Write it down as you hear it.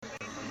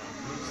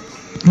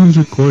Who's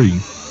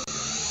recording?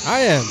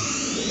 I am.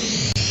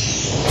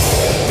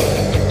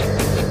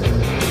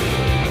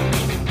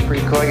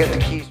 Pretty cool. I get the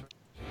keys.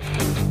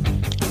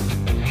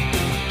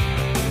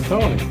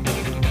 Tony.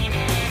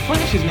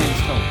 Flash's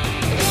name's Tony.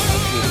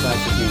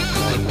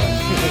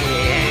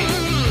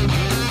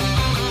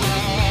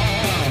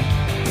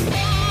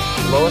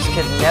 Lois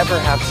can never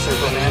have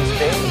Superman's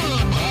baby.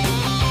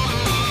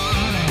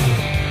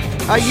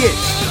 Ah yes,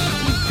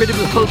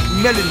 Incredible Hulk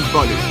melon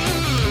baller.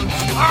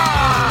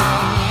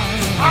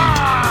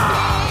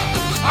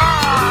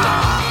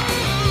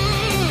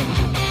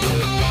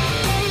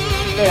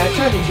 Hey, I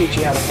tried to teach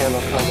you how to handle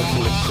comics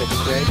in the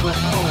 6th grade, but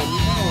oh no,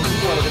 you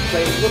wanted to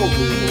play Little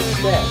League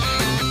instead.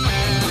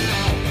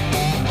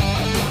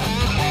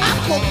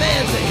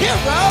 Aquaman's a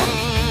hero!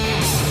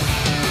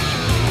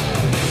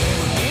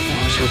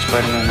 See what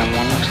Spider-Man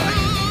 #1 looks like?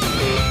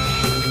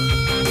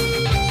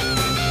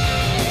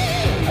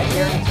 I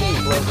guarantee he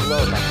blows a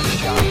load like a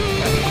shot.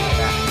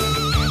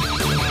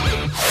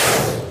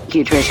 Thank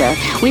you, Tricia.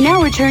 We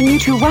now return you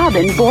to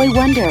Robin, Boy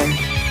Wonder.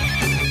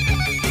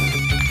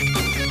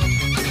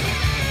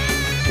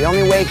 The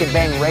only way he could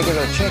bang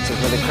regular chicks is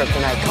with a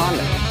kryptonite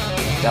condom.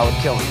 That would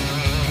kill him.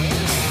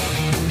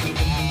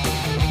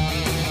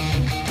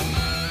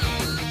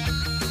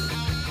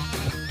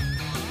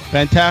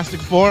 Fantastic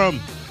Forum,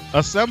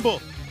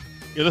 assemble.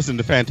 You're listening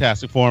to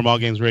Fantastic Forum, All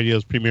Games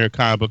Radio's premier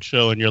comic book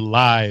show, and your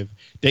live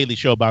daily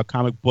show about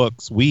comic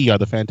books. We are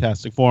the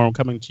Fantastic Forum,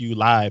 coming to you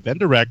live and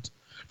direct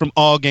from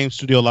All Games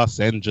Studio Los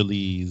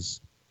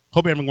Angeles.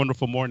 Hope you're having a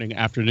wonderful morning,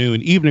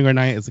 afternoon, evening, or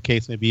night, as the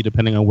case may be,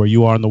 depending on where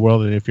you are in the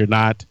world. And if you're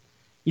not,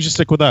 you should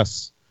stick with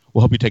us.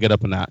 We'll help you take it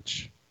up a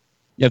notch.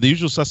 You have the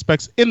usual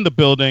suspects in the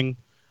building.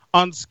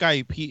 On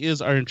Skype, he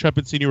is our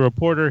intrepid senior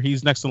reporter.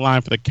 He's next in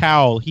line for the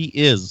cowl. He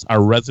is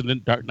our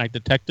resident Dark Knight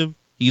detective.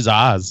 He's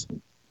Oz.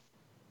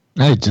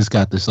 I just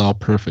got this all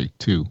perfect,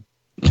 too.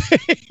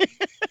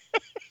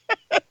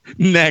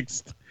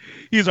 Next,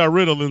 he's our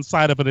riddle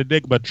inside of an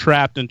enigma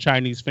trapped in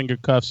Chinese finger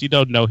cuffs. You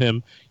don't know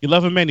him. You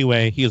love him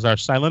anyway. He is our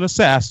silent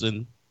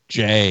assassin,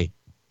 Jay.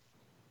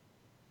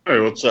 Hey,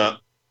 what's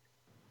up?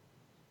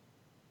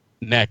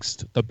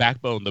 Next, the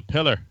backbone, the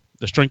pillar,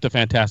 the strength of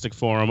Fantastic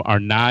Forum,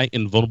 our nigh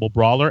invulnerable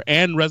brawler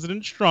and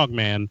resident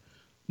strongman,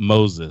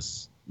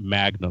 Moses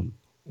Magnum.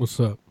 What's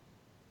up?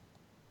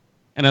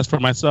 And as for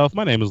myself,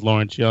 my name is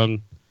Lawrence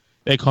Young.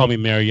 They call me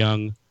Mayor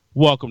Young.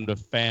 Welcome to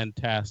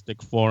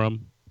Fantastic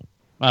Forum.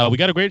 We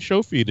got a great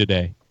show for you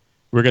today.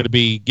 We're going to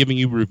be giving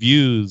you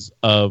reviews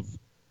of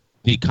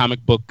the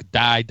comic book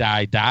Die,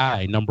 Die,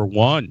 Die,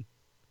 #1.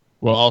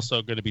 We're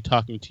also going to be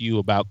talking to you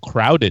about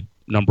Crowded,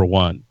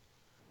 #1.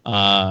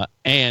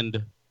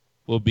 And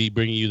we'll be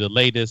bringing you the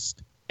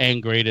latest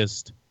and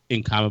greatest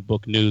in comic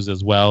book news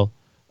as well.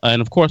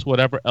 And, of course,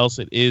 whatever else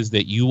it is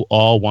that you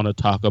all want to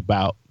talk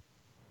about.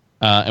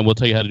 And we'll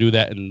tell you how to do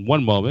that in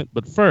one moment.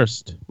 But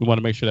first, we want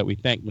to make sure that we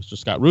thank Mr.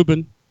 Scott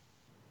Rubin,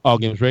 All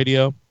Games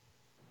Radio,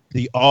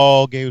 the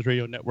All Games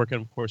Radio Network,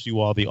 and, of course, you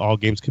all, the All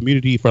Games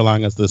community, for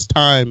allowing us this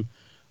time,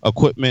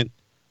 equipment,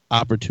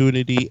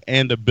 opportunity,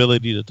 and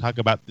ability to talk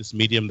about this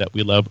medium that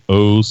we love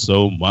oh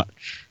so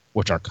much,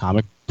 which are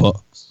comic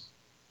books.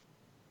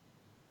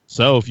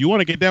 So if you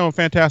want to get down with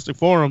Fantastic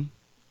Forum,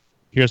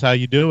 here's how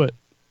you do it.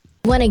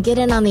 Want to get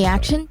in on the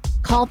action?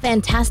 Call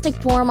Fantastic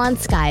Forum on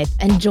Skype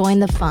and join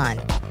the fun.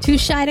 Too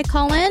shy to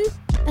call in?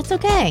 That's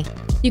okay.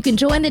 You can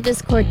join the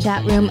Discord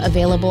chat room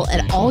available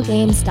at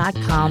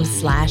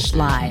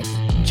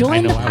allgames.com/live.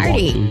 Join the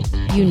party.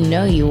 You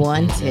know you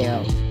want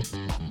to.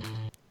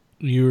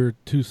 You're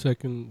 2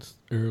 seconds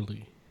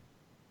early.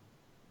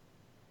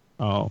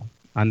 Oh,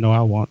 I know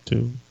I want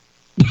to.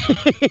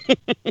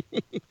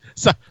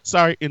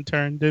 Sorry,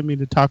 intern. Didn't mean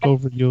to talk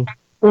over you.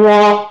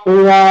 Oh,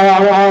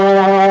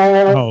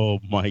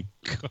 my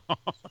God.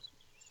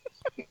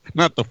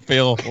 Not the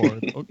fail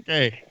horn.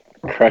 Okay.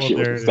 Crush it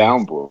with the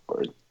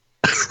soundboard.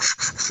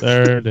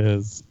 There it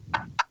is.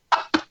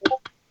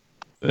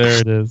 There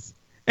it is.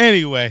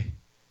 Anyway,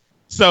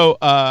 so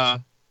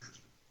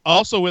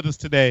also with us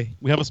today,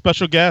 we have a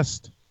special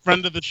guest,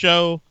 friend of the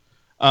show.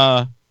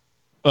 I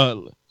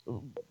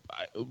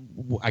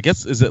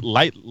guess, is it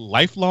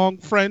lifelong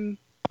friend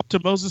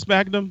to Moses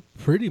Magnum?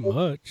 Pretty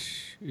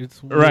much.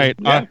 It's right.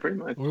 Yeah, pretty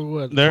much. Or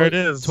what? There it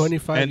is.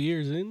 25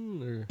 years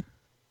in, or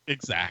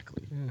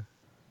exactly. Yeah.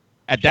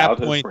 At that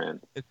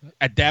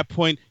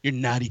point, you're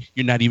not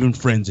even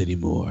friends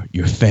anymore.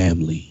 You're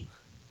family,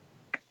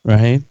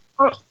 right?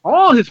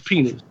 All his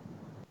penis.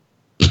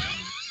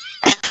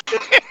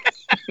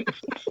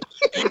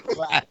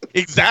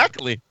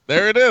 Exactly.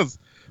 There it is.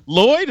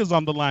 Lloyd is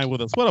on the line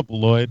with us. What up,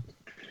 Lloyd?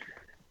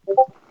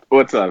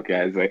 What's up,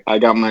 guys? I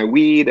got my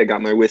weed, I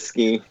got my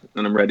whiskey,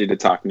 and I'm ready to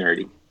talk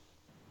nerdy.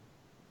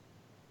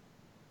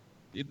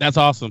 That's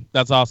awesome.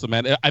 That's awesome,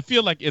 man. I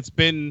feel like it's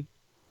been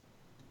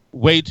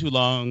way too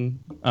long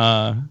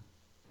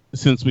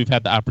since we've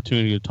had the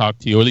opportunity to talk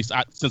to you, or at least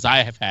since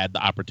I have had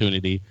the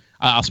opportunity.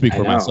 I'll speak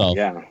for myself.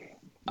 Yeah.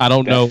 I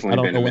don't know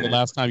when the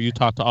last time you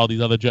talked to all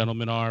these other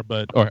gentlemen are,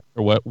 or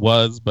what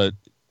was, but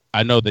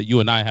I know that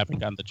you and I haven't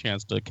gotten the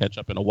chance to catch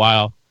up in a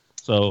while.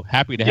 So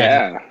happy to have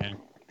Yeah. you. Man.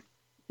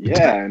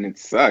 Yeah, and it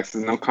sucks.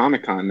 There's no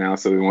Comic-Con now,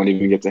 so we won't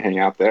even get to hang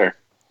out there.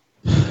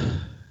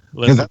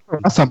 Because that's the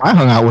last time I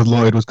hung out with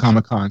Lloyd was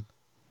Comic-Con.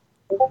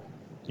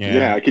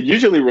 Yeah, I could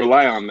usually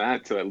rely on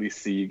that to at least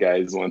see you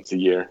guys once a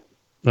year.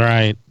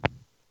 Right.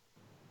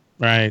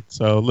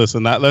 So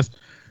listen, let's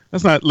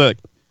not look.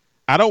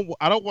 I don't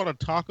want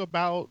to talk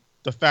about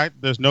the fact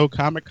there's no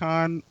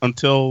Comic-Con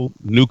until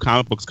new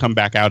comic books come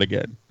back out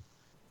again.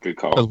 Good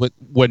call. Because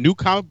when new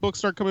comic books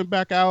start coming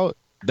back out,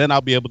 then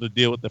I'll be able to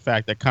deal with the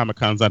fact that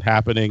Comic-Con's not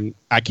happening.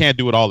 I can't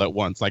do it all at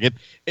once. Like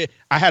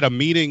I had a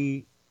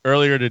meeting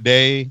earlier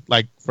today,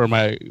 like for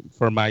my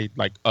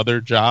like other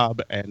job,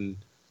 and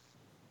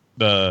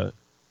the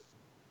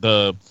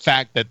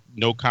fact that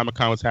no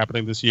Comic-Con was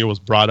happening this year was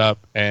brought up,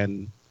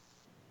 and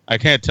I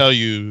can't tell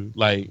you,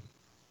 like,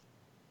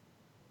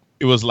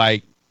 it was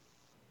like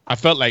I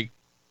felt like,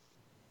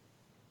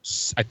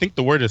 I think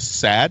the word is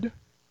sad.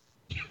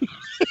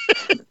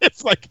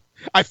 It's like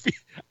I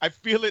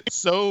feel it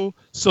so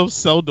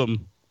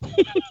seldom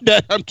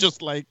that I'm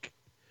just a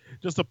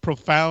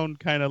profound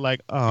kind of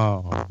like,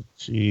 oh,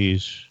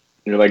 jeez.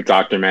 You're like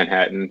Dr.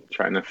 Manhattan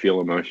trying to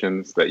feel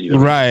emotions that you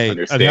don't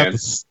understand. I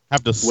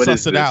have to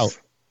suss it out.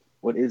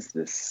 What is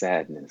this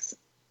sadness?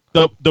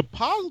 The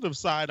positive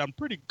side I'm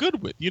pretty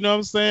good with. You know what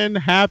I'm saying?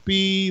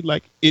 Happy, or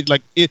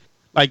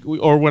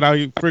when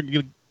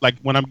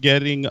when I'm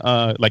getting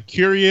like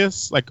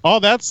curious, like all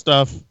that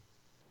stuff,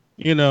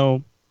 you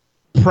know,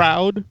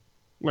 proud.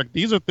 Like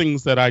these are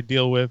things that I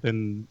deal with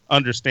and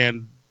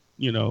understand,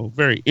 you know,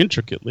 very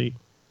intricately.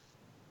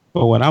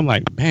 But when I'm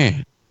like,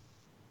 man,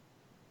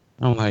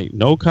 I'm like,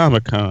 no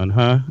Comic-Con,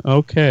 huh?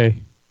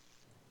 Okay.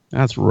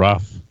 That's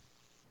rough.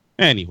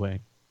 Anyway.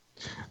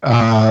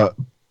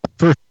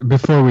 First,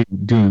 before we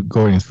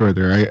go any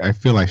further, I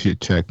feel I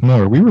should check. Mo,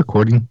 are we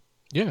recording?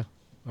 Yeah,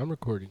 I'm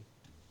recording.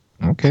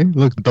 Okay.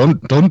 Look,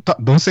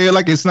 don't say it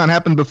like it's not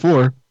happened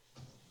before.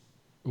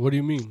 What do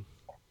you mean?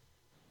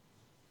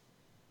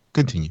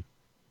 Continue.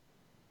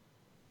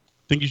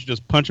 I think you should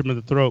just punch him in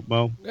the throat,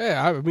 Mo.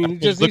 Yeah, I mean, he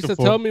just needs to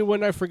tell me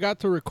when I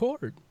forgot to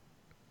record.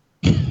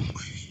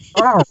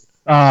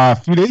 A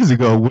few days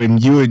ago when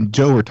you and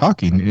Joe were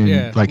talking.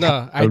 And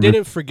I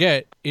didn't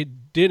forget. It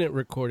didn't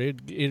record.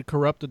 It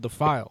corrupted the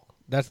file.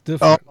 That's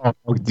different. Oh,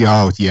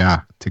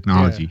 yeah.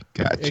 Technology.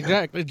 Yeah. Gotcha.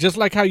 Exactly. Just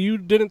like how you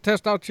didn't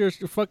test out your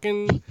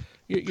fucking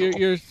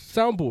your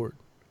soundboard.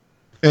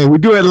 Hey, we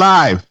do it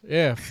live.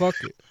 Yeah, fuck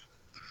it.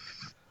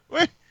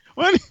 What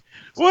is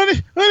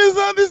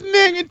all this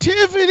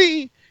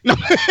negativity? What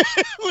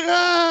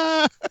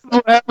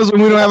happens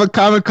when we don't have a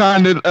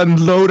Comic-Con to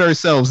unload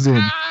ourselves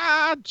in?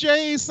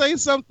 Jay, say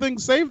something.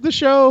 Save the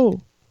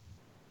show.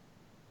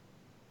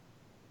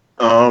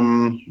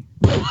 That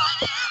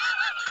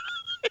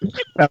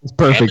was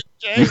perfect.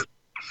 Jay.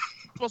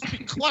 Supposed to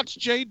be clutch,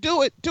 Jay.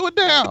 Do it. Do it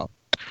now.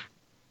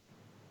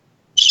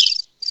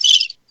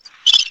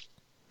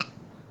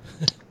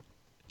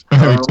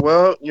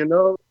 Well, you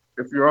know,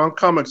 if you're on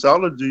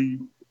Comixology,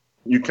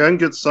 you can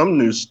get some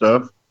new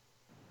stuff.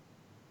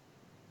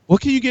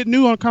 What can you get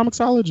new on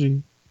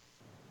Comixology?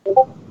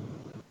 Well,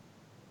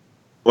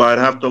 I'd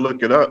have to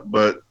look it up,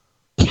 but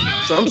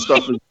some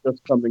stuff is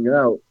just coming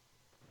out.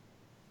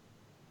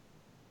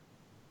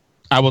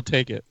 I will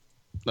take it.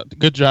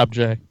 Good job,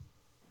 Jay.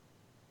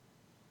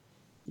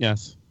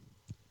 Yes.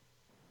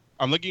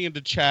 I'm looking into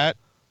chat.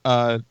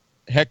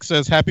 Heck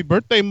says, happy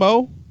birthday,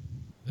 Mo.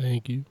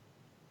 Thank you.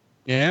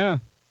 Yeah.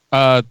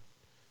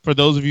 For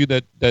those of you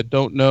that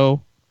don't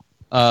know,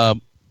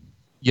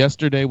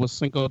 yesterday was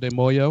Cinco de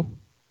Mayo.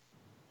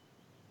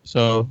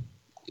 So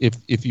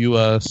if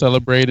you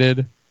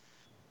celebrated,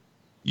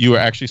 you were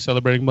actually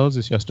celebrating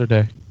Moses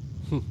yesterday.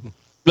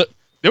 But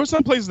there were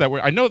some places that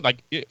were, I know,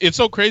 like, it's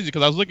so crazy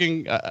because I was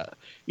looking,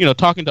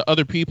 talking to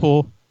other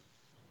people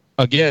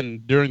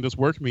again during this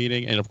work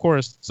meeting. And of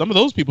course, some of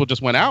those people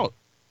just went out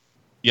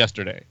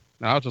yesterday.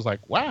 And I was just like,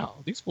 wow,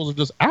 these fools are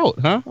just out,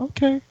 huh?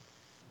 Okay.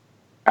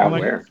 Out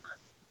where?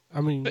 I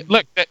mean,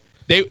 look,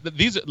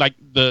 these are like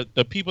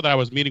the people that I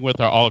was meeting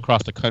with are all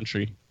across the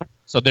country.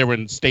 So they were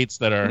in states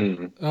that are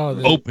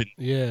open.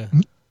 Yeah.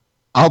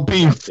 I'll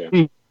be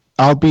free.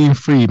 I'll be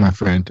free, my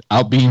friend.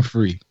 I'll be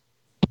free.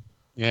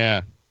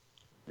 Yeah.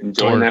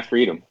 Enjoying that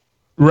freedom.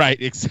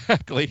 Right,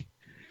 exactly.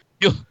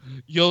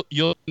 You'll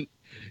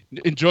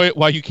enjoy it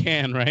while you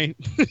can, right?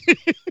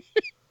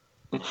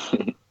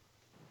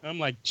 I'm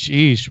like,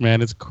 geez,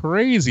 man, it's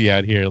crazy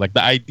out here. Like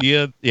the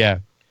idea, yeah.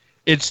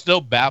 It still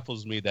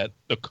baffles me that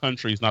the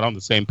country's not on the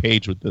same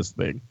page with this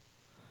thing.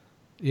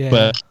 Yeah.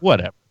 But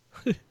whatever.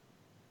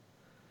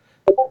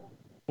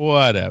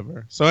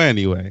 Whatever. So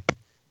anyway.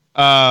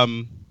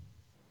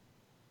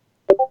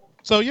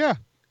 So yeah.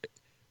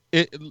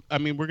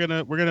 We're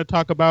gonna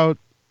talk about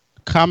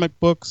comic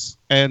books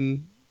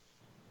and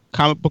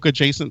comic book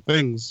adjacent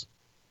things.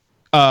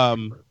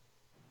 Lloyd,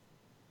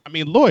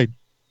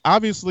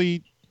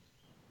 obviously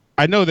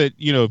I know that,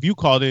 if you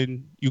called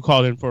in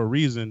for a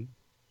reason.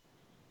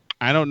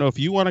 I don't know if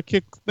you want to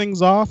kick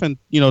things off and,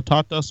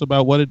 talk to us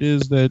about what it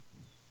is that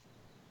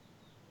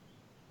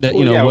That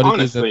Well, yeah, what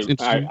honestly, it is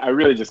that's interesting. I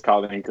really just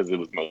called in because it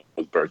was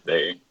Mo's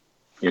birthday.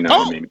 It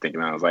made me think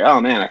about it. I was like,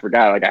 oh man, I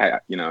forgot.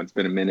 Like it's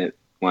been a minute.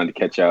 Wanted to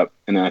catch up,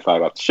 and then I thought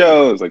about the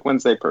show. It was like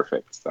Wednesday,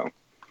 perfect. So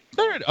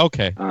there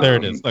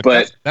it is. Look,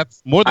 but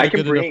that's more than I a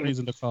can good enough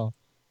reason to call.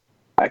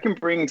 I can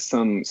bring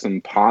some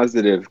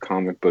positive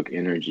comic book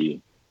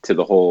energy to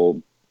the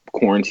whole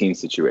quarantine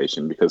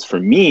situation, because for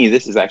me,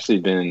 this has actually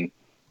been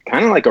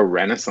kind of like a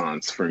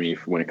renaissance for me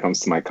when it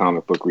comes to my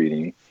comic book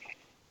reading.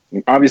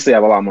 Obviously, I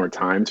have a lot more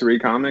time to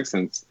read comics,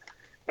 and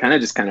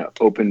it's kind of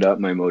opened up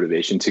my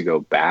motivation to go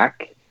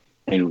back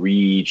and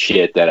read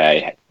shit that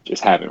I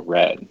just haven't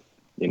read.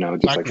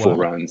 Just like full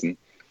runs. And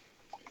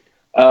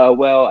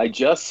well, I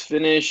just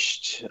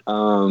finished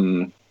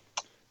going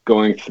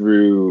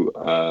through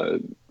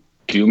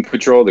Doom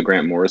Patrol, the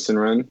Grant Morrison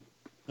run.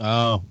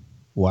 Oh,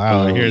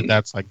 wow! I hear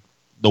that's like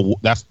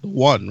that's the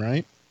one,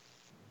 right?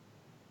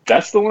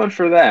 That's the one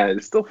for that.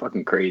 It's still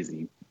fucking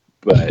crazy,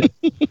 but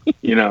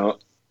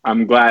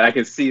I'm glad I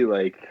can see.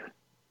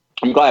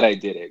 I'm glad I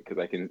did it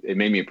because it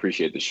made me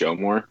appreciate the show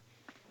more.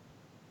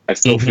 I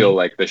still feel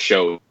like the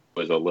show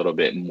was a little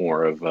bit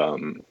more of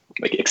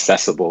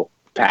accessible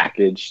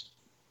package.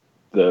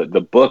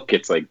 The book,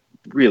 it's like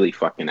really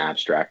fucking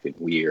abstract and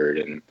weird,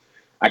 and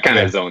I kind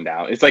of zoned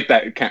out. It's like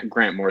that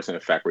Grant Morrison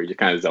effect where you just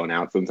kind of zone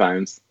out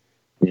sometimes.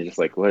 And you're just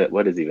like,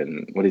 what is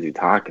he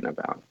talking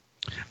about?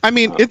 I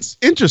mean, it's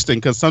interesting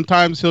because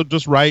sometimes he'll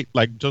just write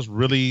just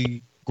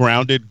really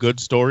grounded, good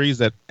stories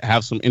that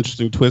have some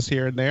interesting twists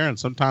here and there, and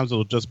sometimes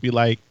it'll just be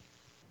like,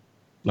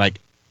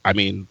 I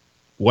mean,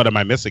 what am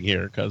I missing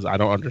here? Because I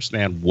don't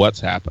understand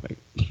what's happening.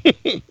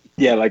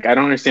 Yeah, I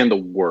don't understand the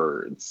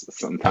words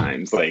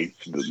sometimes. They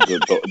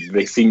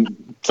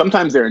seem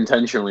sometimes they're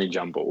intentionally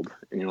jumbled,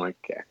 and you're like,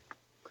 okay.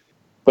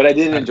 But I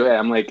didn't enjoy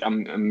it.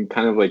 I'm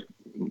kind of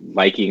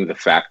liking the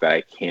fact that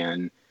I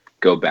can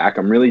go back.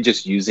 I'm really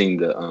just using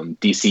the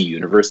DC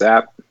Universe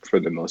app for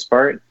the most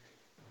part,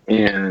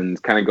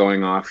 and kind of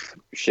going off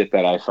shit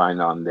that I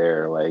find on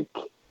there.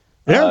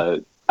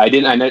 I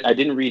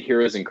didn't read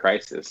Heroes in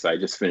Crisis. So I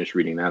just finished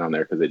reading that on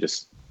there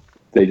because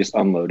they just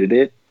unloaded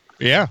it.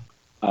 Yeah.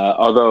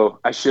 Although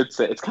I should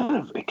say it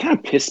kind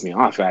of pissed me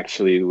off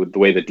actually with the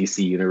way the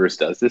DC Universe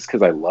does this,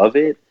 because I love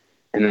it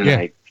and then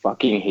I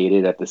fucking hate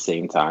it at the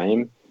same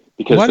time,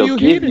 because why they'll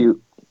give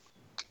you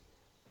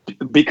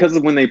because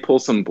of when they pull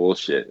some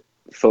bullshit.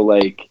 So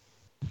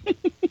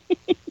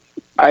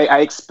I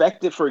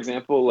expect it, for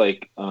example,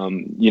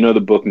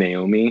 the book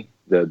Naomi,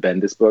 the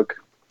Bendis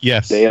book.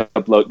 Yes. They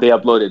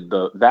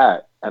uploaded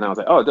that, and I was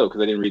like, oh, dope,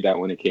 because I didn't read that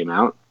when it came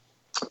out.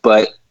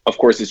 But of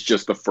course, it's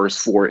just the first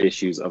 4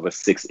 issues of a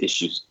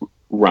 6-issue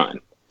run.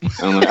 And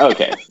I'm like,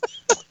 okay.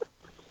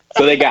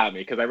 So they got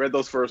me, because I read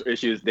those first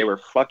issues. They were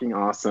fucking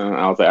awesome.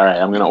 I was like, all right,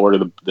 I'm going to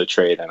order the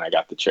trade, and I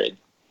got the trade.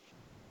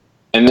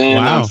 And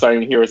then I'm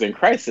starting Heroes in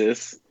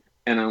Crisis,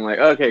 and I'm like,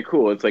 okay,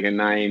 cool. It's like a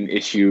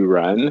 9-issue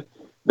run.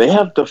 They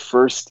have the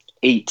first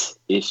 8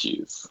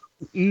 issues.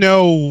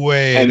 No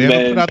way. And they then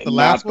haven't put out the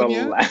last one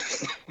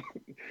yet?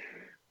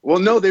 Well,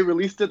 no, they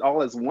released it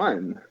all as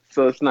one.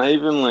 So it's not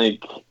even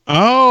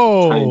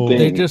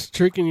they're just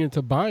tricking you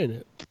into buying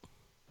it.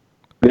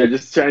 They're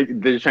just trying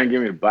to get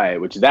me to buy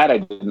it, which that I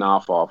did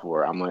not fall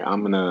for. I'm like,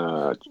 I'm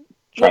gonna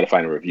try to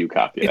find a review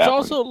copy of that. It's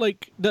also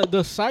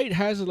the site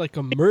has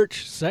a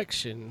merch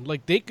section.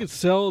 They could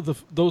sell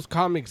those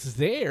comics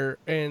there,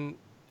 and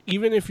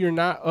even if you're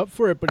not up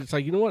for it, but it's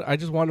like, you know what, I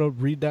just want to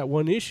read that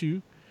one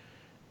issue.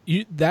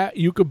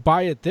 You could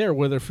buy it there,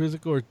 whether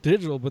physical or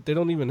digital, but they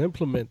don't even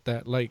implement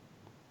that.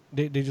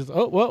 They just,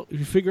 if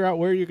you figure out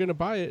where you're going to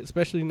buy it,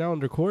 especially now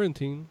under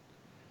quarantine.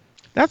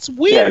 That's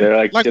weird. Yeah, they're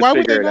like just why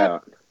would figure they it not?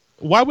 out.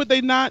 Why would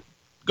they not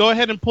go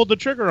ahead and pull the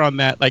trigger on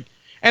that?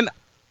 And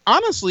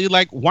honestly,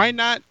 why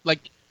not?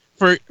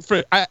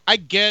 I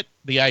get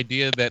the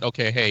idea that,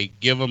 okay, hey,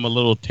 give them a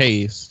little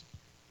taste,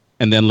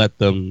 and then let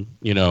them,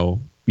 you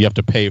have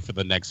to pay for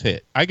the next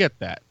hit. I get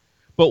that.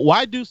 But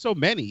why do so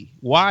many?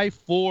 Why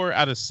 4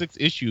 out of 6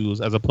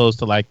 issues as opposed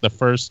to the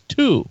first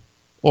 2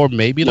 or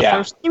maybe the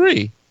first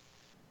 3?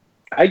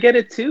 I get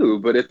it too,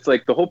 but it's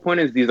the whole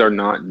point is these are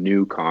not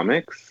new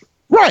comics.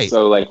 Right.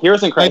 So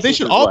Heroes in Crisis they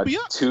should all be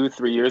up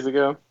 2-3 years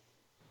ago.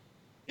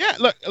 Yeah,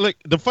 look,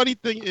 the funny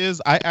thing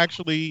is I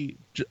actually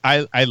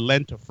I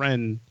lent a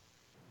friend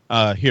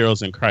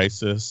Heroes in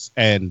Crisis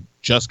and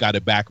just got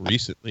it back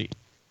recently.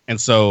 And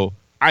so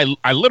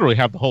I literally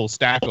have the whole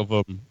stack of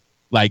them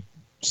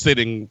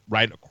sitting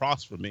right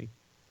across from me.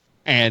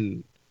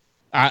 And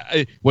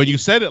when you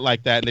said it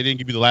like that and they didn't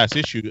give you the last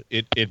issue,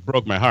 it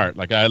broke my heart.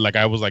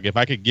 I was like, if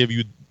I could give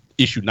you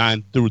issue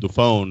 9 through the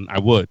phone, I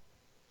would.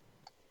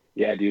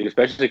 Yeah, dude,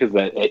 especially because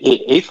the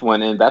 8th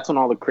one, and that's when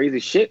all the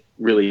crazy shit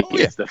really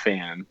hits the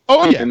fan.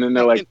 Oh yeah, and then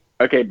they're like,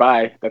 okay,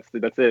 bye. That's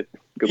it.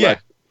 Good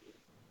luck.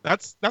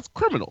 That's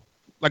criminal.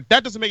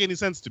 That doesn't make any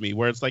sense to me.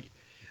 Where it's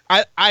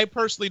I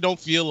personally don't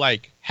feel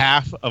like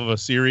half of a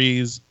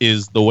series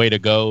is the way to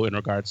go in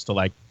regards to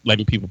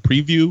letting people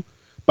preview.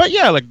 But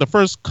yeah, the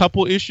first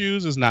couple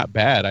issues is not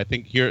bad. I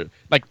think here,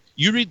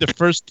 you read the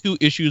first 2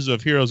 issues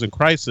of Heroes in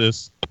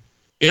Crisis,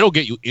 it'll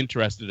get you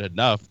interested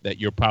enough that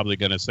you're probably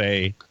going to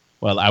say,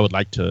 well, I would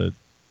like to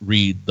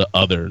read the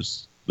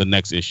others, the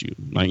next issue.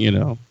 Like, you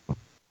know.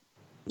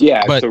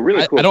 Yeah, But it's a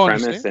really I cool don't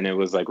premise, understand. and it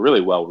was like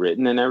really well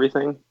written and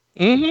everything.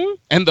 Mm-hmm.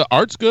 And the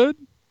art's good.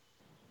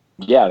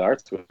 Yeah, the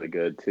art's really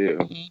good too.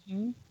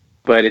 Mm-hmm.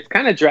 But it's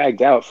kind of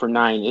dragged out for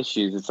 9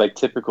 issues. It's like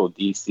typical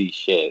DC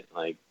shit.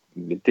 Like,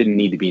 it didn't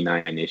need to be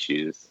 9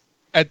 issues.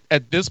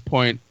 At this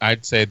point,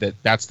 I'd say that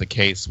that's the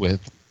case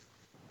with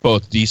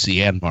both DC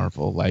and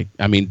Marvel. Like,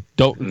 I mean,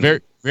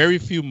 very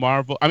few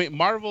Marvel. I mean,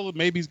 Marvel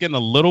maybe is getting a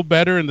little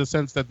better in the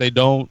sense that they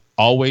don't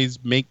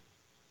always make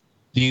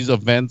these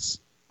events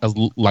as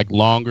like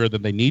longer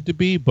than they need to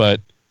be, but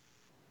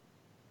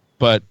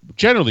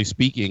generally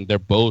speaking, they're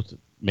both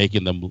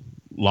making them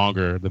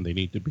longer than they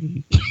need to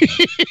be.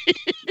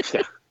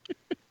 Yeah.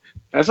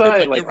 That's why,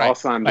 You're like, right.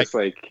 also I'm just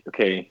like,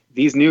 okay,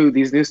 these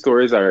new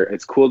stories are.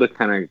 It's cool to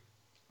kind of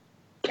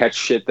catch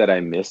shit that I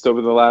missed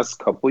over the last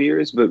couple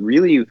years, but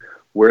really,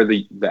 where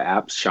the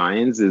app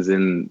shines is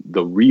in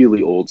the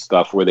really old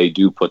stuff where they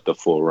do put the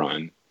full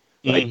run.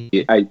 Like,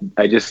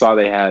 I just saw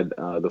they had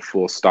the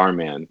full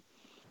Starman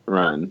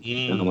run,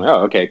 and I'm like,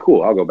 oh, okay,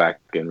 cool. I'll go back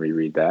and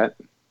reread that.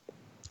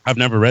 I've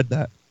never read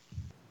that.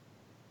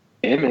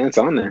 Hey, man, it's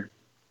on there.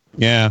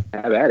 Yeah.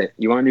 Have at it.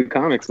 You want new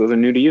comics? Those are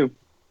new to you.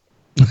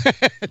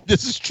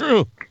 This is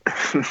true.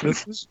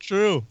 This is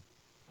true.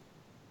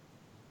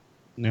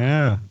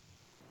 Yeah.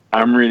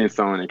 I'm reading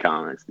so many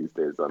comics these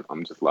days.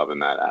 I'm just loving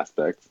that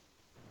aspect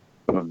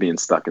of being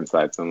stuck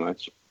inside so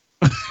much.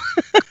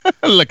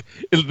 Look,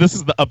 this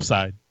is the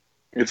upside.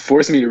 It's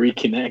forced me to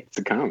reconnect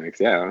to comics.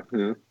 Yeah.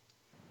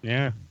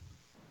 Yeah.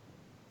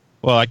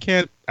 Well, I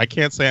can't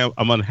say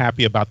I'm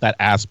unhappy about that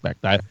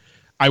aspect.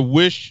 I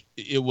wish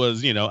it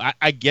was, you know,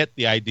 I get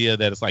the idea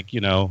that it's like, you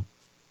know,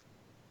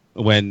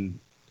 when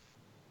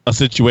a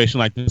situation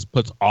like this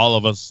puts all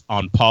of us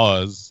on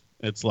pause,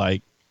 it's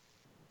like,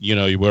 you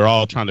know, we're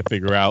all trying to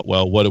figure out,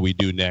 well, what do we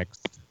do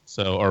next?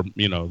 So, or,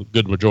 you know, the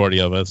good majority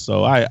of us.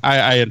 So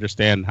I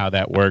understand how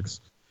that works,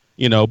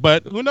 you know,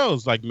 but who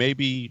knows? Like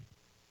maybe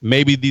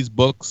these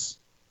books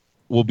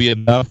will be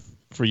enough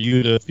for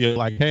you to feel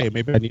like, hey,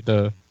 maybe I need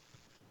to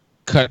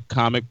cut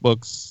comic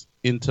books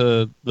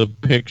into the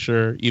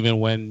picture, even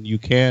when you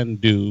can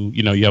do,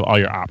 you know, you have all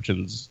your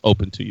options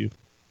open to you.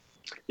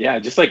 Yeah,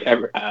 just like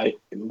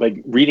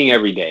like reading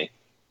every day.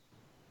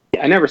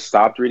 I never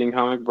stopped reading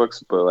comic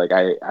books, but like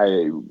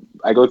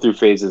I go through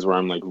phases where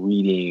I'm like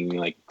reading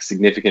like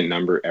significant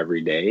number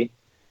every day,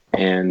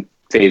 and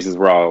phases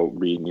where I'll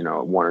read, you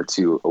know, 1 or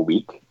 2 a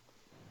week.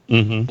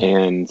 Mm-hmm.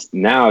 And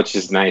now it's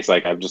just nice.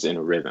 Like I'm just in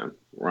a rhythm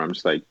where I'm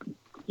just like,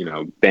 you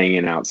know,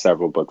 banging out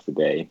several books a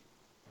day,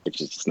 which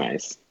is just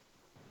nice.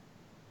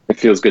 It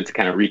feels good to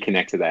kind of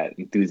reconnect to that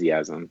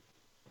enthusiasm.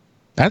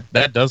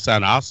 That does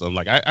sound awesome.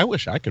 Like I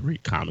wish I could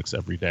read comics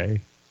every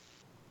day.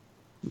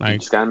 Like, You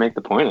just gotta make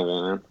the point of it,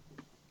 man.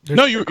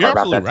 no, you're Carve out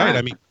absolutely that right. time.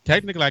 I mean,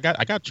 technically,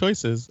 I got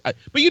choices.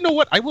 But you know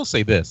what? I will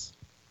say this.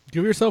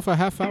 Give yourself a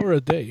half hour a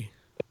day.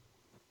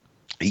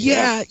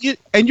 Yeah,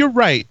 and you're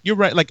right. You're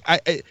right. Like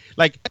I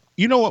like,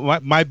 you know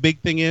what my big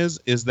thing is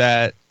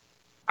that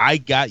I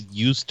got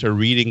used to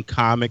reading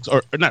comics,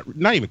 or not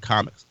even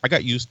comics. I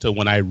got used to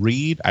when I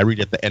read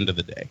at the end of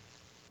the day,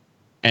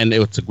 and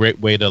it's a great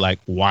way to like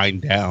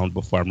wind down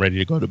before I'm ready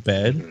to go to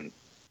bed. Mm-hmm.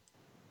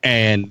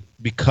 And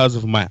because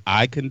of my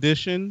eye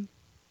condition,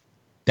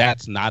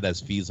 that's not as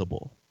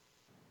feasible.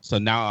 So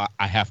now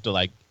I have to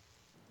like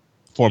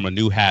form a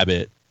new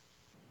habit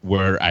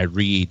where I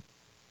read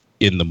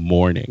in the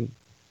morning,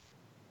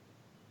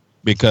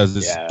 because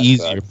it's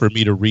easier for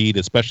me to read,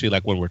 especially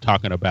like when we're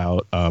talking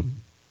about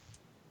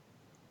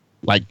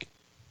like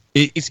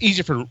it's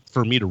easier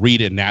for me to read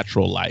in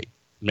natural light.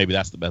 Maybe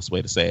that's the best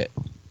way to say it.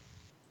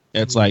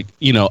 It's like,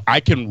 you know,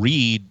 I can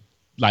read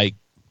like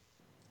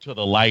to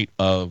the light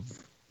of,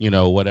 you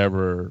know,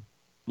 whatever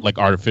like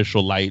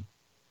artificial light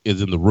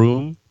is in the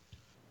room,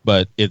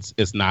 but it's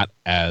not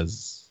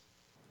as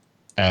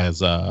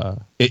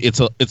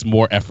it's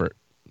more effort.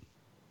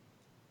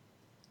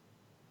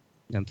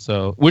 And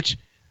so, which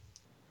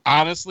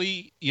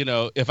honestly, you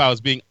know, if I was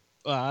being,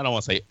 I don't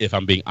want to say if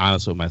I'm being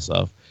honest with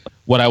myself,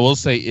 what I will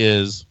say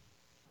is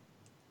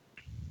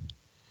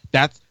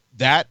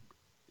that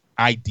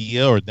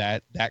idea or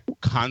that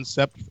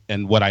concept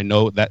and what I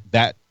know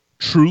that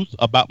truth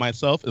about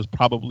myself is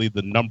probably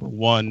the number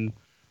one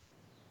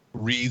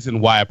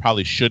reason why I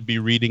probably should be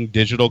reading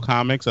digital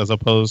comics as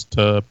opposed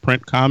to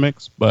print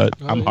comics, but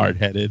I'm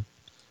hard-headed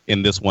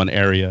in this one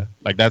area.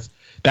 Like that's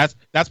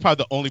probably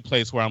the only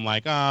place where I'm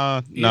like,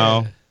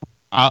 no,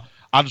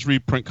 I'll just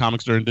read print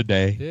comics during the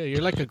day. Yeah,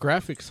 you're like a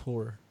graphics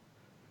whore.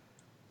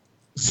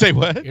 Say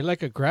what? You're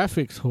like a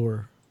graphics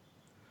whore.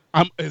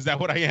 Is that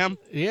what I am?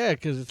 Yeah,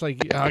 because it's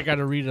like I got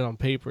to read it on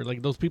paper.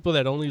 Like those people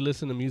that only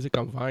listen to music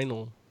on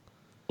vinyl.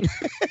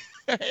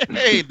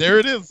 Hey, there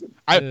it is.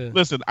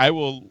 Listen, I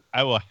will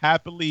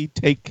happily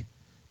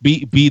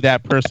be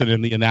that person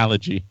in the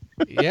analogy.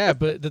 Yeah,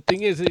 but the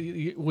thing is,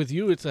 with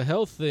you, it's a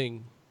health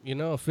thing, you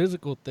know, a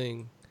physical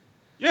thing.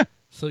 Yeah.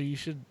 So you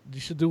should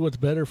do what's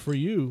better for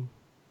you,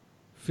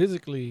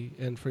 physically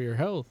and for your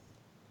health.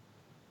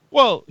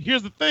 Well,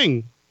 here's the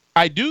thing.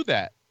 I do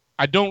that.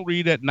 I don't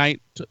read at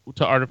night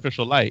to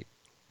artificial light.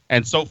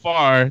 And so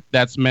far,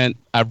 that's meant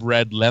I've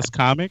read less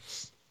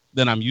comics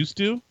than I'm used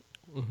to.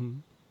 Mm-hmm.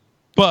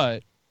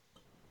 But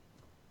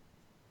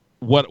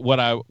what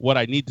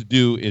I need to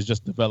do is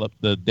just develop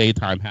the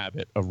daytime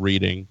habit of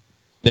reading.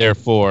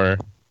 Therefore,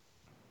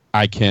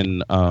 I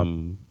can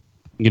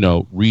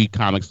read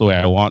comics the way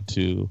I want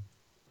to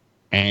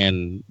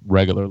and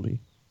regularly.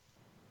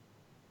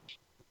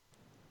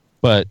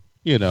 But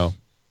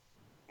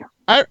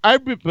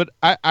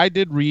I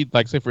did read,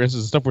 like, say for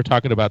instance, the stuff we're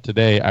talking about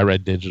today. I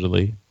read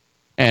digitally,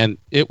 and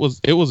it was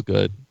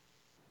good.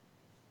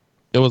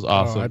 It was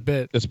awesome. I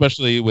bet,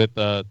 especially with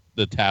the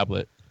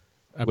tablet.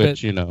 I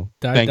which bet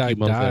thank you,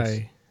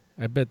 Moses.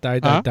 I bet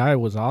Die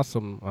was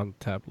awesome on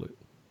tablet.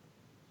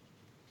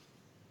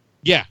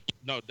 Yeah,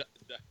 no,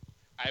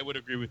 I would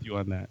agree with you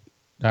on that.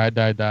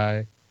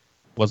 Die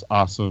was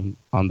awesome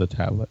on the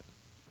tablet.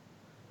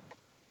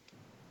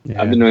 Yeah.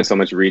 I've been doing so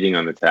much reading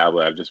on the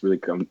tablet. I've just really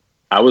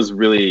I was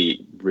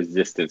really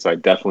resistant, so I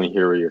definitely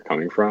hear where you're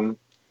coming from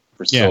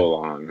for so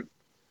long.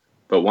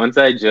 But once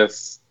I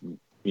just,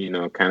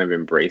 kind of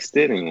embraced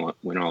it and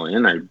went all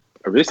in, I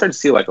really started to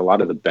see like a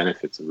lot of the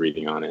benefits of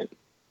reading on it,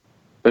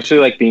 especially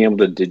like being able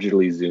to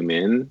digitally zoom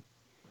in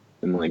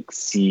and like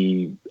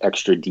see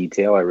extra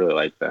detail. I really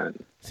like that.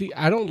 See,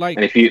 I don't like,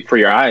 and if for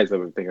your eyes, I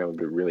would think that would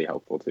be really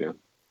helpful too.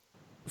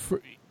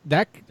 For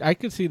that, I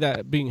could see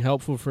that being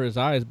helpful for his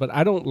eyes, but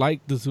I don't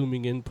like the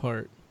zooming in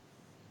part.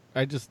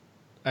 I just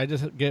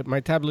get my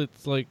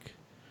tablet's like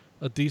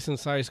a decent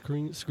sized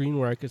screen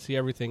where I could see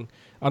everything.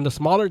 On the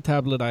smaller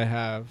tablet I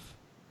have,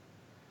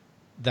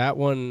 that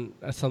one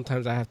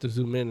sometimes I have to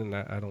zoom in, and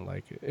I don't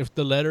like it. If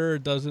the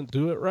letterer doesn't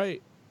do it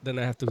right, then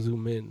I have to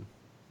zoom in.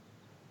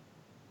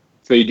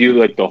 So you do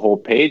like the whole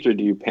page, or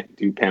do you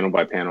do panel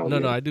by panel?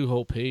 No, I do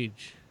whole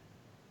page.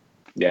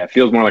 Yeah, it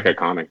feels more like a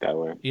comic that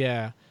way.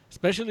 Yeah,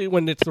 especially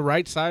when it's the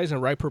right size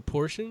and right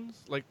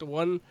proportions. Like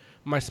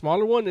my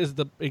smaller one is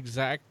the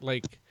exact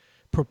like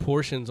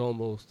proportions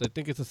almost. I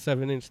think it's a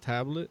 7-inch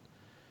tablet,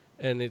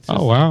 and it's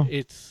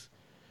just,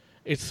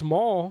 it's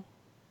small.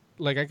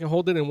 Like I can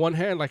hold it in one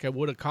hand like I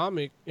would a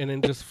comic, and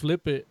then just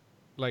flip it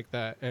like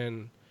that,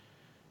 and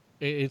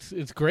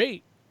it's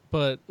great.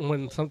 But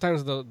when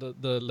sometimes the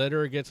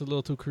letterer gets a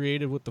little too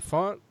creative with the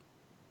font,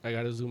 I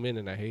gotta zoom in,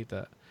 and I hate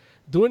that.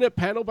 Doing it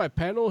panel by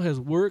panel has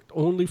worked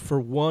only for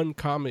one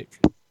comic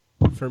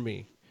for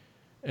me,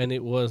 and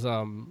it was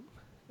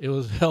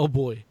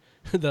Hellboy,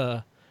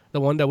 the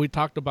one that we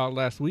talked about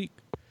last week.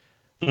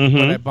 Mm-hmm.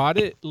 When I bought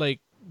it, like,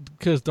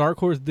 because Dark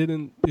Horse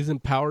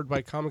isn't powered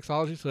by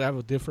Comixology, so they have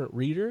a different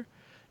reader,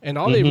 and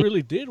all they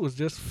really did was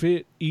just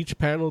fit each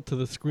panel to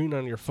the screen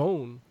on your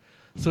phone.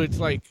 So it's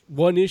like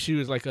one issue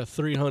is like a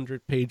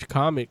 300-page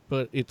comic,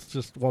 but it's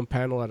just one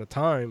panel at a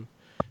time.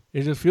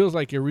 It just feels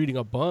like you're reading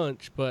a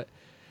bunch, but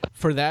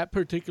for that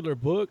particular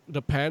book,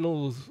 the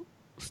panels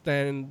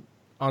stand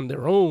on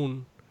their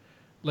own.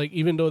 Like,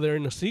 even though they're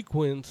in a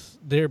sequence,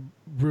 they're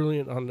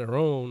brilliant on their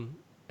own,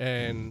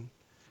 and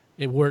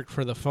it worked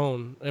for the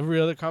phone.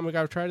 Every other comic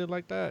I've tried it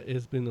like that,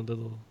 it's been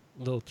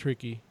a little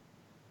tricky.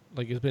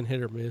 Like, it's been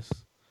hit or miss.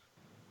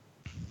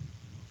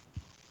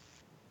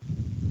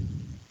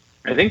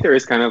 I think there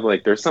is kind of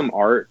like, there's some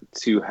art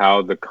to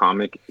how the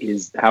comic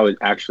is, how it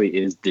actually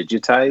is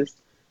digitized,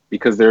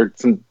 because there are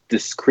some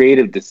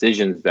creative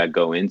decisions that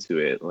go into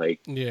it.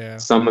 Like,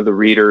 some of the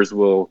readers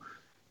will,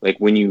 like,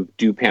 when you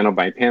do panel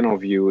by panel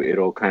view,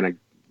 it'll kind of,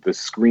 the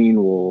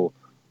screen will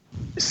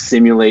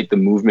simulate the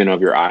movement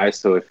of your eyes.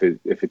 So if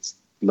it's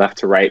left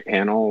to right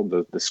panel,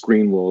 the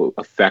screen will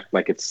affect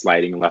like it's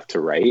sliding left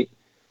to right.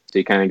 So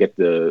you kind of get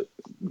the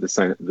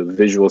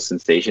visual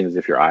sensation as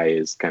if your eye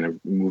is kind of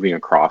moving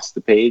across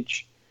the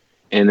page.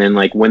 And then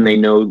like when they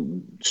know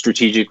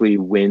strategically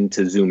when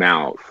to zoom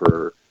out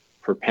for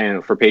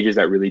pages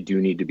that really do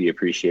need to be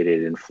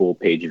appreciated in full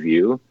page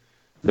view,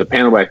 the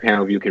panel by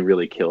panel view can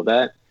really kill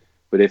that.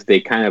 But if they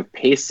kind of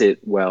pace it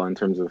well in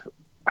terms of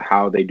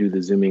how they do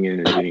the zooming in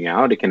and zooming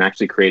out, it can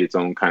actually create its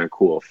own kind of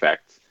cool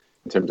effect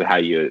in terms of how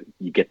you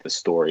get the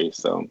story.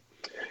 So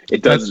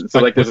it does. So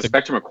like there's a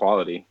spectrum of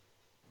quality.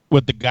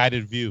 With the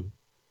guided view.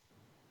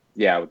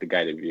 Yeah, with the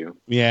guided view.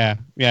 Yeah.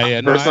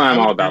 Personally, I'm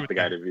all about the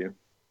guided view.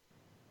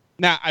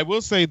 Now, I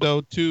will say,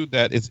 though, too,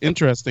 that it's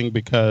interesting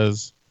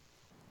because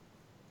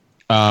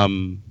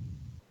like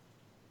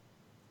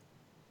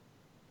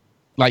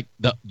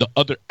the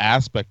other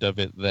aspect of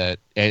it that,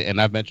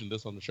 and I've mentioned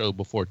this on the show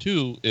before,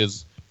 too,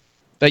 is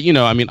that,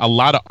 I mean, a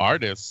lot of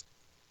artists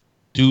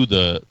do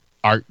the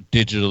art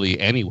digitally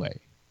anyway.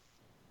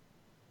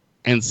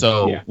 And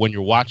so when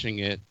you're watching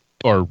it,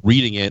 or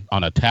reading it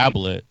on a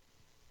tablet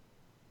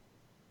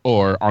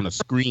or on a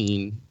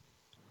screen,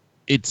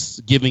 it's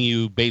giving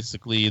you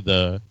basically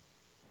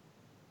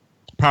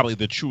probably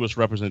the truest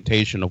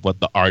representation of what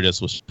the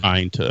artist was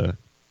trying to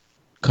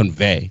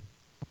convey.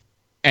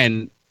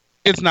 And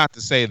it's not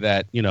to say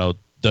that,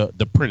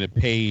 the printed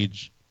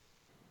page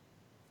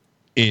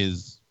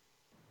is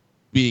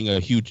being a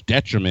huge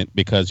detriment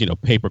because, you know,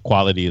 paper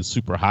quality is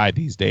super high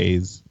these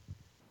days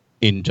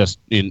in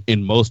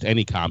most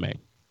any comic.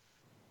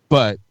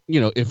 But,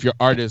 you know, if your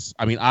artist,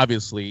 I mean,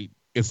 obviously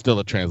it's still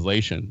a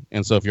translation.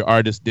 And so if your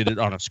artist did it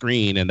on a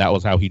screen and that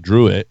was how he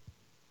drew it,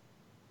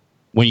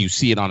 when you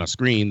see it on a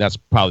screen, that's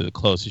probably the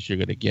closest you're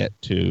going to get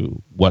to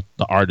what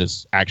the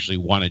artist actually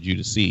wanted you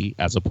to see,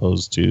 as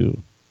opposed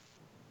to,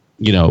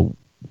 you know,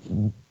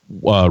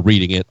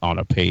 reading it on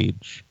a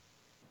page.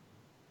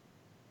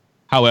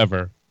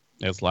 However,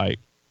 it's like,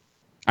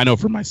 I know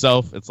for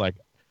myself, it's like,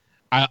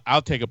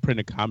 I'll take a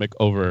printed comic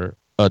over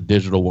a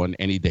digital one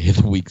any day of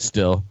the week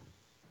still.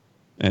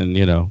 And,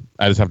 you know,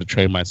 I just have to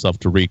train myself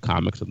to read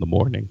comics in the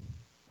morning.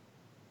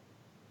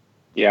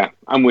 Yeah,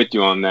 I'm with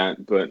you on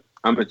that, but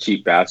I'm a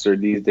cheap bastard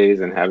these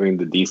days, and having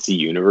the DC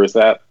Universe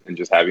app and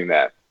just having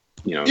that,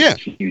 you know,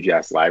 huge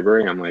ass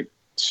library, I'm like,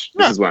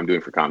 this is what I'm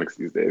doing for comics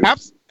these days.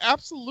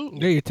 Absolutely.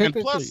 Yeah, you're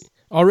technically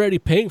already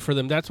paying for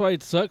them. That's why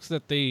it sucks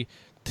that they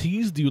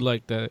teased you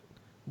like that.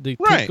 They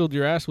tickled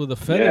your ass with a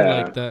feather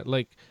like that.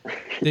 Like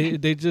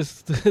they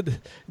just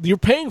you're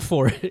paying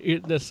for it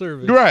in the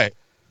service. Right.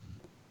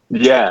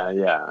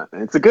 Yeah.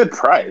 It's a good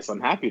price. I'm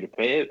happy to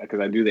pay it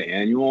because I do the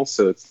annual,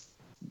 so it's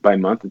by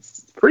month.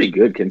 It's pretty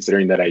good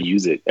considering that I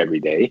use it every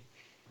day.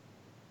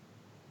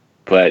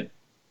 But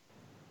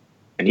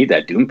I need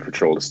that Doom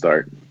Patrol to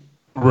start.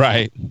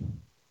 Right.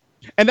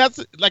 And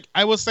that's like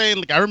I was saying.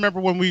 Like I remember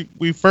when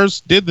we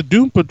first did the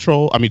Doom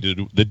Patrol. I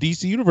mean, the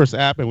DC Universe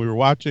app, and we were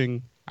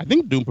watching. I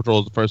think Doom Patrol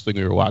is the first thing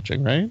we were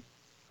watching, right?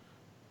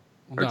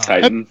 Or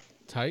Titans.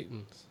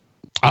 Titans.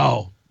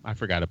 Oh, I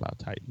forgot about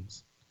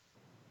Titans.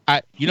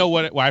 You know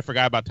what? Why I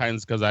forgot about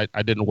Titans because I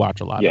didn't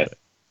watch a lot of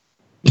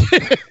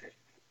it.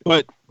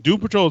 But Doom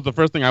Patrol is the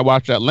first thing I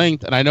watched at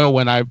length, and I know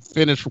when I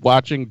finished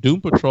watching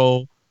Doom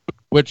Patrol,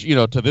 which, you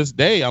know, to this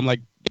day, I'm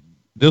like,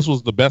 this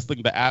was the best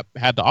thing the app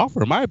had to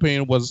offer, in my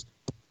opinion, was,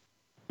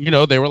 you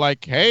know, they were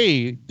like,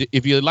 hey,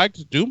 if you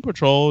liked Doom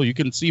Patrol, you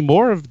can see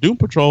more of Doom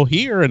Patrol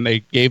here. And they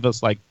gave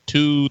us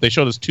they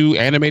showed us 2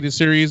 animated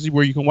series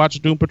where you can watch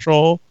Doom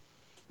Patrol.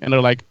 And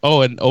they're like,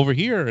 oh, and over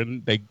here.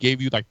 And they gave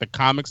you like the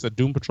comics that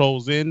Doom Patrol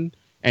was in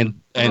and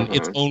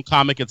its own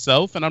comic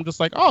itself. And I'm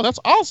just like, oh, that's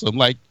awesome.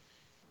 Like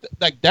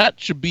that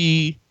should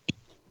be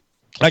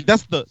like,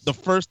 that's the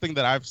first thing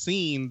that I've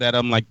seen that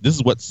I'm like, this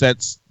is what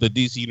sets the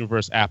DC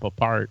Universe app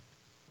apart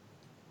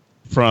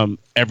from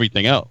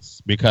everything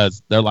else,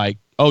 because they're like,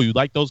 oh, you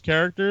like those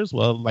characters?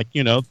 Well, like,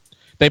 you know,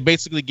 they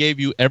basically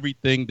gave you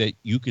everything that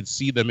you could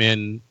see them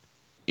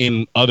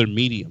in other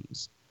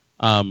mediums.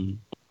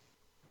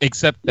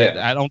 Except that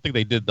I don't think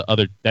they did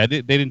they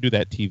didn't do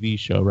that TV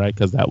show, right?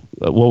 Because that,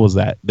 what was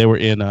that? They were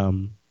in,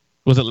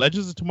 was it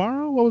Legends of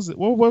Tomorrow? What was it?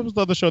 What was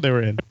the other show they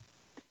were in?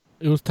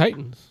 It was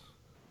Titans.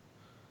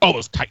 Oh, it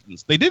was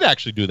Titans. They did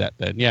actually do that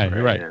then. Yeah,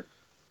 you're right.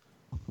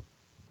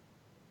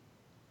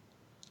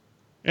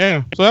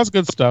 Yeah, so that's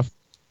good stuff.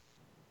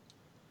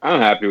 I'm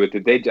happy with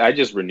it. I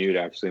just renewed,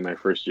 actually. My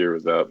first year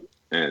was up,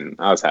 and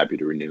I was happy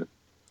to renew.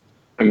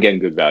 I'm getting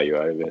good value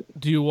out of it.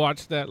 Do you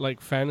watch that,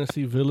 like,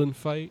 fantasy villain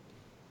fight?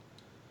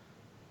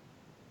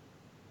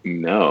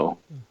 No.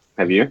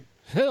 Have you?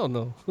 Hell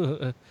no.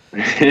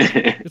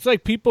 It's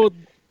like people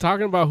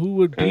talking about who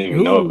would be I didn't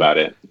even know about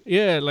it.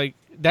 Yeah, like,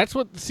 that's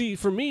what, see,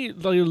 for me,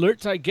 the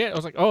alerts I get, I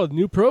was like, oh,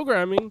 new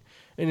programming,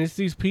 and it's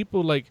these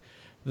people, like,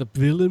 the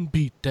villain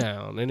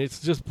beatdown, and it's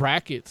just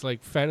brackets,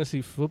 like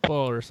fantasy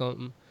football or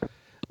something.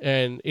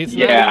 And it's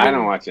I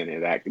don't watch any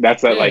of that.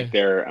 That's like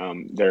their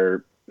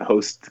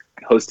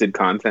hosted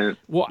content.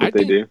 Well, I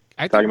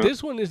think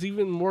this one is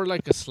even more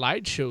like a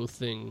slideshow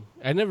thing.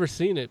 I never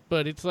seen it,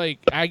 but it's like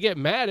I get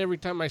mad every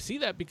time I see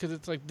that because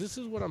it's like, this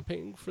is what I'm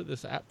paying for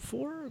this app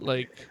for,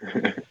 like.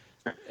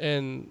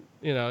 And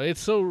you know, it's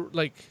so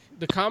like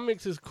the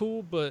comics is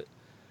cool, but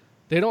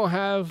they don't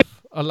have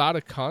a lot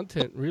of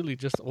content, really,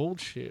 just old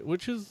shit.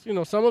 Which is, you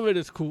know, some of it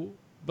is cool,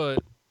 but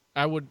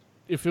I would.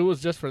 If it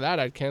was just for that,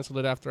 I'd cancel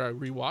it after I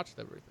rewatched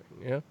everything.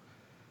 Yeah.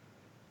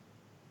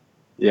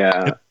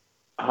 Yeah.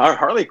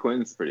 Harley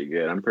Quinn's pretty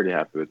good. I'm pretty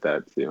happy with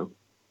that too.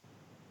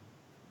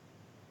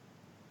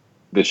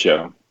 The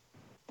show.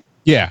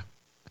 Yeah.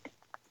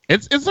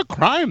 It's a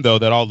crime though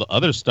that all the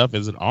other stuff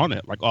isn't on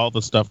it. Like all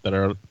the stuff that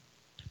are,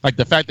 like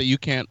the fact that you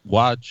can't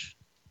watch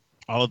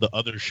all of the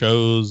other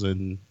shows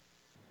and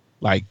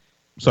like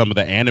some of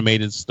the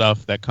animated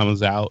stuff that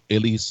comes out,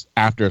 at least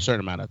after a certain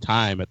amount of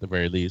time, at the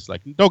very least.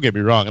 Like, don't get me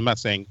wrong, I'm not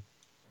saying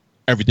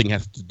everything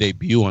has to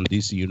debut on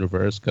DC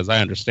Universe, because I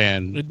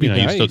understand, you know,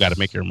 you still got to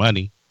make your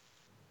money.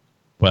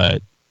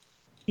 But,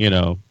 you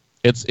know,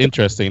 it's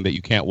interesting that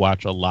you can't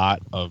watch a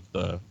lot of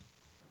the...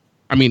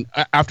 I mean,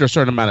 after a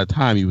certain amount of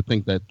time, you would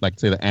think that, like,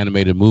 say, the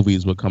animated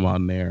movies would come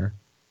on there,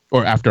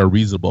 or after a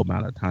reasonable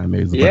amount of time,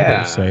 maybe.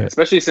 Yeah,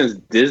 especially since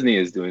Disney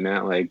is doing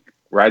that. Like,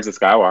 Rise of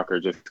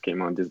Skywalker just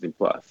came on Disney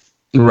Plus.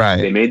 Right.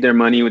 They made their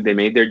money. They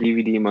made their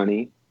DVD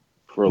money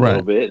for a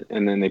little bit,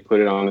 and then they put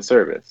it on the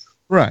service.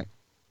 Right.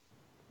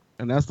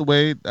 And that's the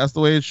way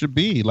it should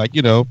be. Like,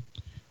 you know,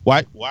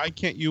 why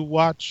can't you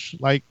watch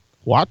like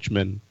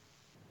Watchmen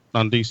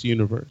on DC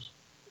Universe?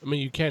 I mean,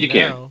 you can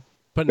now.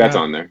 But That's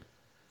not on there.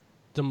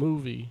 the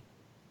movie.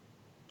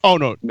 Oh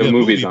no, The movie,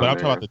 movie's but on I'm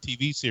talking there. about the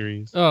TV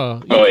series.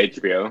 Oh, Oh,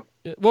 HBO.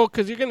 well,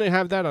 because you're gonna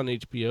have that on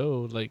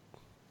HBO, like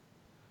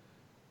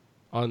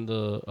on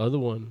the other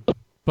one.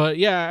 But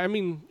yeah, I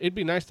mean, it'd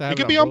be nice to have. It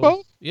could be on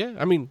both. Yeah,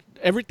 I mean,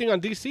 everything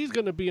on DC is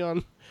gonna be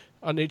on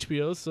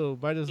HBO, so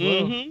might as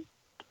well. Mm-hmm.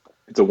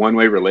 It's a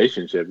one-way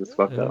relationship. It's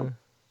fucked up.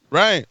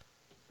 Right.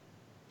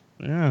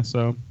 Yeah.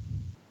 So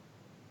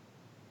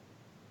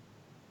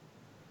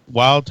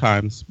wild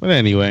times, but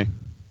anyway.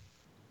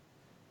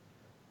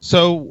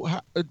 So,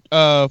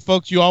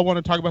 folks, you all want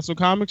to talk about some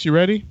comics? You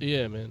ready?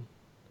 Yeah, man.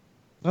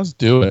 Let's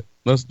do it.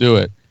 Let's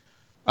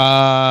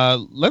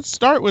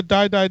start with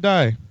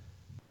Die.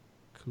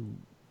 Cool.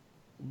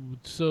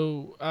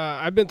 So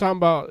I've been talking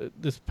about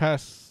this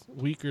past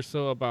week or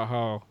so about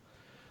how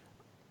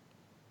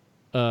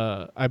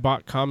I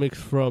bought comics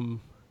from,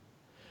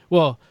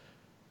 well,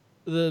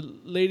 the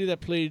lady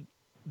that played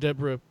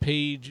Deborah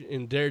Page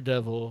in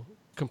Daredevil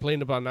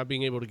complained about not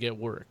being able to get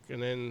work,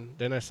 and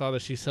then I saw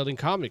that she's selling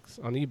comics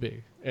on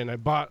eBay, and I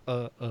bought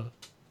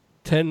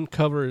 10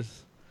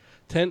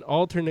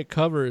 alternate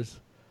covers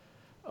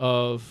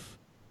of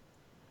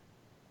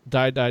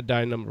Die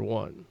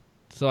 #1.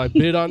 So I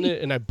bid on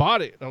it and I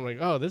bought it. I'm like,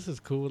 oh, this is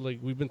cool. Like,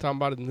 we've been talking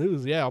about it in the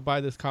news. Yeah, I'll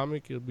buy this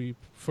comic. It'll be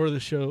for the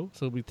show,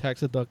 so it'll be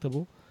tax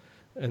deductible.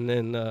 And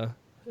then,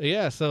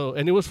 yeah, so,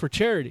 and it was for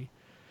charity.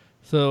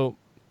 So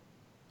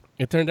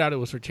it turned out it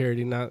was for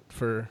charity, not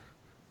for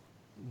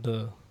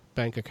the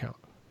bank account.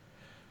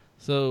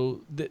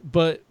 So,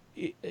 but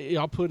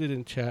I'll put it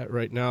in chat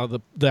right now.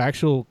 The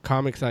actual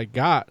comics I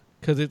got,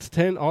 because it's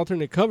 10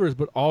 alternate covers,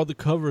 but all the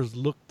covers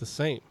look the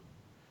same.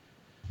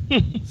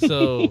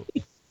 So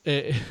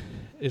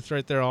it's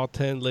right there, all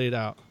 10 laid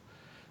out.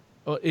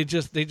 They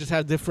just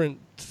have different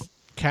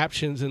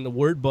captions in the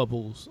word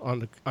bubbles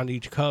on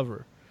each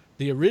cover.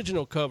 The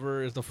original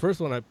cover is the first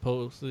one I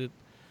posted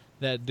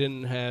that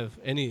didn't have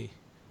any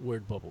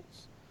word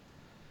bubbles.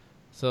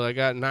 So I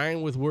got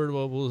 9 with word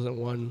bubbles and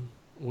 1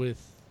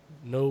 with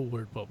no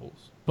word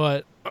bubbles.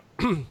 But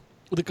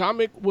the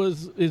comic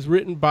is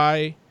written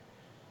by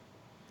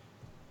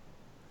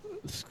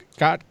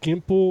Scott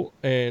M.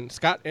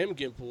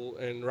 Gimple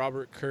and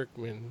Robert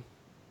Kirkman.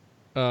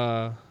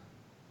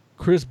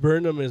 Chris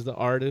Burnham is the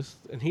artist,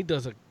 and he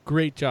does a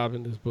great job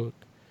in this book.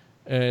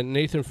 And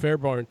Nathan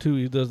Fairbairn too.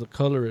 He does the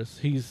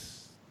colorist.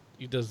 This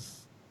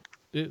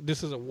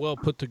is a well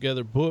put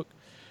together book.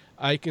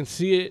 I can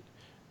see it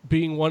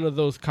being one of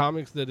those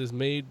comics that is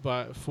made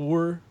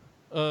for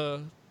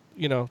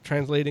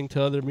translating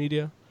to other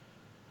media.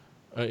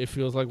 It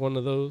feels like one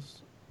of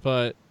those,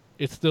 but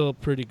it's still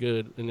pretty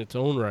good in its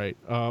own right.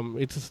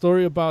 It's a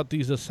story about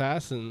these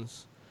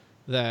assassins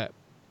that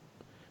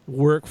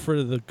work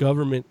for the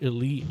government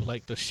elite,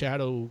 like the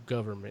shadow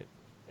government,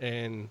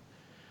 and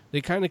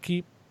they kind of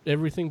keep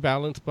everything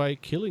balanced by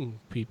killing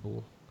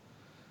people.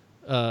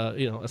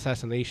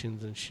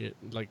 Assassinations and shit,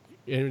 like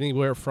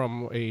anywhere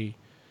from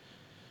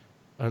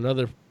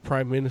another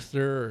prime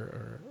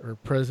minister or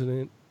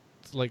president,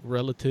 like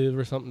relative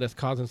or something that's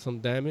causing some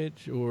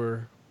damage,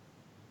 or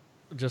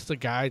just a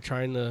guy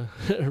trying to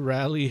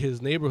rally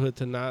his neighborhood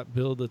to not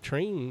build a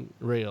train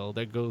rail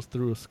that goes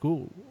through a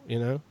school,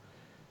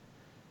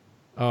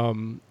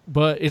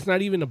 But it's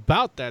not even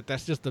about that.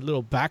 That's just a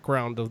little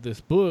background of this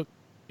book,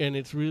 and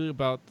it's really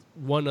about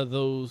one of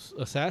those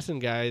assassin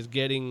guys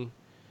getting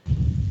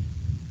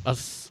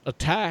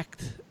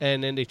attacked,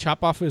 and then they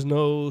chop off his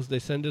nose. They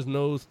send his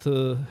nose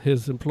to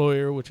his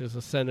employer, which is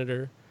a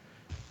senator,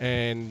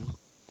 and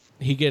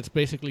he gets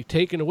basically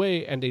taken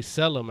away, and they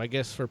sell him, I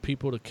guess, for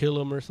people to kill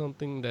him or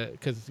something,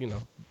 because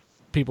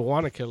people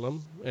want to kill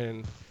him,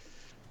 and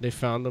they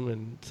found him,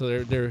 and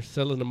so they're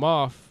selling him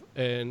off,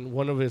 and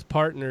one of his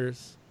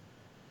partners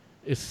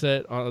is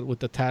set on with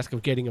the task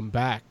of getting him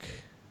back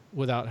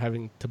without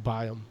having to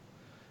buy him,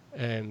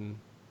 and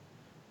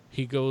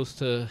he goes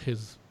to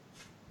his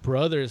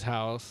brother's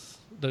house,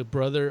 the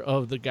brother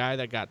of the guy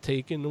that got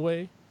taken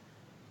away,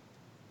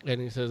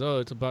 and he says, "Oh,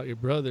 it's about your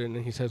brother," and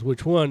then he says,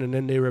 "Which one?" And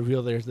then they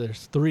reveal there's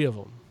 3 of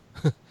them.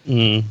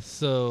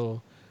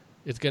 So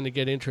it's going to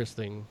get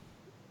interesting,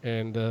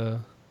 and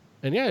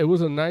yeah, it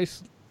was a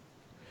nice.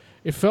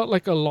 It felt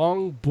like a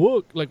long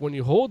book. Like when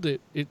you hold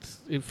it, it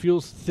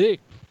feels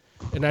thick,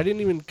 and I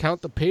didn't even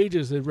count the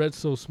pages. It read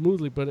so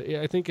smoothly, but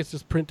I think it's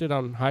just printed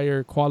on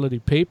higher quality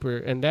paper,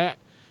 and that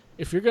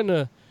if you're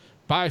gonna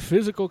buy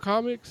physical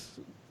comics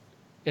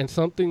and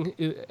something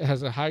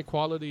has a high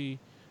quality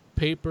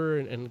paper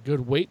and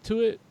good weight to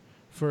it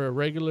for a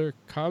regular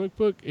comic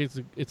book, it's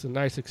a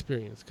nice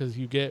experience, because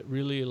you get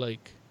really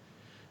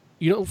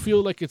you don't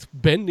feel like it's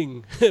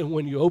bending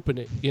when you open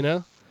it,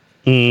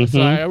 Mm-hmm.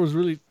 So I was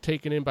really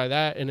taken in by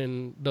that, and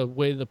then the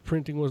way the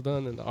printing was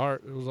done and the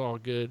art, it was all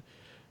good.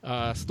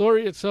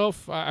 Story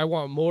itself, I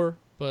want more,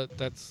 but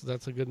that's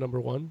a good number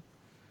 1.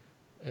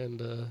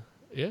 And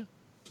yeah,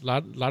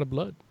 lot of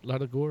blood, a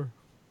lot of gore.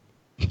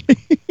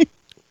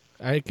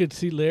 I could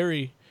see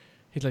Larry.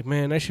 He's like,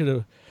 man, I should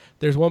have.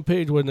 There's one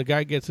page when the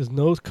guy gets his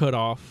nose cut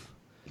off,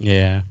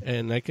 Yeah.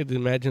 And I could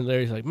imagine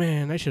Larry's like,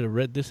 man, I should have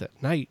read this at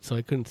night so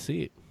I couldn't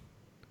see it.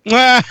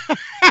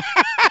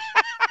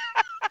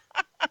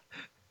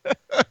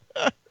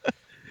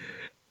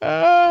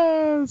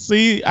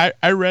 See,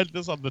 I read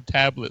this on the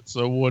tablet,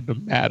 so it wouldn't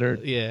have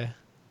mattered. Yeah.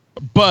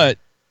 But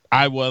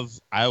I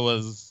was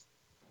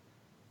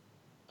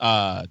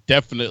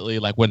definitely,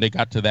 like, when they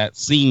got to that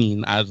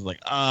scene, I was like,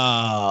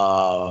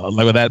 oh,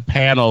 like with that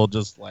panel,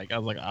 just like, I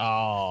was like,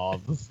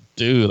 oh, this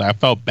dude, I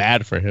felt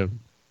bad for him.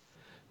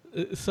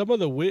 Some of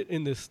the wit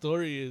in this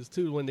story is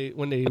too when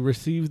they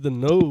receive the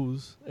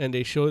nose and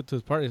they show it to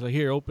his partner. He's like,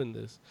 "Here, open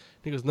this."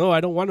 He goes, "No,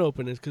 I don't want to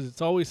open this because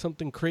it's always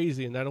something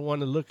crazy and I don't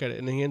want to look at it."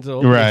 And he hands it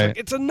over. Right. It's like,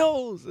 it's a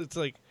nose. It's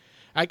like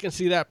I can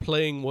see that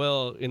playing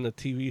well in a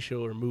TV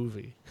show or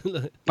movie.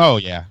 Oh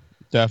yeah,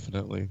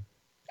 definitely.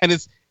 And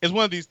it's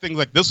one of these things,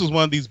 like, this was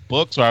one of these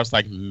books where I was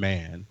like,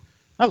 man,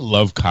 I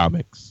love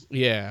comics.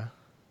 Yeah.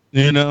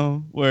 You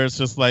know, where it's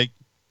just like,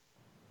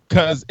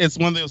 because it's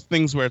one of those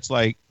things where it's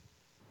like,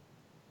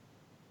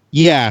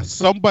 yeah,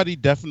 somebody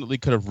definitely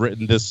could have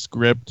written this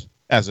script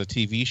as a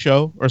TV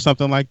show or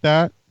something like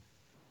that.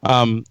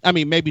 I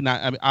mean, maybe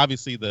not. I mean,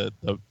 obviously,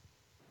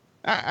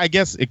 I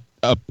guess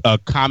a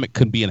comic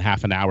could be in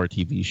half an hour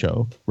TV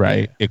show,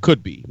 right? Yeah. It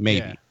could be,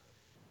 maybe. Yeah.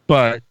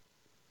 But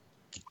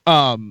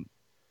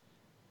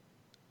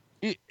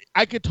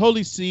I could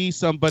totally see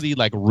somebody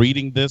like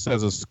reading this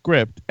as a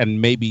script and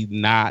maybe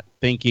not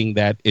thinking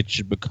that it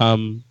should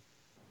become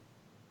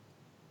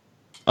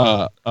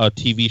a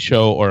TV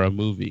show or a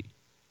movie.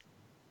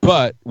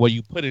 But when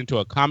you put it into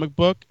a comic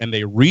book and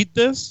they read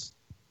this,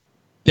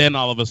 then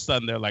all of a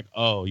sudden they're like,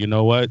 oh, you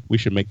know what? We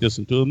should make this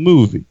into a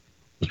movie.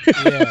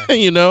 Yeah.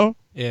 You know?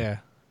 Yeah.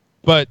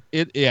 But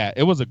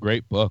it was a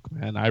great book,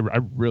 man. I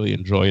really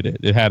enjoyed it.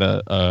 It had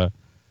a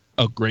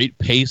great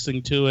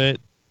pacing to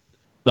it.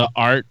 The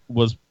art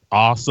was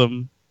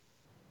awesome.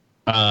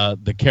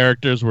 The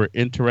characters were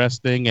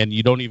interesting, and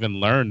you don't even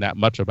learn that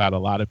much about a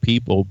lot of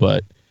people,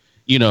 but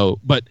you know,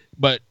 but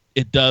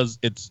it does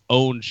its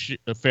own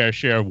fair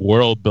share of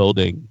world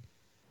building,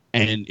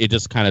 and it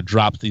just kind of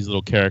drops these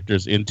little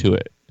characters into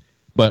it,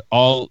 but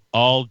all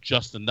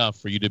just enough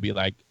for you to be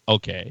like,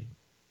 okay,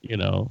 you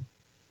know,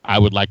 I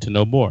would like to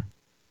know more.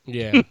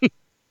 Yeah.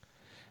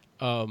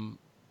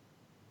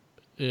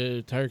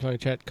 Tiger Klein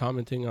chat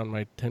commenting on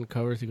my 10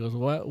 covers. He goes,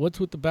 what's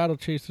with the Battle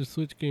Chaser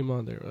Switch game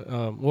on there?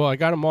 Well, I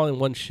got them all in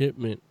one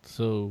shipment,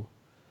 so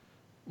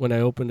when I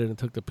opened it and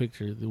took the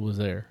picture, it was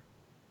there.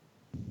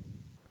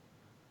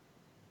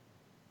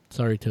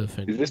 Sorry to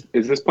offend you.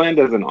 Is this planned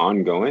as an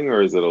ongoing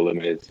or is it a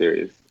limited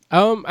series?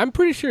 I'm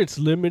pretty sure it's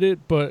limited,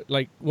 but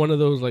like one of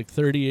those like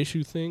 30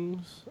 issue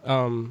things.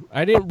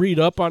 I didn't read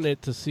up on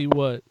it to see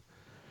what.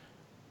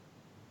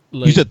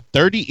 Like, you said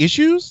 30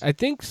 issues? I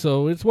think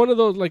so. It's one of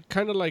those like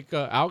kind of like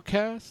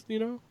Outcast, you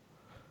know?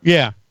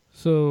 Yeah.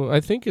 So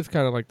I think it's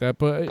kind of like that,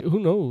 but who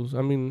knows?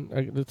 I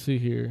mean, let's see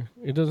here.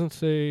 It doesn't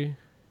say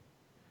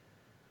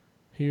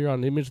here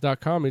on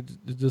image.com. It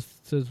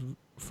just says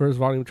first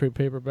volume trade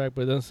paperback,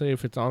 but it doesn't say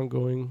if it's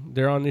ongoing.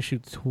 They're on issue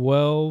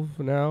 12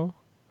 now,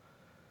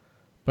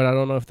 but I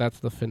don't know if that's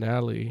the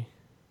finale.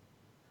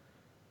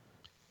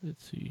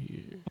 Let's see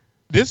here.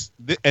 This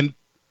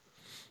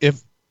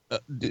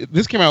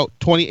came out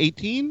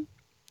 2018?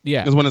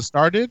 Yeah. Is when it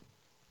started?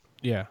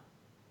 Yeah.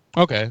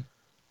 Okay.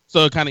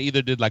 So it kind of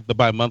either did like the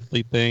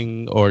bi-monthly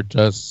thing or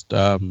just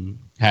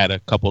had a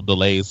couple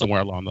delays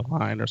somewhere along the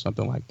line or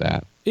something like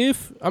that. We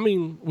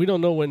don't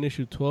know when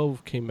issue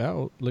 12 came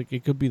out. Like,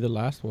 it could be the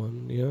last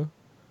one, yeah?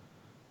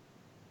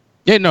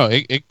 Yeah, no,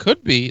 it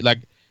could be.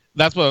 Like,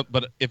 that's what,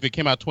 but if it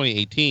came out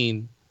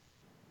 2018,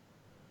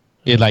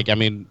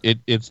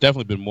 it's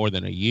definitely been more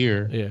than a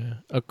year. Yeah.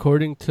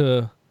 According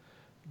to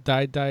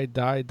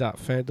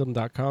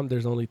die.fandom.com,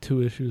 there's only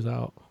 2 issues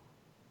out.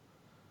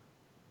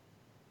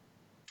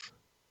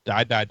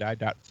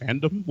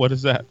 Die.fandom? What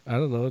is that? I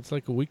don't know. It's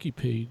like a wiki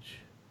page.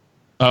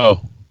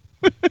 Oh.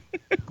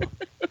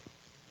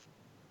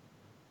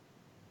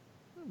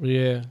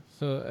 Yeah.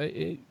 So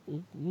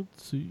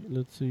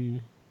let's see.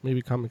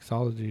 Maybe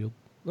Comixology.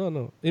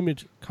 No.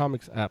 Image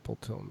Comics app will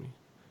tell me.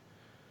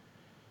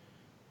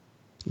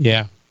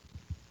 Yeah.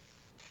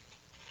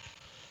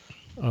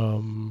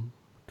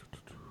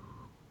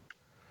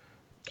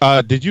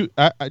 Did you,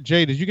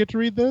 Jay? Did you get to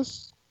read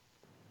this?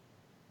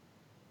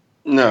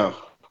 No.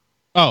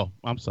 Oh,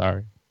 I'm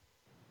sorry.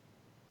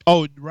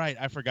 Oh, right.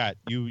 I forgot.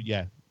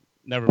 Yeah.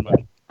 Never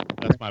mind.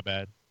 That's my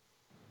bad.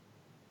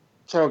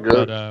 It's all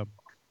good. But,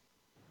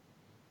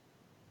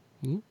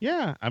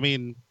 yeah. I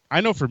mean,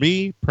 I know for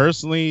me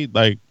personally,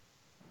 like,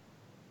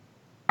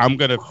 I'm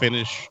going to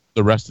finish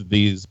the rest of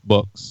these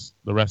books,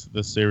 the rest of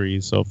this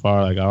series so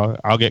far. Like,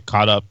 I'll get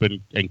caught up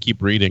and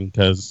keep reading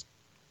because,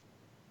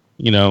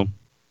 you know,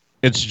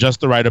 it's just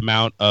the right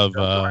amount of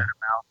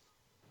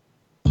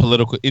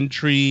political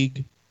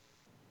intrigue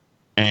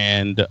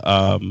and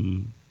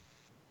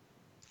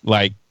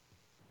like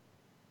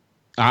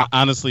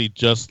honestly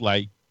just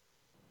like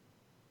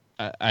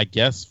I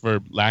guess for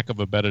lack of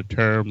a better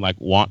term, like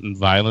wanton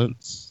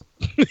violence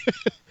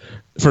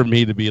for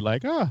me to be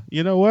like,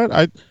 you know what,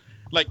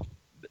 like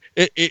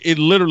it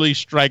literally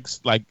strikes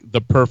like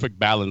the perfect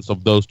balance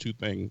of those two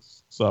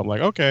things. So I'm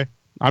like, okay,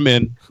 I'm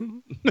in.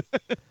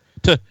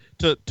 to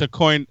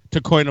coin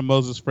a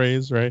Moses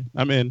phrase, right?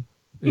 I'm in.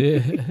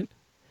 Yeah.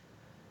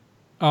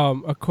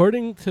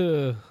 According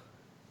to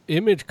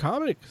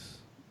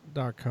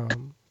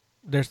ImageComics.com,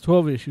 there's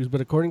 12 issues, but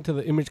according to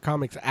the Image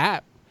Comics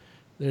app,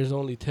 there's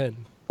only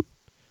 10.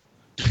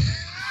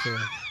 So.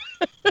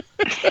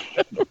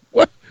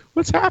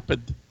 What's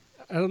happened?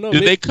 I don't know.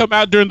 Did they come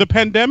out during the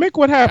pandemic?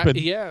 What happened?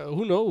 Yeah,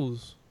 who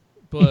knows?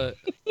 But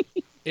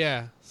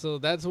yeah, so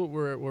that's what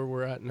where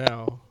we're at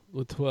now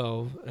with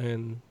 12,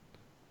 and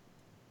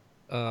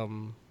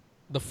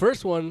the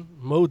first one,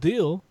 Mo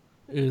Deal,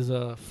 is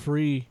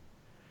free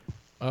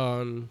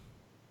on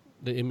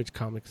the Image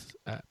Comics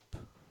app,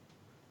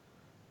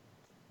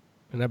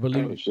 and I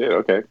believe. Oh, shit.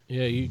 Okay.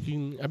 Yeah, you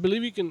can. I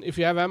believe you can if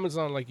you have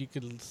Amazon. Like you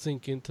could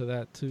sync into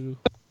that too,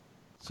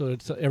 so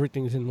it's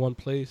everything's in one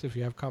place. If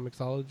you have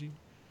Comixology.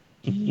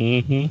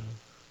 Mm-hmm.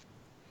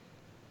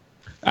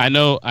 I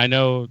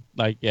know.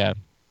 Like, yeah,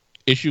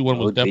 issue 1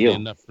 was definitely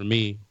enough for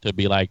me to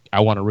be like,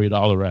 I want to read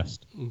all the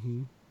rest.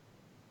 Mm-hmm.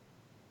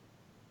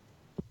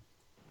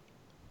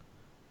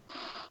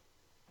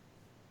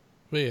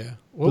 But yeah,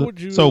 what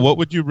would you? So what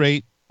would you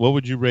rate? What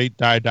would you rate?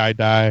 Die, Die,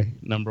 Die.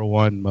 Number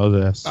 1,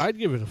 Moses. I'd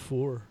give it a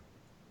 4.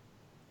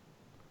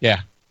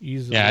 Yeah.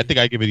 Easily. Yeah, I think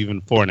I'd give it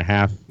even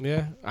 4.5.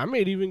 Yeah, I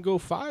might even go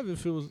 5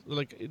 if it was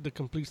like the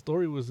complete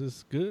story was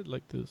this good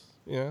like this.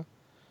 Yeah.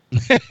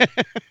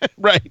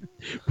 Right.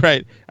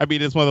 I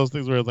mean, it's one of those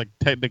things where it's like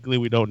technically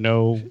we don't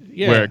know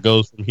where it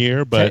goes from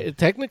here, but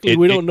technically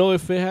we don't know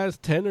if it has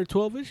 10 or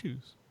 12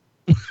 issues.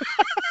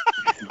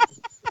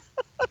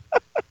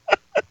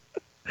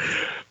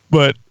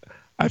 But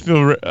I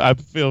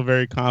feel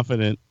very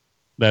confident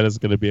that it's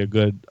going to be a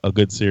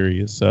good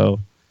series. So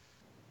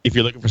if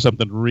you're looking for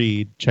something to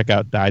read, check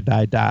out Die,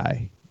 Die,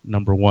 Die,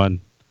 number 1.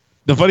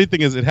 The funny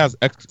thing is it has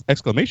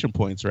exclamation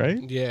points,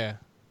 right? Yeah.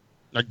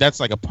 Like that's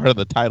like a part of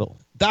the title.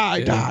 Die,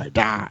 yeah.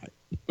 Die.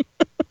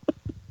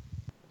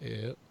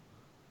 Yeah.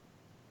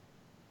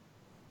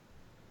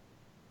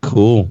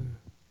 Cool.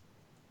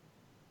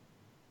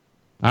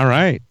 All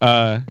right.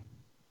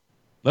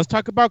 Let's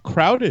talk about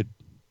Crowded.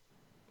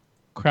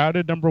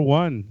 Crowded number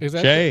 1. Is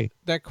that Jay?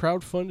 That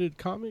crowdfunded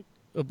comic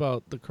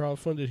about the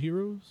crowdfunded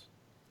heroes?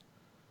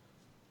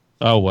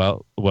 Oh,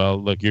 well,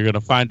 look, you're going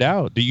to find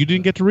out. You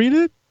didn't get to read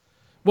it?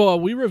 Well,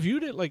 we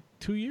reviewed it like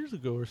 2 years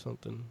ago or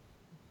something.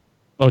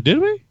 Oh, did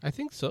we? I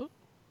think so.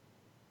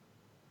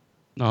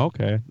 Oh,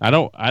 okay. I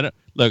don't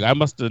look, I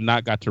must have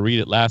not got to read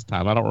it last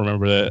time. I don't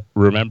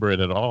remember it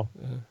at all.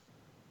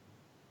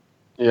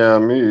 Yeah,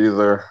 me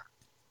either.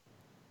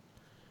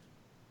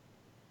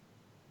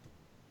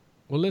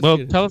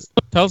 Well, tell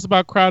us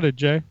about Crowded,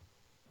 Jay.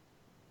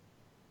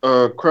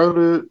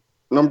 Crowded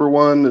number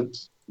 1,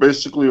 it's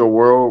basically a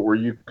world where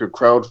you could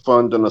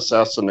crowdfund an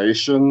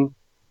assassination.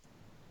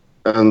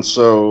 And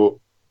so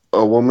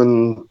a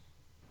woman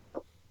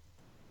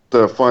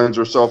that finds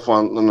herself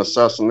on an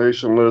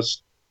assassination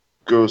list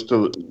goes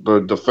to the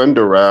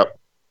Defender app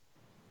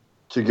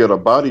to get a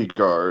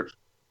bodyguard.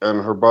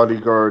 And her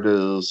bodyguard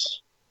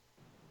is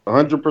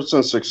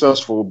 100%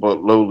 successful,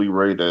 but lowly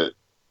rated.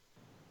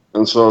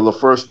 And so the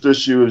first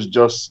issue is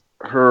just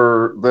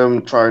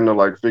them trying to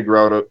like figure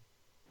out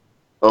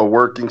a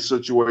working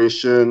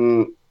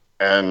situation,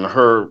 and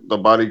the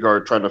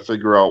bodyguard trying to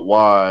figure out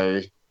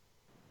why,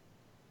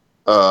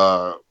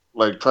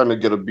 like trying to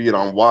get a beat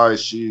on why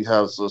she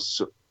has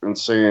this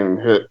insane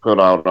hit put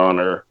out on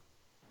her.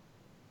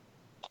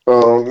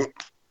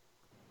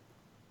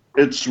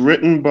 It's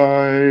written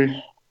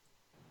by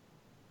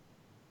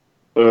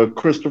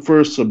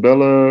Christopher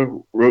Sabella,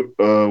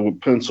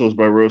 with pencils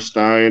by Rose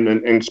Stein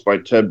and inks by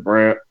Ted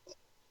Brandt,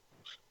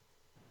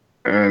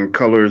 and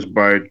colors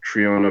by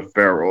Triona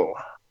Farrell.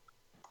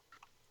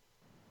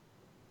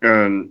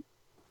 And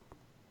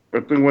I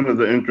think one of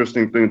the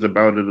interesting things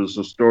about it is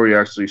the story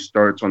actually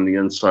starts on the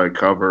inside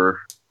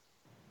cover,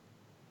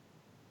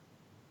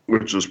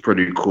 which is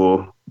pretty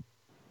cool.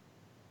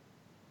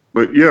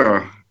 But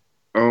yeah,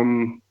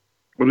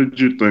 what did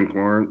you think,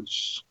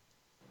 Lawrence?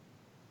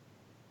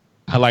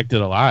 I liked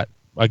it a lot.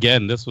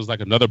 Again, this was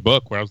like another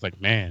book where I was like,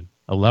 man,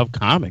 I love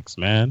comics,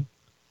 man.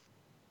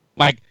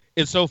 Like,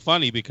 it's so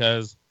funny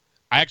because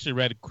I actually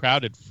read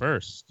Crowded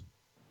first,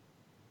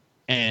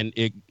 and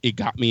it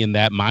got me in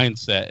that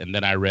mindset. And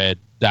then I read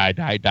Die,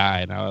 Die, Die,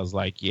 and I was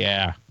like,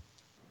 yeah,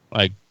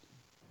 like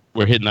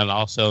we're hitting on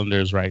all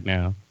cylinders right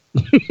now.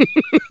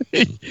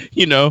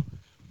 You know,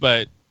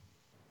 but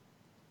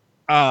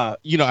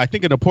I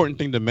think an important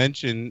thing to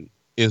mention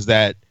is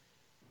that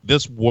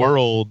this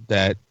world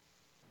that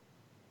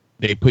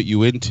they put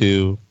you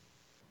into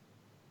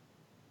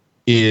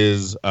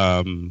is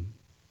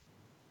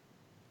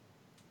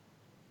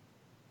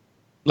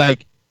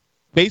like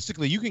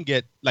basically you can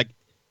get like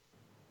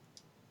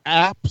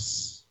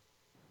apps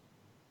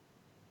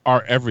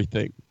are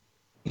everything.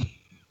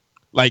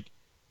 Like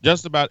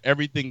just about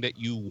everything that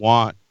you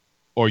want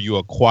or you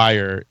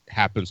acquire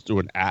happens through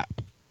an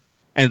app.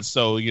 And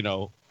so,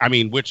 I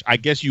mean, which I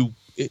guess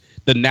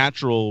the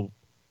natural,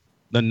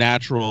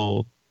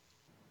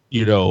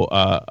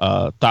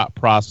 thought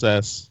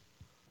process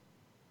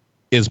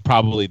is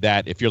probably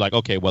that if you're like,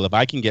 okay, well, if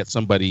I can get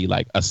somebody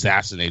like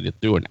assassinated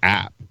through an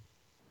app,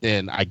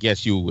 then I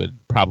guess it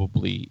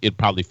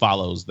probably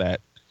follows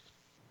that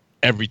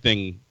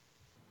everything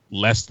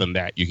less than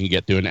that you can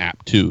get through an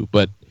app too.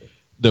 But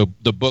the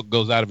book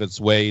goes out of its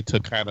way to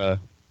kind of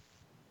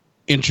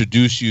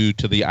introduce you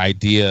to the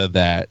idea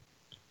that,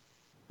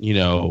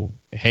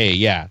 hey,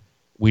 yeah,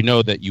 we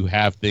know that you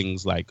have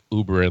things like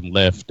Uber and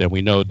Lyft, and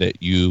we know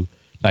that you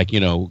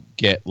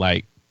get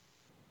like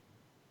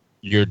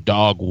your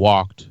dog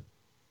walked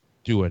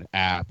through an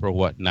app or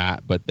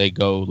whatnot, but they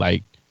go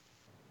like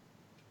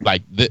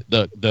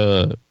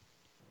the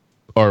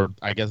or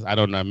I guess, I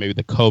don't know, maybe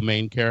the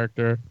co-main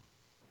character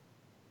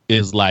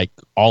is like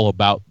all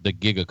about the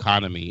gig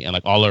economy, and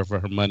like all of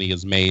her money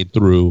is made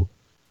through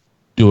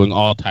doing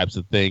all types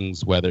of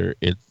things, whether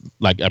it's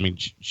like, I mean,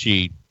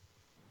 she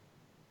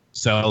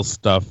sells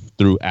stuff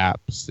through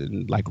apps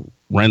and like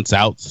rents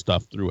out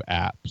stuff through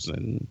apps,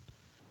 and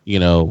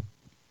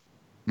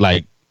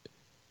like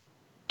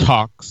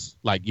talks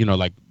like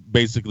like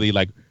basically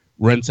like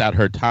rents out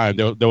her time.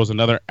 There was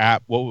another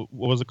app, what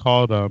was it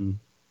called?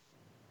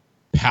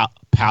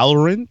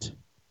 Palorant,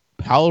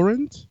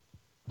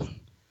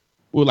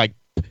 well,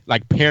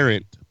 like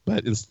parent,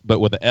 but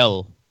with an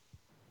L.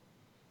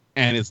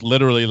 And it's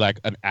literally like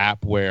an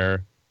app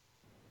where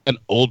an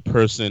old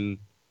person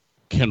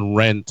can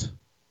rent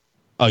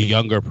a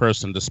younger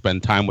person to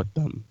spend time with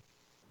them,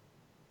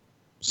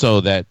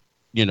 so that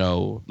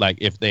like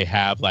if they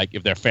have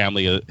if their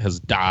family has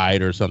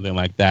died or something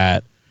like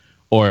that,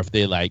 or if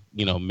they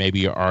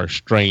maybe are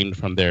estranged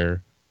from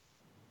their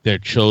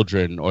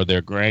children, or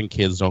their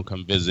grandkids don't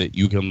come visit,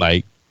 you can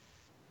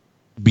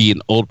be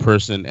an old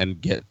person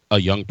and get a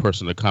young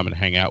person to come and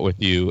hang out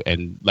with you.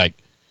 And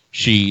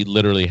she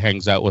literally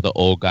hangs out with an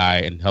old guy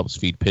and helps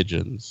feed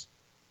pigeons.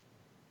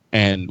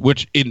 And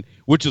which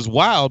is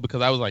wild,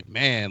 because I was like,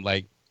 man,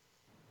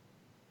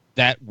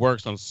 that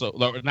works on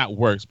not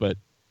works, but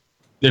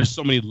there's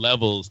so many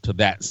levels to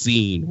that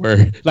scene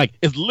where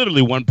it's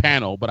literally one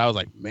panel, but I was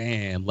like,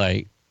 man,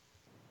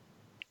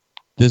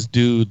 this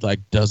dude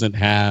doesn't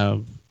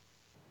have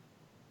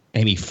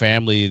any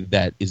family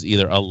that is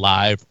either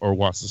alive or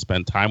wants to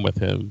spend time with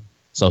him.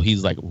 So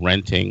he's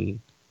renting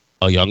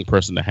a young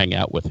person to hang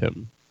out with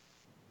him.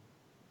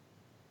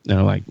 And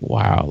I'm like,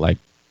 wow,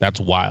 that's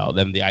wild.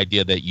 And the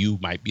idea that you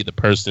might be the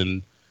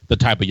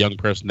type of young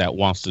person that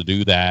wants to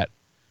do that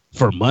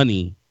for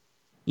money,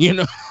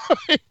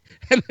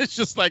 and it's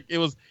just there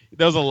was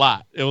a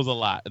lot. It was a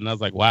lot. And I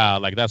was like, wow,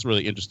 that's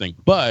really interesting.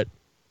 But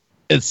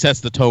it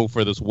sets the tone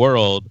for this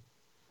world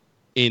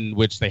in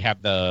which they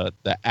have the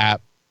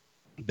app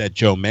that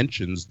Joe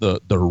mentions, the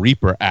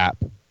Reaper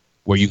app,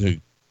 where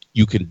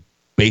you can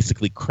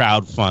basically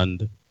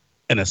crowdfund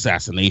an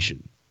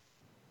assassination.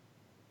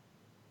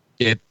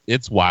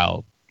 It's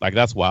wild.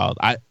 That's wild.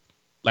 I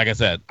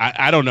said,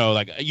 I don't know.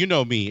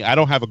 Me, I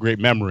don't have a great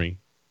memory,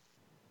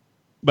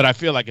 but I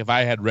feel like if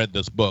I had read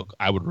this book,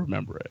 I would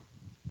remember it.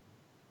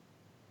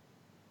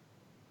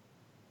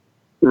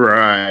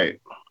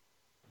 Right.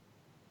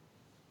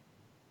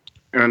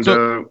 And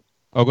go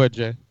ahead,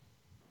 Jay.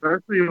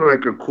 Actually, a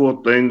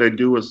cool thing they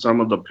do with some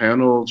of the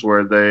panels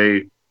where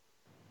they,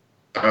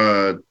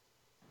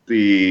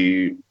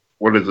 the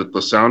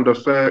sound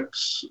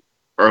effects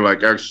are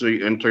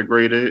actually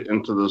integrated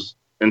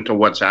into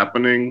what's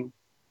happening.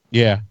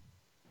 Yeah.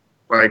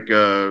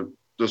 The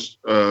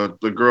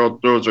girl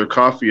throws her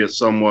coffee at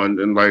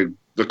someone, and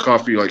the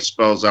coffee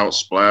spells out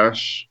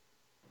splash.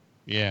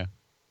 Yeah.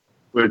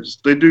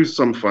 Which they do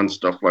some fun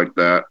stuff like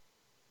that.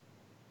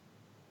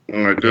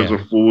 There's a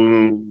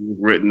fool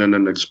written in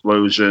an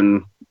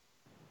explosion.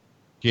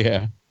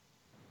 Yeah.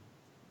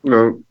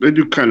 They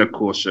do kind of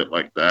cool shit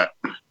like that.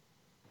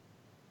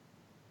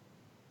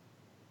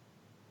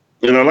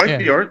 And I like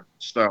the art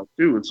style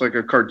too. It's a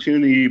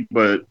cartoony,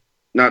 but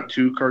not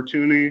too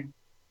cartoony.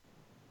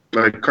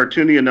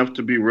 Cartoony enough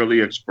to be really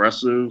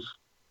expressive,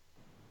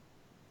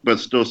 but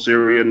still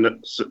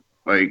serious.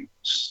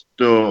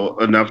 Still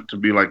enough to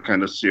be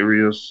kind of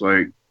serious.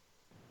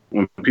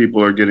 When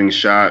people are getting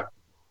shot,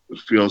 it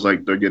feels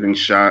like they're getting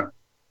shot.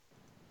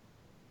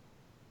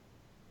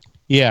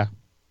 Yeah.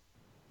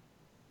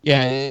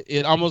 Yeah,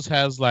 it almost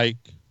has it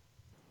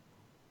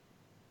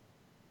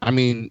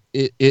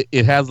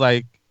has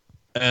a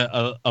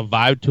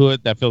vibe to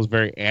it that feels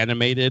very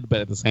animated,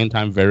 but at the same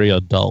time very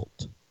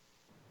adult.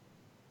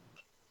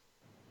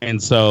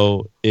 And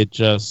so it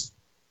just,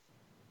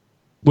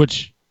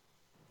 which,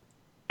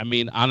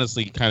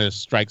 honestly kind of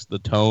strikes the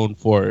tone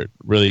for it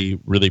really,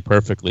 really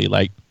perfectly.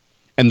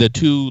 And the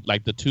two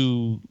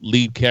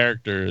lead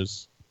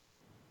characters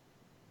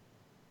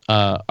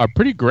are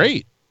pretty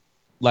great.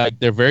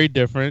 They're very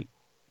different,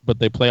 but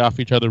they play off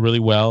each other really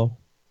well.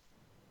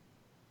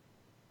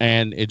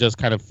 And it just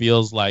kind of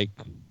feels like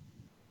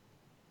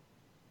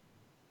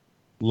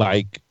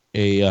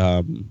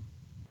a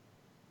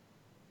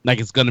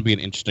it's going to be an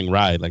interesting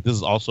ride. This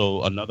is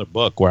also another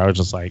book where I was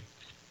just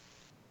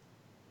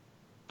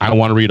I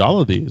want to read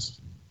all of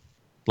these.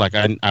 Like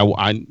I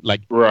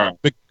like right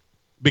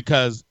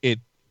because it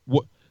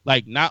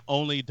like not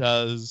only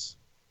does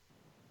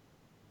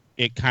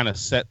it kind of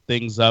set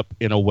things up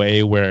in a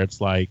way where it's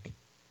like,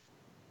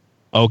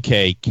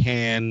 okay,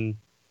 can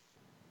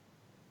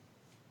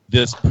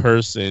this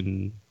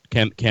person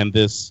can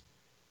this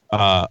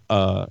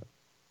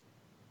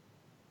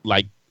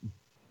like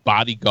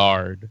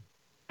bodyguard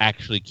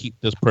actually keep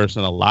this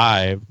person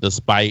alive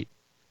despite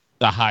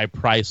the high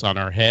price on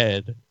her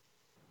head,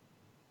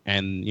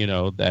 and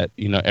that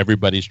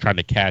everybody's trying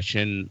to cash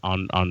in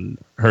on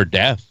her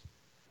death.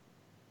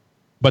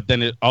 But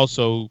then it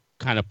also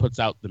kind of puts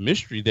out the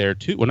mystery there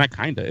too. Well, not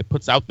kind of. It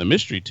puts out the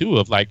mystery too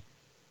of like,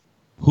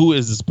 who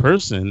is this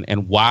person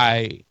and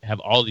why have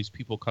all these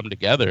people come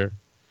together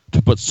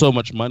to put so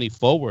much money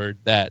forward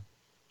that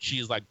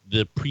she's like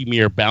the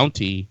premier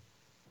bounty,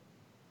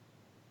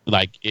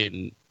 like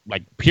in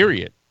like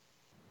period.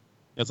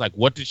 It's like,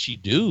 what did she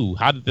do?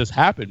 How did this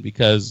happen?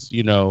 Because,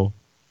 the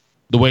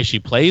way she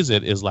plays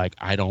it is like,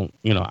 I don't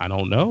know. I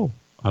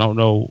don't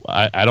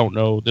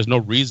know. There's no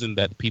reason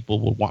that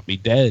people would want me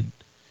dead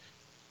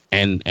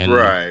and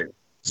right.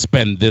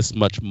 spend this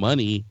much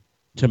money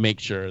to make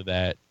sure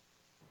that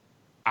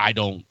I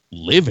don't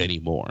live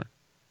anymore.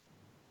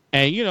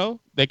 And,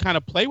 they kind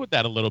of play with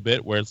that a little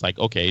bit where it's like,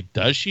 okay,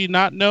 does she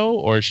not know,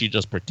 or is she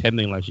just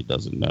pretending like she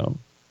doesn't know?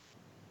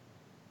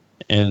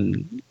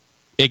 And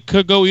it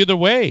could go either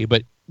way,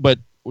 but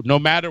no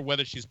matter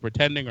whether she's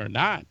pretending or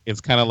not,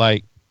 it's kind of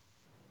like,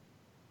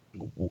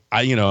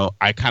 I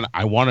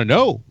want to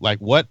know, like,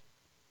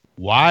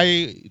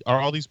 why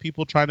are all these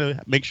people trying to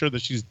make sure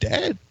that she's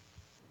dead?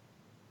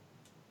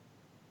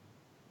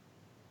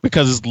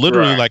 Because it's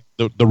literally like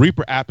the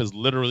Reaper app is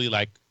literally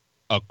like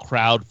a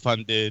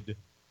crowd-funded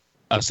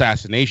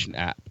assassination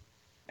app,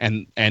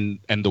 and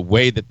the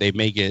way that they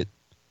make it,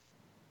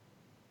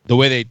 the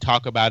way they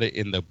talk about it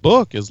in the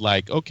book is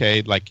like,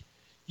 okay, like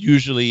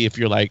usually if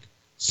you're like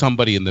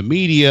somebody in the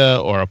media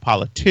or a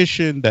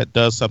politician that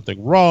does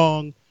something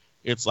wrong,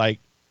 it's like,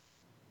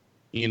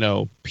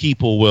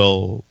 people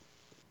will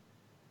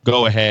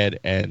go ahead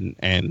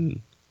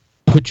and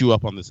put you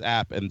up on this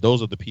app, and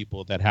those are the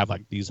people that have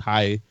like these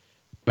high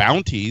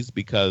bounties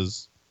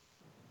because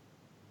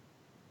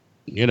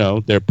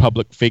they're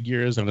public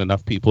figures and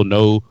enough people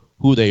know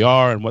who they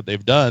are and what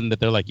they've done that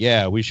they're like,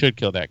 yeah, we should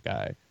kill that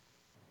guy.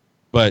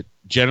 But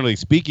generally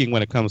speaking,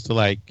 when it comes to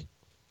like,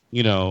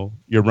 your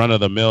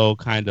run-of-the-mill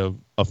kind of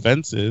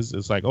offenses,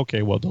 it's like,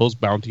 okay, well, those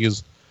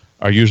bounties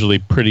are usually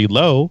pretty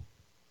low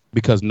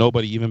because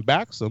nobody even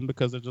backs them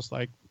because they're just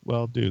like,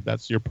 well, dude,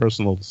 that's your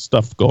personal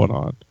stuff going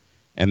on.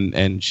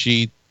 And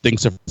she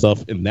thinks of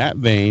herself in that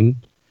vein.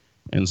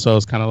 And so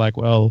it's kind of like,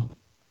 well,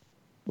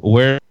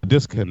 where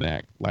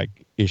disconnect? Like,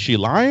 is she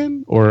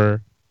lying,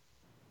 or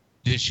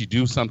did she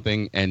do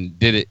something and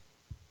did it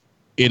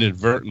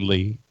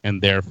inadvertently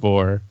and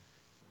therefore,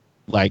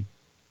 like,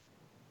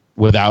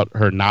 without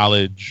her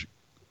knowledge,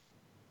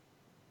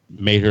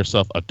 made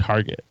herself a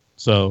target?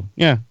 So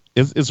yeah,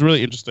 it's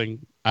really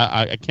interesting.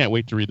 I can't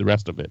wait to read the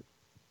rest of it.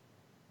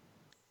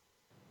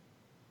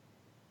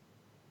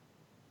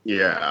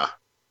 Yeah.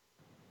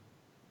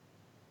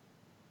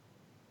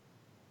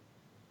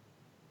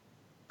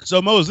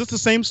 So Mo, is this the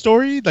same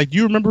story? Like, do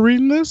you remember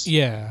reading this?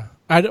 Yeah,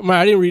 I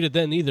didn't read it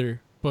then either,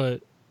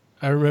 but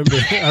I remember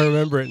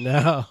it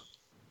now.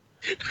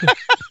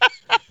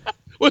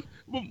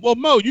 Well,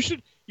 Mo, you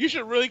should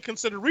really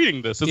consider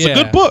reading this. It's a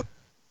good book.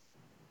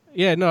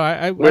 Yeah, no,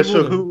 I wait.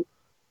 So who?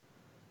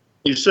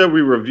 You said we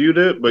reviewed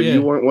it, but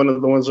you weren't one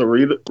of the ones that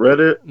read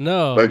it.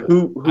 No, like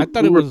who I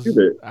thought who it was.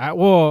 reviewed it?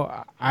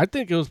 I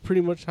think it was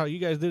pretty much how you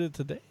guys did it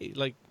today.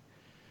 Like,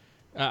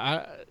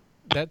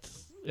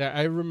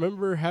 I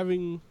remember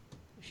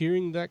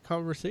hearing that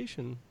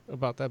conversation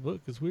about that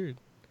book. It's weird.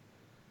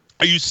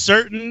 Are you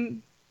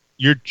certain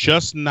you're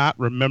just not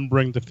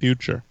remembering the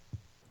future?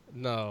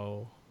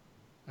 No,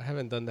 I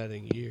haven't done that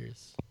in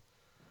years.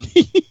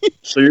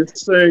 So you're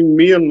saying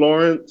me and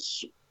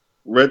Lawrence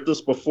read this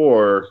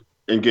before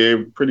and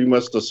gave pretty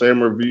much the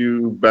same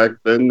review back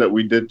then that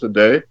we did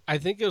today? I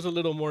think it was a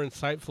little more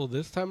insightful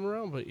this time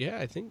around, but yeah,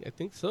 I think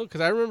so.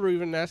 Because I remember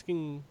even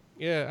asking.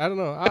 Yeah, I don't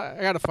know. I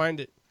gotta find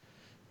it.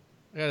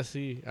 I gotta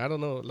see. I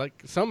don't know.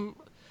 Like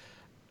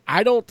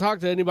I don't talk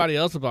to anybody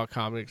else about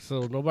comics,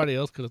 so nobody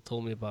else could have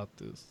told me about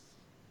this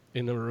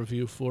in a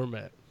review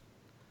format.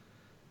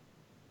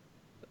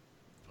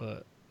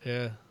 But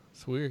yeah,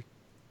 it's weird.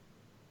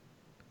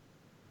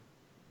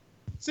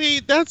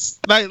 See, that's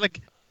like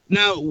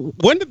now.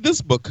 When did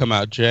this book come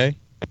out, Jay?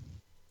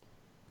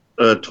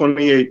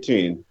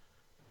 2018.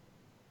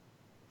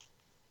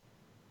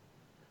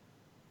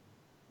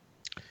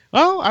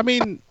 Well, I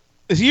mean,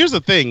 here's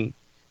the thing.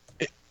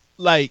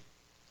 Like,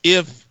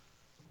 if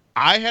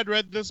I had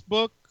read this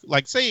book,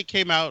 like, say it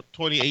came out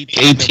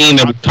 2018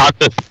 and we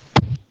talked to...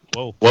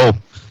 Whoa.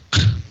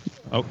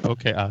 Oh,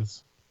 okay,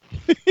 Oz.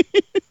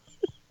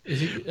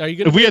 Are you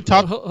gonna? If we had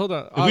talked... Hold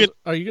on. Oz,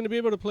 are you going to be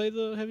able to play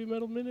the Heavy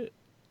Metal Minute?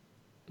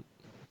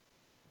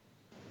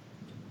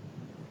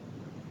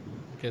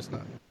 Guess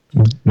not.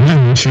 No,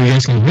 I'm sure you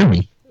guys can hear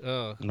me.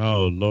 Oh.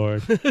 Oh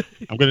Lord.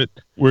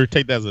 We're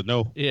take that as a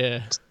no.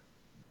 Yeah.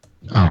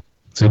 Oh,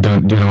 so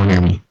don't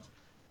hear me.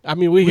 I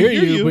mean, we hear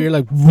you, but you're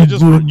like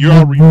you're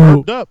all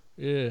reverbed up.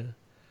 Yeah.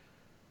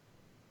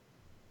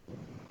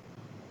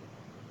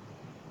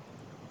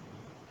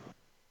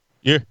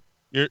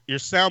 Your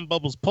sound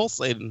bubbles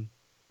pulsating.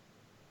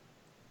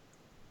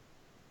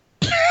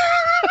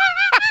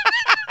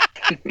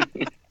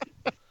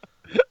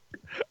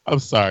 I'm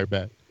sorry,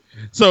 man.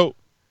 So,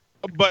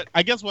 but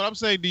I guess what I'm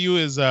saying to you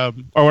is, or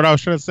what I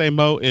was trying to say,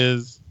 Mo,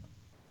 is,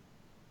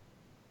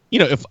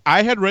 if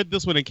I had read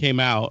this when it came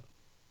out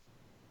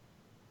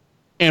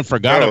and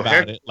forgot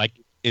about it, like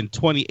in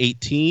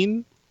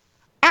 2018,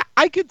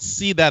 I could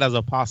see that as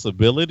a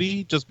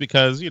possibility just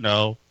because,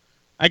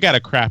 I got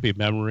a crappy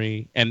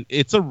memory and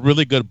it's a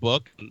really good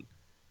book.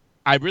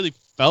 I really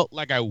felt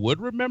like I would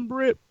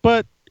remember it,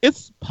 but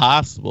it's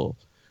possible.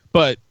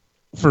 But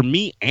for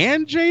me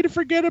and Jay to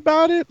forget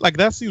about it, like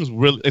that seems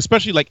really,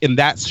 especially like in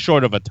that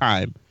short of a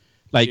time.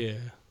 Like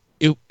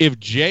if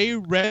Jay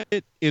read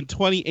it in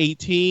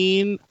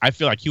 2018, I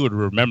feel like he would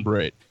remember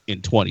it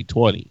in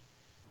 2020.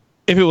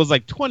 If it was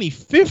like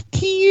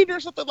 2015 or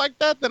something like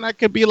that, then I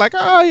could be like,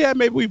 oh yeah,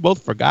 maybe we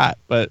both forgot.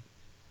 But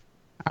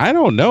I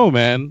don't know,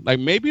 man. Like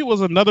maybe it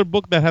was another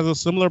book that has a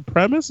similar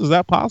premise. Is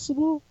that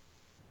possible?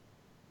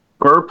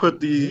 Burr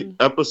put the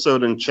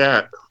episode in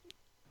chat.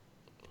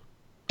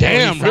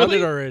 Damn, found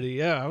it already.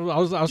 Yeah, I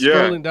was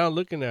scrolling down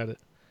looking at it.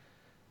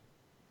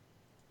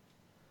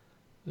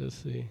 Let's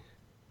see.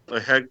 The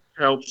heck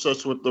helps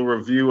us with the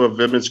review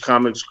of Image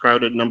Comics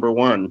Crowded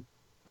 #1.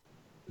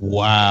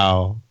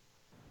 Wow.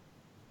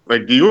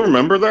 Like, do you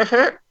remember that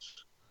heck?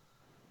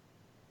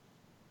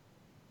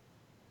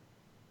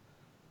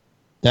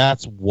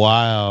 That's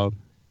wild.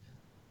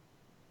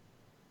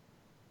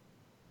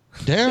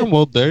 Damn,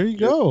 well, there you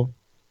go.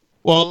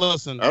 Well,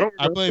 listen,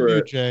 I blame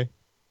you, Jay.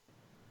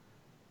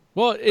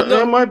 Well,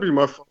 that might be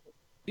my fault.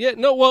 Yeah,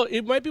 no, well,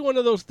 it might be one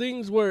of those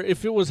things where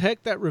if it was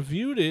Heck that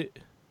reviewed it,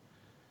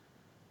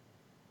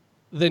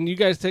 then you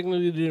guys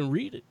technically didn't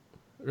read it,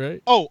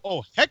 right?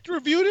 Oh, Heck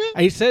reviewed it?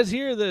 He says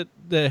here that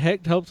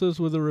Heck helps us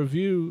with a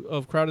review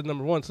of Crowded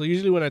 #1. So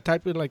usually when I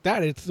type in like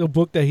that, it's a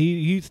book that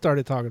he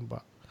started talking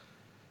about.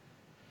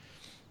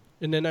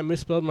 And then I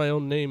misspelled my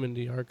own name in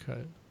the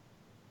archive.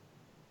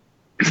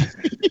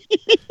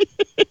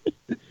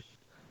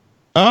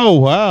 Oh,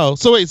 wow.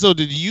 So wait, so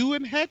did you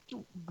and Heck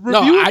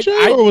review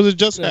it, or was it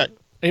just Heck?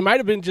 It might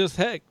have been just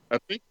Heck. I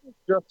think it's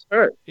just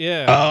Heck.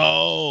 Yeah.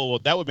 Oh, well,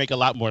 that would make a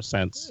lot more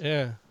sense.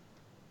 Yeah.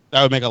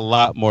 That would make a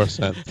lot more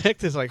sense.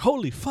 Heck is like,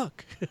 holy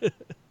fuck.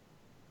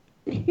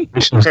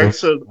 Heck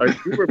says, I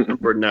do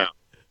remember now.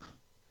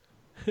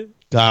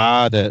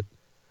 Got it.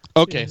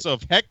 Okay, so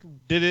if Heck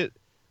did it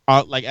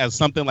like as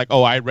something like,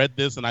 oh, I read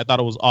this and I thought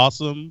it was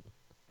awesome,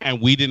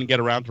 and we didn't get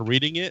around to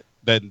reading it,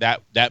 then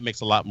that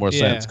makes a lot more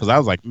sense. Because I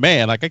was like,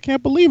 man, like I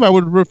can't believe I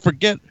would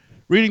forget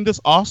reading this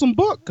awesome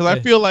book. Because I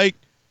feel like,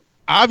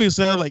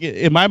 obviously, like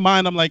in my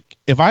mind, I'm like,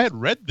 if I had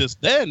read this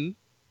then,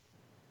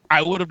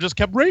 I would have just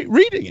kept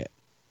reading it.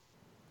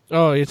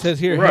 Oh, it says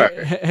here,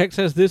 right. Heck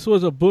says this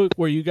was a book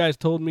where you guys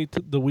told me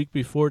the week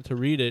before to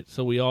read it,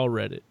 so we all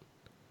read it.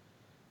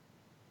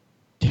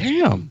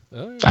 Damn.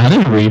 I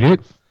didn't read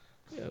it.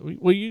 Yeah,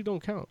 well, you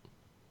don't count.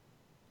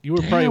 You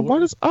were probably.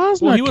 What is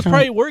Oz? Well, he was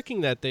probably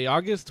working that day,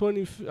 August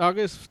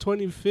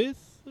 25th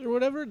or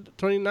whatever,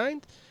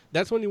 29th.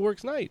 That's when he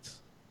works nights.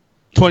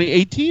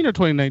 2018 or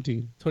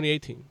 2019?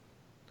 2018.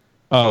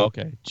 Oh,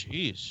 okay.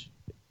 Jeez.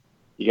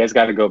 You guys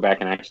got to go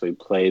back and actually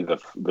play the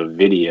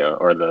video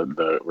or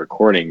the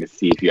recording to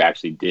see if you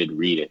actually did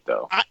read it,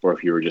 though, or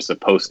if you were just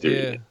supposed to read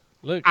it.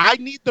 Look, I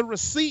need the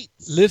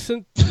receipts.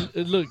 Listen to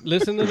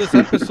this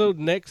episode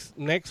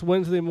next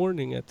Wednesday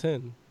morning at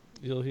 10.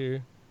 You'll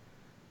hear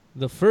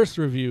the first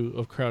review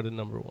of Crowded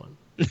 #1.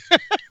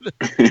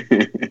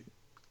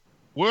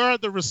 Where are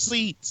the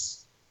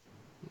receipts?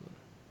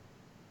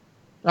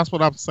 That's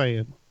what I'm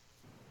saying.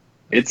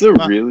 It's a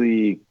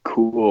really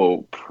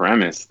cool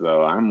premise,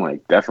 though. I'm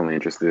like definitely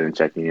interested in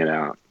checking it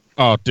out.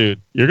 Oh,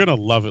 dude, you're gonna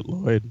love it,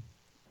 Lloyd.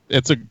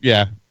 It's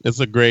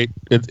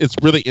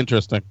really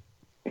interesting.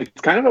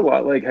 It's kind of a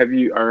lot like,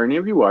 are any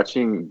of you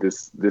watching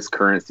this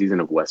current season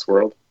of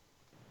Westworld?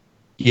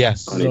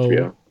 Yes. On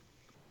HBO.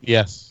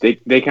 Yes.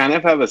 They kind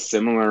of have a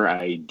similar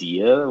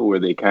idea where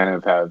they kind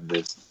of have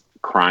this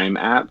crime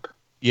app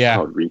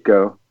called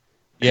Rico.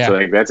 Yeah. So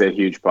like that's a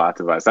huge plot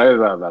device. I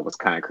thought that was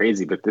kind of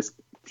crazy, but this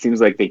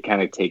seems like they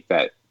kind of take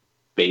that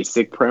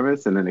basic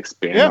premise and then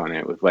expand on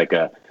it with like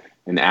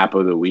an app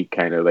of the week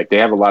kind of, like they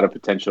have a lot of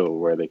potential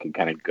where they can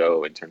kind of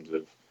go in terms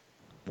of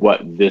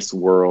what this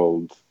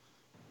world,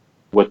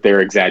 what their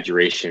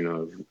exaggeration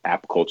of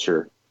app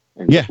culture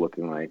ends up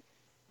looking like.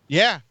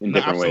 Yeah, in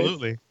different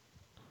absolutely. ways.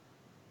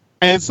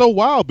 And it's so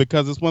wild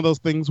because it's one of those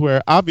things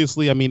where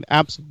obviously, I mean,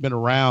 apps have been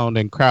around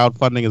and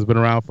crowdfunding has been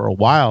around for a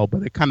while,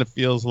 but it kind of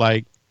feels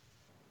like,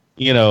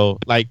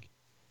 like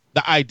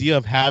the idea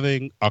of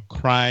having a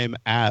crime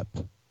app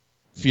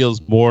feels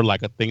more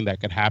like a thing that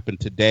could happen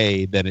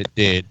today than it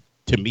did,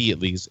 to me at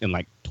least, in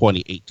like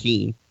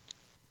 2018.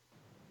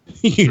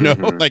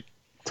 Like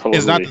Totally.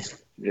 it's not.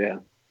 Yeah.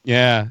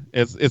 Yeah,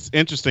 it's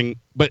interesting,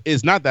 but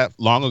it's not that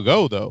long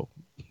ago though.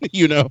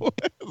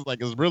 It's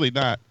like it's really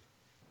not.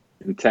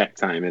 In tech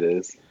time, it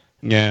is.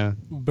 Yeah.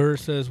 Burr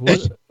says,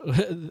 "What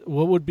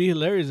would be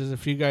hilarious is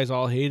if you guys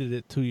all hated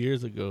it 2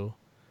 years ago."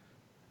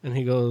 And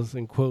he goes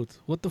in quotes,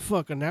 "What the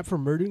fuck? A nap for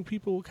murdering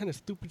people? What kind of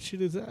stupid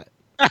shit is that?"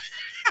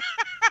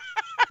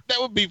 That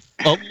would be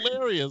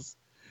hilarious.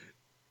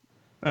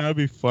 That'd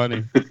be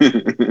funny.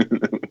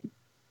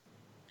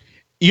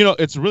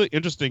 It's really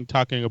interesting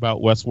talking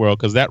about Westworld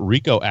because that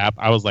Rico app,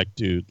 I was like,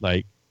 dude,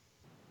 like,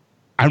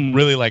 I'm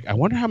really like, I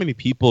wonder how many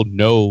people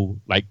know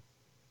like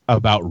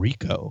about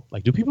Rico.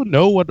 Like, do people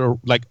know what,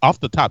 like, off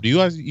the top? You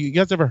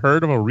guys ever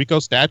heard of a Rico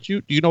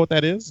statute? Do you know what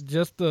that is?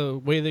 Just the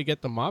way they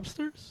get the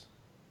mobsters?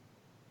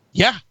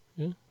 Yeah.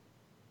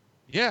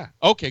 Yeah.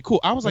 Okay, cool.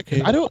 I was like,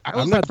 I don't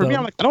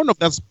know if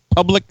that's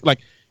public. Like,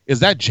 is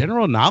that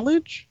general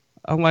knowledge?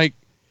 I'm like,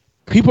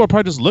 people are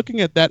probably just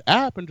looking at that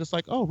app and just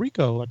like, oh,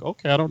 Rico. Like,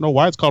 okay, I don't know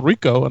why it's called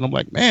Rico. And I'm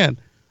like, man,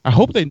 I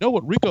hope they know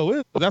what Rico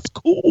is. But that's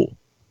cool.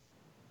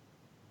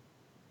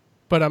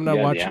 But I'm not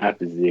watching. The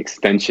app is the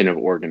extension of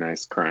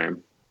organized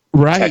crime.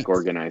 Right. Tech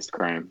organized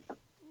crime.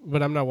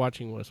 But I'm not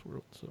watching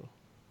Westworld, so.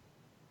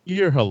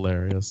 You're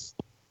hilarious.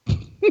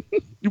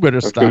 You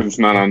better That's stop. It's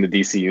not on the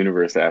DC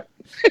Universe app.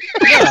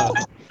 No,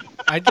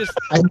 I just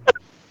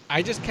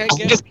can't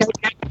get.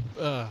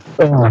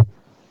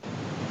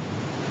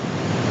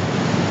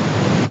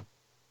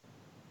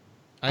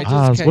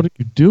 What are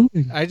you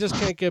doing? I just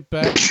can't get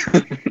back.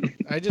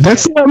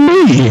 That's not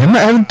me. I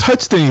haven't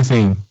touched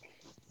anything.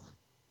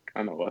 I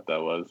don't know what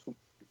that was.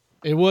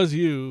 It was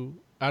you.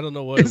 I don't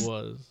know what it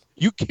was.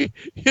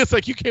 It's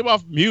like you came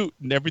off mute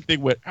and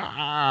everything went.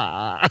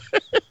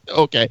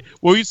 Okay.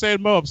 What were you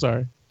saying, Mo? I'm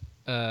sorry.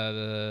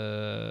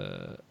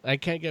 I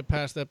can't get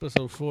past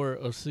episode 4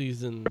 of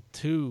season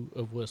 2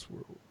 of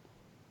Westworld.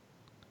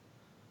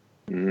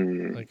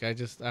 Like I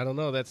don't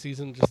know. That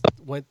season just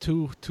went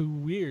too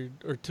weird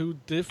or too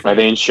different. Are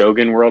they in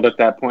Shogun World at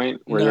that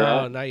point?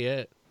 No, not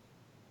yet.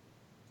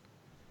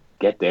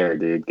 Get there,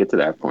 dude. Get to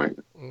that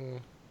point.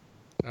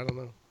 I don't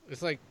know.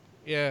 It's like,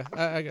 yeah,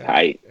 I got.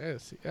 Tight.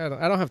 I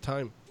don't have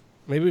time.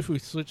 Maybe if we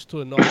switch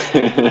to a normal.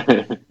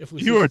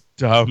 You are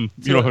dumb.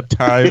 You don't have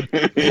time.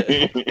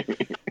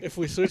 If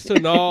we switch to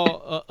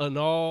an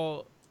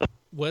all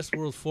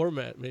Westworld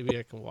format, maybe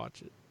I can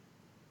watch it.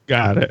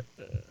 Got it.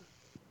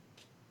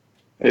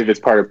 If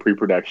it's part of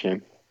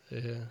pre-production.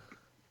 Yeah.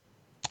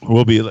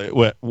 We'll be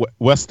like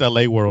West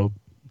LA World.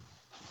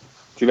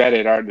 Too bad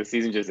the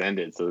season just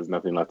ended, so there's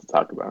nothing left to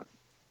talk about.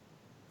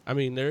 I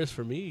mean, there is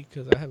for me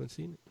because I haven't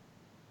seen it.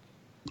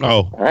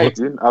 Oh. All right,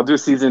 dude. I'll do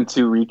season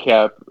 2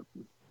 recap,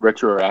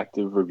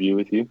 retroactive review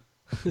with you.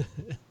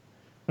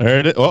 There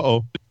it is.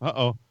 Uh-oh.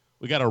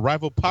 We got a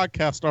rival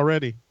podcast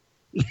already.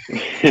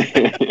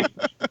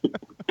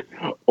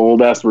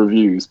 Old ass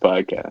reviews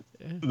podcast.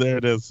 There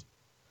it is.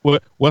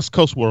 West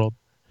Coast World.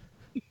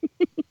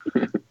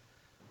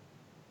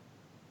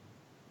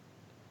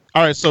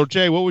 All right, so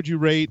Jay, what would you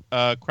rate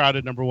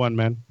Crowded #1,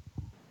 man?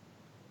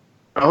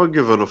 I would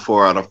give it a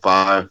 4 out of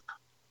 5.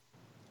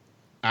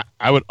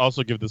 I would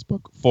also give this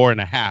book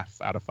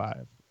 4.5 out of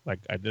 5. Like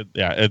I did,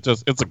 yeah. It's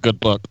a good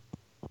book.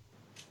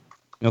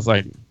 It's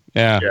like,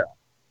 yeah.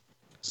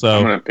 So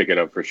I'm gonna pick it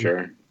up for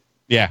sure.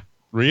 Yeah,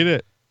 read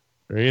it.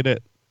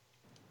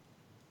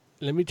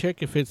 Let me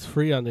check if it's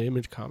free on the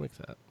Image Comics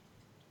app.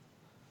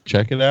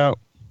 Check it out.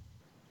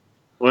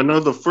 Well, I know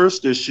the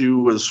first issue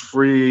was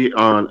free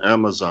on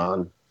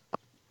Amazon.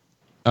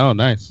 Oh,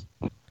 nice.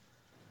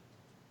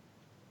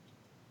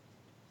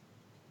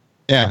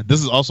 Yeah, this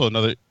is also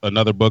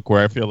another book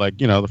where I feel like,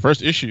 the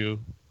first issue,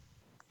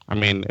 I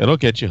mean, it'll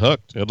get you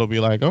hooked. It'll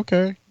be like,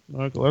 okay,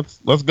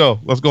 let's go.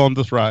 Let's go on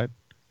this ride.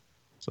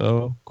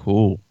 So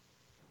cool.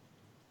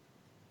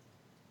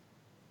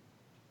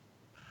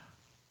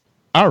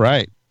 All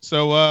right.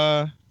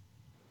 So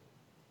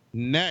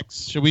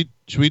next, should we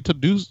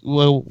do?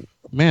 Well,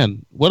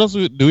 man, what else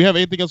do we have?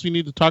 Anything else we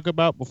need to talk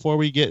about before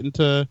we get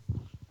into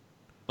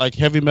like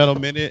Heavy Metal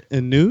Minute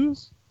and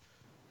news?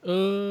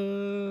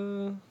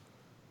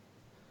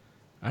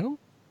 I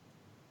don't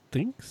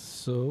think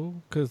so,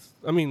 because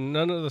I mean,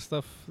 none of the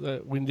stuff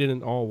that we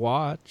didn't all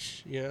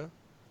watch. Yeah.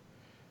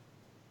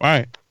 All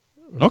right.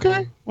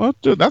 Okay. Well,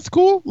 dude, that's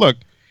cool. Look,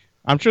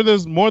 I'm sure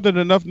there's more than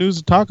enough news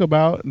to talk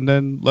about, and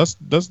then let's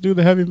do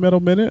the Heavy Metal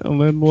Minute, and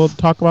then we'll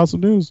talk about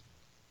some news.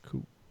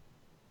 Cool.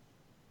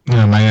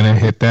 Am I gonna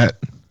hit that?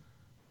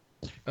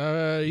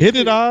 Hit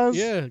it, Oz.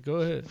 Yeah, go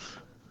ahead.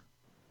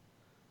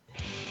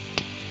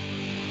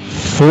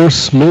 Fort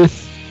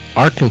Smith,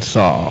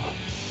 Arkansas.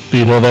 Do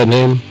you know that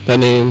name? That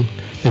name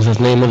is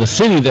the name of the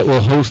city that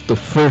will host the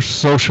first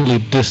socially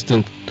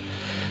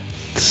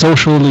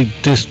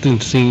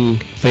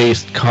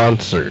distancing-based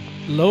concert.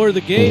 Lower the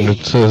game.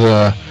 It says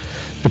they're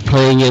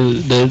playing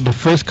in the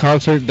first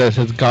concert that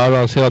has gone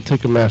on sale at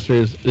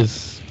Ticketmaster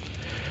is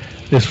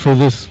for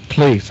this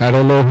place. I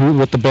don't know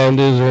what the band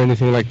is or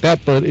anything like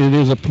that, but it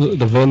is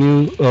the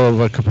venue of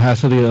a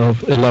capacity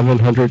of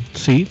 1,100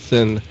 seats,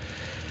 and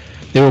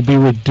they will be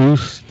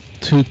reduced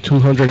to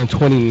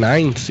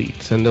 229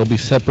 seats, and they'll be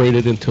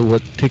separated into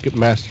what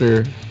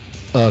Ticketmaster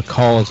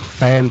calls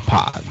fan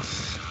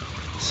pods.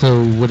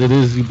 So what it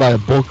is, you buy a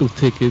bulk of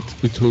tickets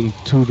between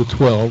 2 to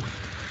 12,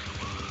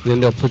 then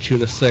they'll put you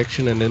in a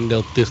section, and then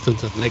they'll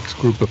distance the next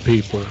group of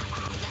people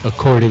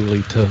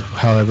accordingly to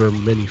however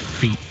many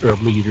feet or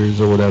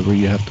meters or whatever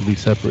you have to be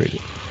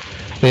separated.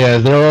 But yeah,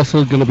 they're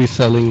also going to be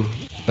selling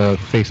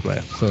face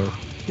masks. So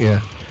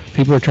yeah,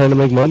 people are trying to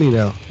make money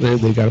now. They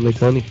got to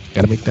make money.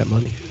 Got to make that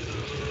money.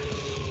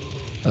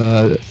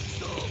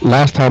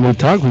 Last time we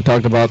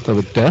talked about the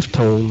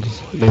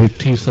Deftones. They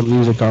teased some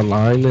music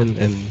online, and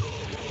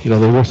you know,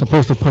 they were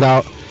supposed to put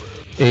out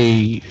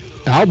a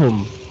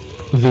album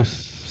this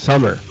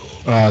summer.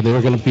 They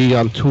were going to be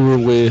on tour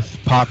with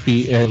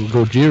Poppy and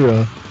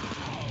Gojira,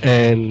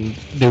 and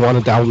they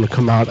wanted the album to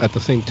come out at the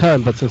same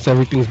time. But since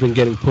everything's been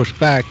getting pushed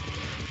back,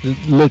 it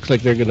looks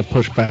like they're going to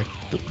push back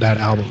that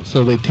album.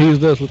 So they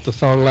teased us with the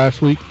song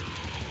last week,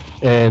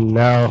 and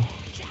now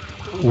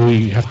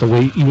we have to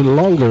wait even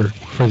longer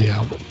for the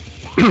album.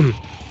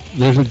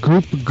 There's a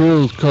group of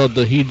girls called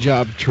the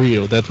Hijab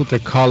Trio. That's what they're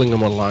calling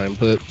them online,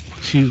 but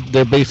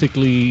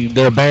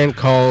they're a band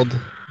called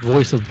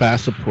Voice of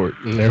Passport,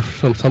 and they're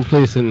from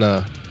someplace in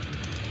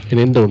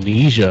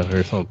Indonesia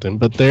or something.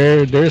 But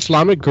they're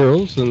Islamic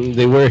girls, and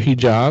they wear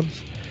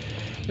hijabs,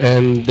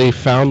 and they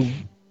found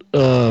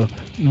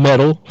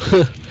metal.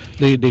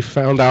 they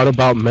found out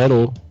about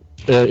metal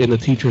in a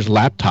teacher's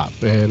laptop,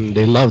 and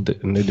they loved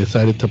it, and they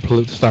decided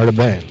to start a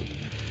band.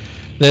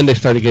 Then they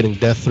started getting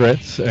death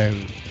threats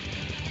and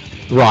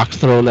rocks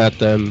thrown at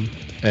them,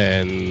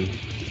 and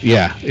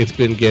yeah, it's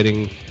been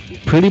getting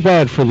pretty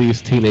bad for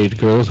these teenage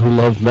girls who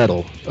love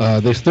metal.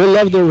 They still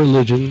love their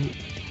religion,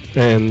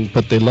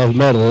 but they love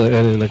metal,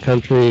 and in a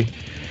country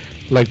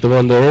like the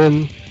one they're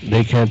in,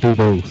 they can't do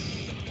both.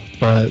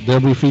 But they'll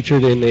be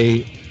featured in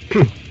a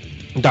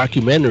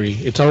documentary.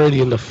 It's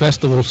already in the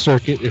festival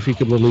circuit, if you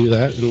can believe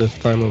that, in this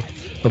time of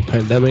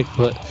pandemic.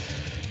 But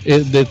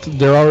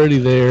they're already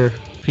there.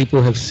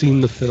 People have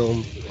seen the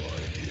film.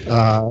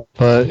 But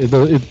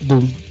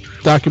the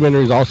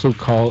documentary is also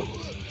called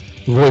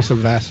Voice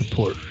of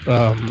Passport.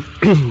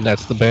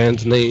 That's the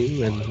band's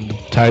name and the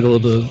title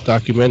of the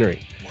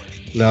documentary.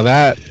 Now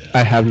that,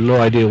 I have no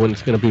idea when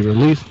it's going to be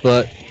released,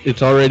 but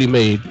it's already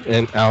made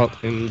and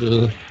out in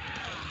the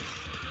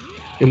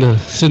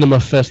cinema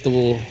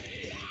festival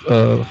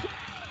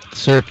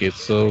circuit.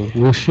 So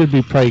we should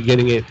be probably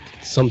getting it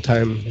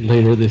sometime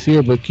later this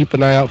year, but keep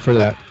an eye out for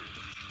that.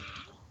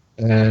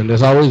 And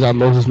as always, I'm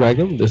Moses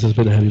Magnum. This has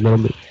been a Heavy Metal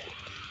Minute.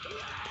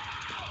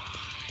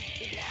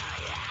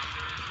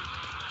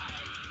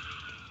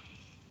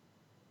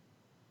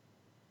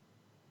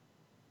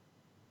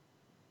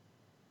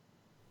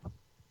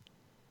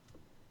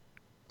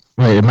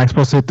 Wait, am I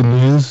supposed to hit the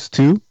news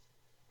too?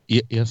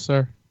 Yes,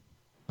 sir.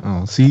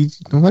 Oh, see,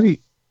 nobody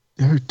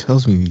ever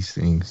tells me these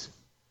things.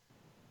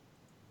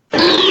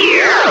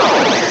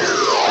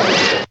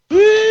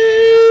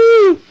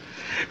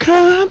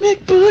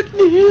 Comic book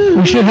news.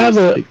 We should have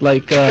a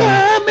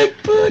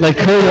comic book like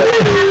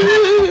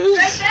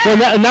news.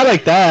 Well, not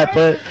like that,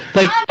 but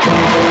like.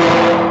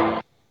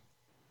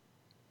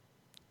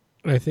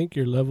 I think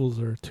your levels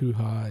are too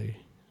high.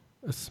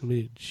 A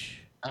smidge.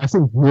 I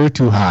think we're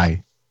too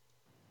high.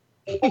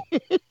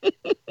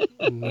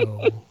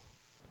 No.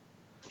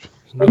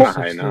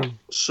 I know.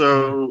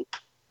 So,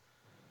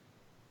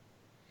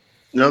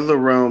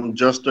 NetherRealm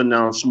just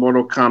announced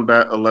Mortal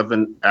Kombat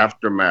 11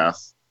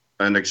 Aftermath,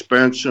 an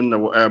expansion that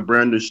will add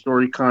brand new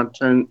story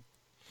content,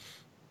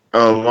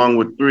 along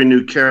with 3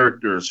 new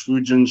characters,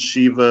 Fujin,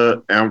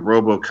 Shiva, and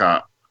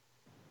RoboCop.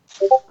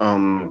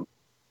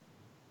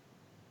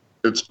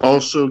 It's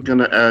also going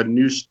to add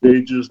new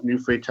stages, new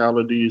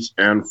fatalities,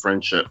 and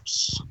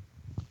friendships.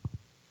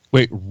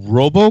 Wait,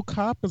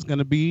 RoboCop is going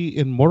to be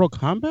in Mortal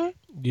Kombat?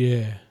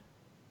 Yeah.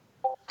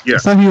 Yeah. I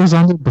thought he was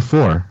on it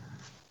before.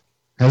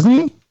 Hasn't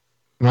he?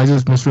 Am I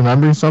just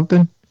misremembering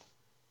something?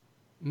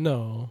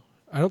 No,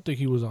 I don't think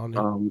he was on it.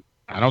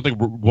 I don't think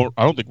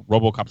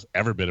RoboCop's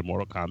ever been in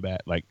Mortal Kombat.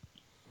 Like,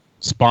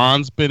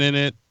 Spawn's been in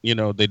it. You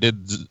know, they did.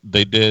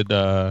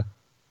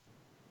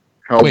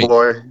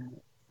 Hellboy.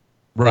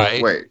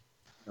 Right. Wait.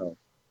 No.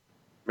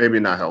 Maybe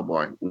not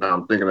Hellboy. No,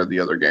 I'm thinking of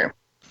the other game.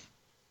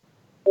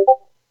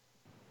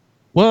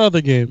 What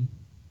other game?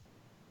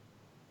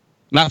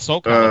 Not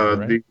Soul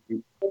Calibur,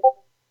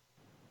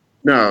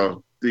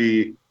 right?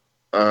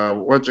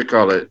 What you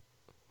call it?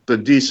 The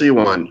DC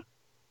one.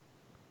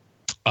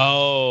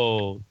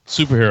 Oh,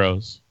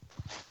 superheroes.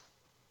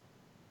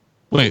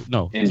 Wait,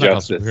 no. Injustice. It's not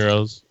called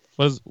superheroes.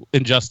 What is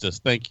Injustice?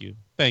 Thank you.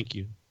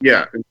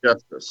 Yeah,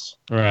 Injustice.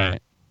 Right.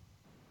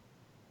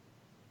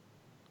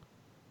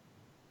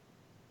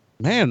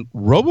 Man,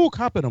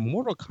 RoboCop in a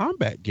Mortal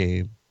Kombat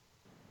game.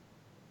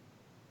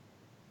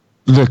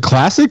 The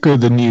classic or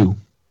the new?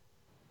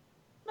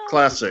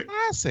 Classic.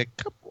 Classic.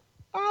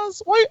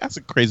 Why you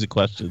asking crazy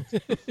questions?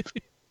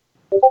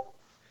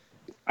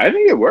 I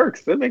think it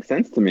works. That makes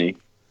sense to me.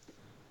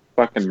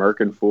 Fucking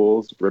murking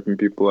fools, ripping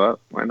people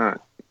up. Why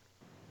not?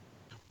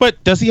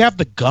 But does he have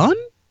the gun?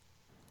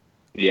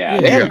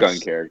 Yeah, they have gun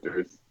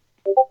characters.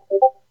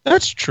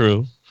 That's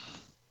true.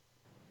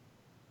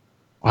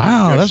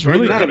 Wow, that's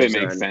really none of it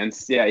makes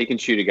sense. Yeah, he can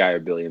shoot a guy a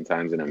billion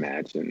times in a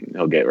match, and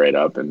he'll get right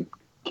up and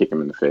kick him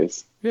in the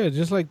face. Yeah,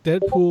 just like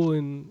Deadpool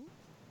in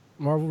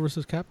Marvel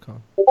vs. Capcom.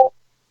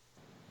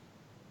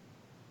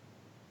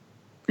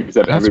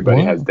 Except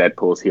everybody has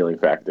Deadpool's healing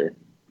factor.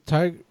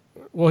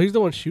 Well, he's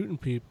the one shooting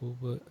people,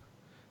 but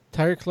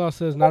Tiger Claw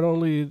says not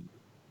only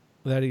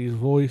that he's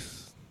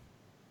voiced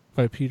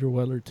by Peter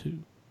Weller too.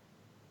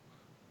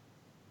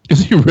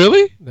 Is he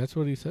really? That's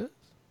what he says.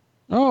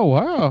 Oh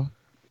wow!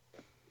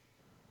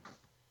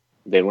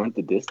 They went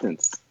the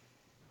distance.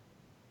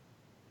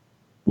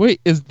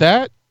 Wait, is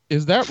that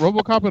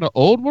RoboCop in an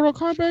old Mortal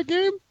Kombat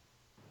game?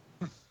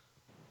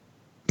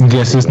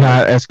 Guess it's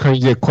not as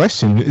crazy a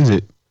question, is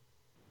it?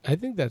 I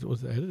think that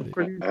was edited.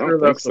 I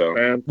don't think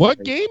so.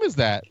 What game is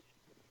that?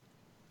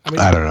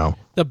 I don't know.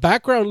 The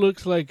background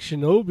looks like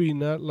Shinobi,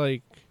 not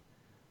like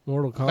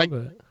Mortal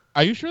Kombat.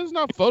 Are you sure it's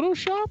not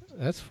Photoshop?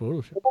 That's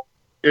Photoshop.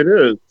 It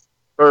is.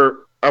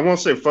 Or I won't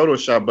say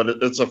Photoshop, but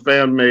it's a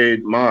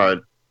fan-made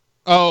mod.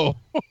 Oh,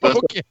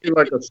 okay.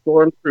 Like a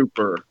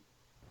stormtrooper.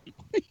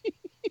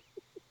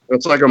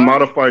 It's like a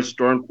modified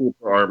stormtrooper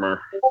armor.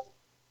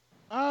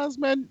 Oz,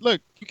 man,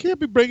 look, you can't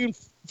be bringing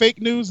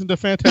fake news into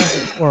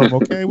Fantastic Forum,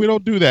 okay? We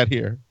don't do that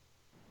here.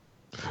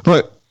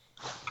 But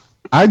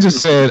I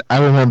just said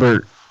I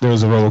remember there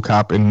was a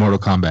RoboCop in Mortal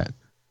Kombat.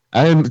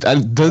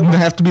 It doesn't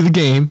have to be the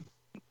game.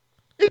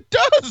 It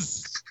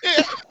does.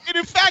 It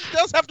in fact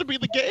does have to be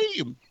the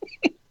game.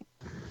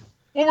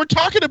 What we're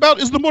talking about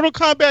is the Mortal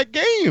Kombat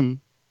game.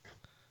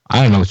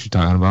 I don't know what you're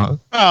talking about.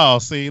 Oh,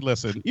 see,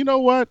 listen. You know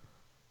what?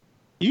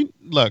 You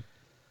look.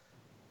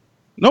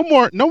 No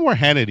more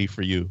Hannity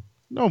for you.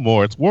 No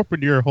more. It's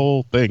warping your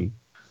whole thing.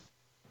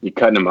 You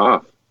cutting him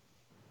off.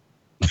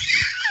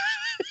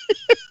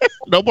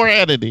 No more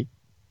Hannity.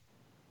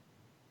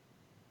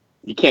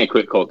 You can't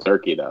quit cold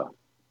turkey though.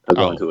 I'll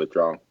go into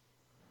withdrawal.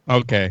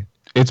 Okay.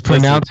 It's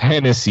pronounced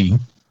Hennessy.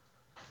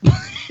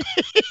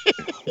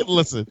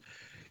 Listen,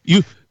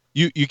 you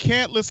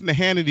can't listen to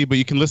Hannity, but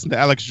you can listen to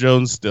Alex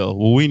Jones still.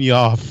 We'll wean you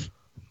off.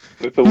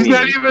 He's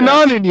not even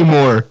on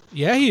anymore.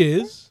 Yeah, he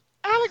is.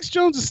 Alex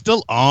Jones is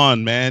still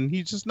on, man.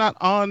 He's just not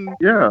on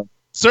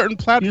certain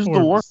platforms. He's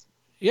the worst.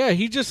 Yeah,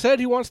 he just said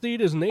he wants to eat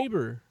his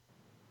neighbor.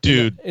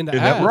 Dude, in the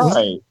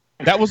ass.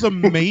 That was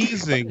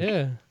amazing.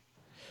 Yeah.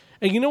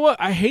 And you know what?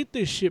 I hate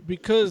this shit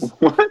because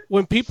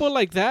when people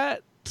like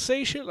that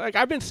say shit, like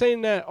I've been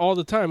saying that all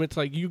the time. It's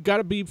like you got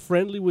to be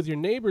friendly with your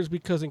neighbors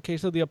because in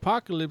case of the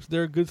apocalypse,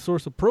 they're a good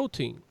source of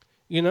protein,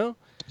 you know?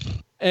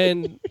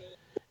 And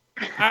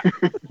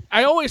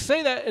I always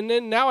say that, and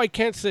then now I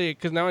can't say it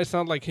because now I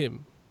sound like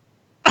him.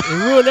 It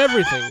ruined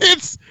everything.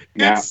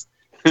 Now it's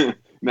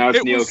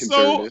neoconservative.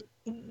 So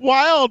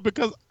wild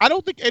because I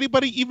don't think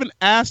anybody even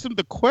asked him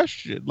the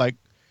question. Like,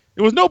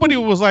 it was nobody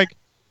who was like,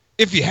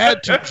 if you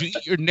had to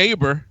eat your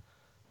neighbor.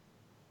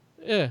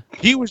 Yeah.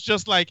 He was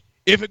just like,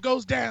 if it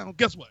goes down,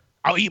 guess what?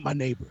 I'll eat my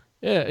neighbor.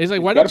 Yeah, he's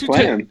like, why don't you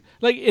take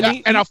like,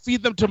 and I'll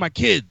feed them to my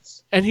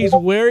kids. And he's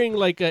wearing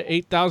like a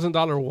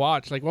 $8,000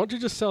 watch. Like, why don't you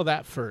just sell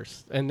that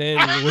first and then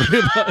worry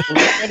about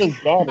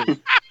it?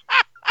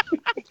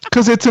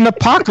 Because it's an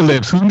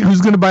apocalypse.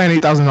 Who's going to buy an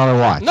 $8,000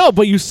 watch? No,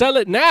 but you sell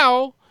it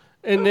now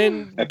and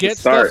then get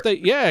stuff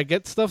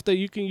that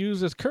you can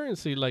use as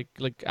currency, like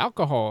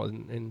alcohol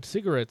and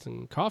cigarettes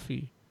and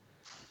coffee.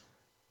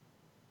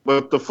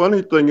 But the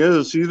funny thing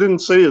is, he didn't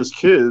say his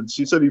kids.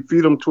 He said he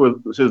feed them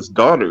to his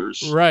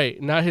daughters.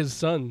 Right, not his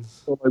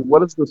sons. So, like, what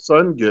does the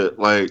son get?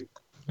 Like,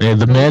 yeah,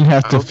 the men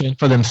have to fend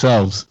for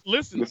themselves.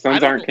 Listen, the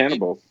sons aren't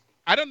cannibals.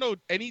 I don't know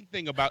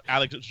anything about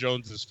Alex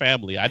Jones's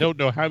family. I don't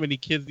know how many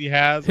kids he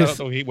has. I don't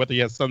know whether he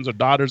has sons or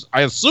daughters.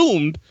 I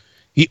assumed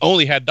he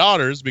only had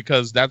daughters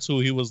because that's who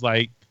he was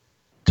like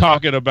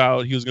talking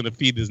about. He was going to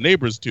feed his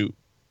neighbors to.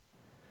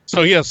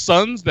 So he has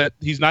sons that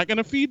he's not going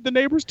to feed the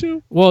neighbors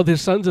to? Well, their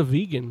son's a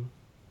vegan.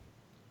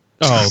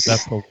 Oh,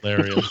 that's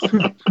hilarious.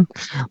 Well,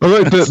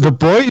 look,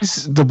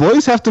 the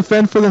boys have to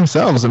fend for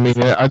themselves. I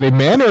mean, are they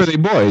men or are they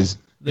boys?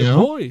 They're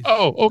boys.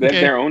 Oh, okay. They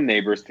have their own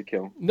neighbors to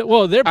kill. No,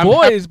 well, they're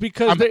boys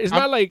because it's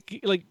not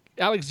like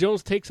Alex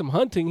Jones takes them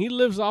hunting. He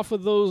lives off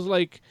of those,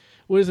 like,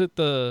 what is it,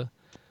 the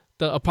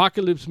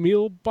apocalypse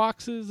meal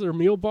boxes or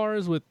meal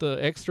bars with the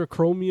extra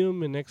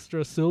chromium and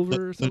extra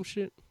silver or some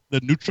shit.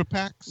 The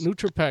NutriPacks?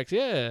 NutriPacks,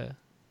 yeah.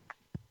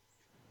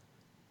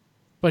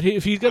 But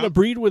if he's going to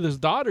breed with his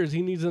daughters,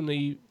 he needs them to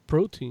eat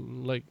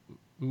protein, like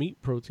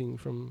meat protein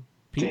from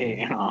people.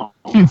 Damn.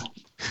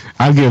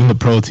 I'll give them the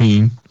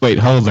protein. Wait,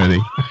 how old are they?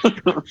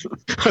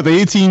 Are they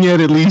 18 yet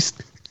at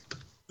least?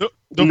 The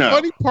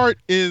funny part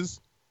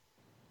is,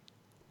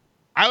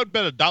 I would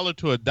bet $1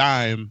 to a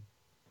dime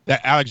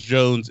that Alex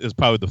Jones is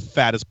probably the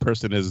fattest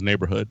person in his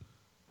neighborhood.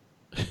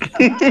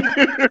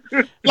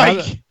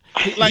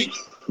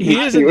 He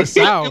is in the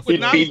South.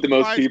 He'd feed the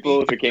most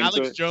people if it came Alex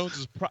to it. Jones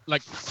is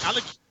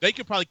they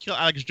could probably kill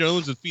Alex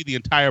Jones and feed the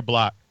entire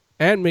block.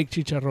 And make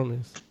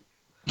chicharrones.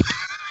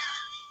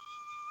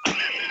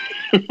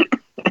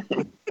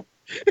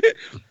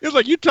 was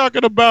like, you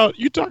talking about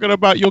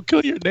you'll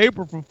kill your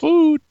neighbor for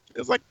food.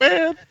 It's like,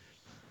 man,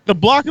 the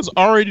block has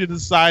already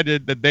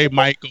decided that they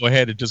might go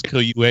ahead and just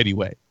kill you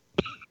anyway.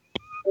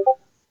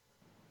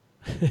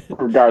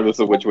 Regardless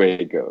of which way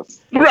it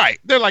goes. Right.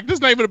 They're like, this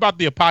is not even about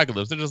the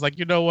apocalypse. They're just like,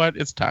 you know what?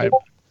 It's time.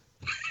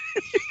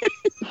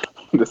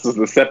 This is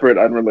a separate,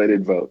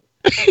 unrelated vote.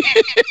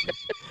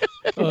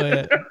 Oh,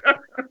 yeah.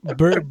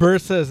 Burr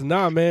says,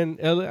 nah, man,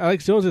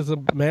 Alex Jones is the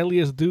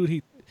manliest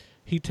dude.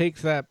 He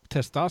takes that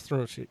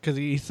testosterone shit because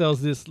he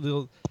sells this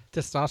little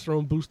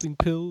testosterone boosting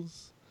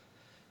pills.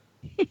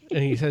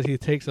 And he says he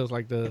takes those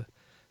like the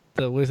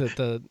what is it,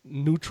 the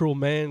neutral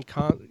man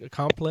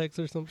complex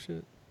or some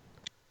shit.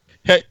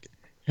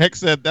 Heck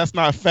said, that's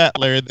not fat,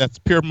 Larry. That's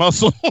pure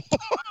muscle.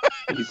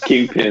 He's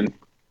Kingpin.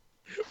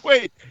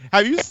 Wait,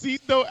 have you seen,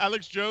 though,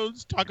 Alex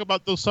Jones talk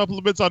about those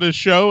supplements on his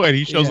show? And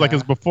he shows like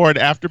his before and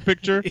after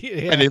picture.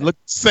 And they look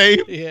the same.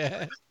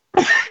 Yeah.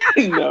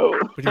 No.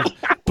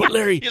 But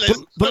Larry,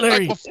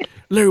 Larry,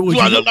 what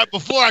I look like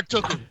before I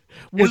took him.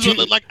 What you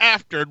look like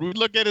after. And we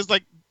look at it as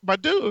like, my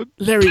dude.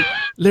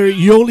 Larry,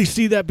 you only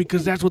see that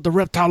because that's what the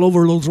reptile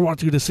overlords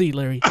want you to see,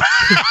 Larry.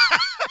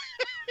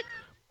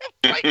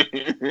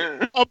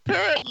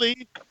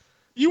 Apparently,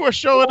 you are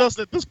showing us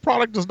that this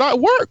product does not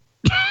work.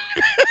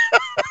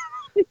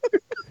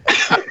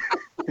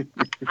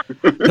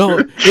 No,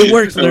 it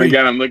works, Larry. Oh my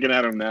God, I'm looking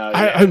at him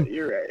now.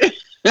 You're right.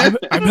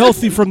 I'm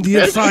healthy from the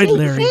inside, so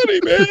Larry.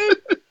 Funny, man.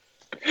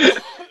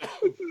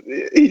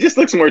 He just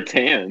looks more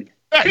tan.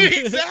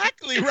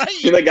 Exactly right.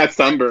 He like got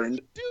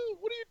sunburned. Dude,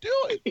 what are you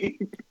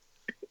doing?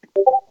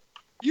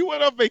 You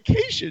went on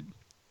vacation.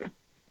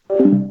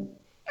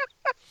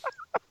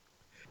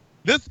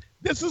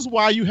 This is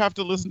why you have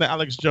to listen to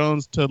Alex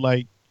Jones to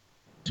like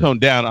tone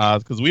down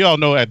Oz, because we all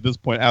know at this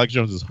point Alex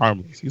Jones is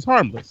harmless. He's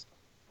harmless.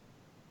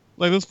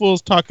 Like, this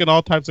fool's talking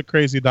all types of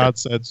crazy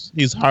nonsense.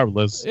 He's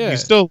harmless. Yeah.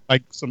 He's still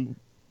like some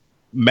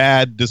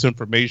mad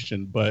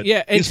disinformation, but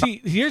yeah. And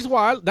see, here's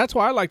why. That's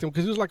why I liked him,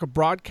 because he was like a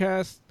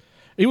broadcast.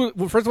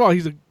 First of all,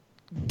 he's a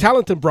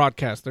talented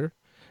broadcaster.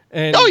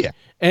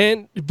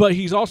 And, but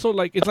he's also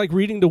like, it's like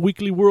reading the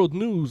Weekly World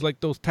News, like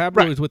those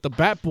tabloids with the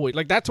Bat Boy.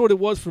 Like, that's what it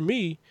was for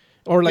me.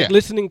 Or like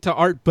listening to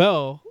Art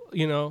Bell,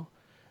 you know.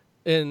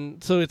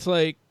 And so it's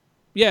like,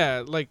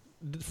 yeah, like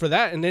for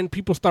that. And then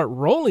people start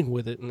rolling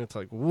with it. And it's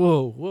like,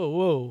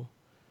 whoa.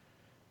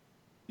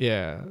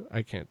 Yeah,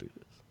 I can't do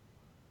this.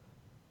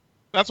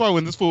 That's why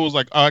when this fool was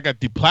like, oh, I got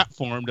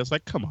deplatformed, it's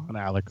like, come on,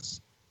 Alex.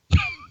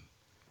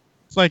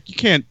 It's like,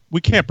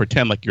 we can't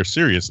pretend like you're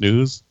serious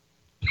news.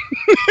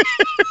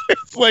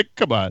 It's like,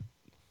 come on.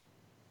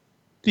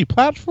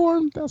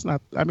 Deplatformed? That's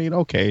not, I mean,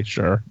 okay,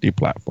 sure,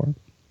 deplatformed.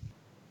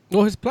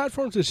 Well, his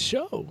platform's his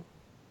show.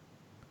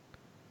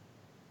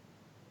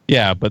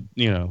 Yeah, but,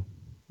 you know,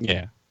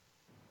 yeah.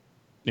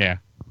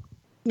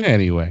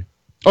 Anyway.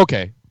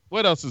 Okay,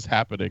 what else is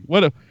happening?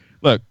 Look,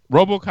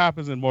 RoboCop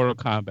is in Mortal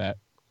Kombat.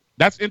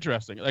 That's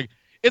interesting. Like,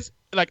 it's,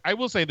 like, I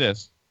will say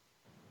this.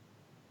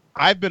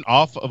 I've been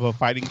off of a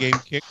fighting game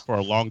kick for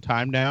a long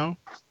time now.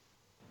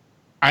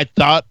 I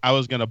thought I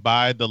was going to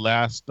buy the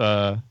last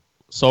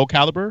Soul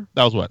Calibur.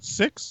 That was what,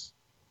 6?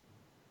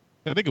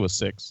 I think it was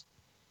 6.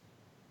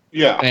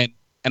 Yeah.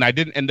 And I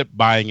didn't end up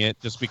buying it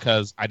just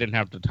because I didn't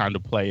have the time to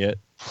play it.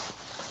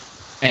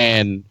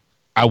 And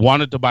I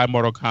wanted to buy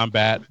Mortal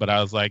Kombat, but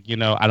I was like, you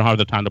know, I don't have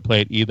the time to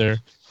play it either.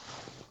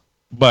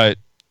 But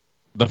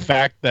the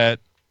fact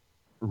that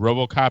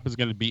RoboCop is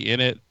going to be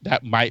in it,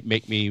 that might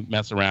make me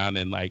mess around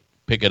and like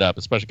pick it up,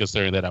 especially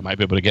considering that I might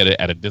be able to get it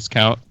at a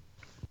discount.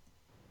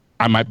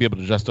 I might be able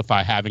to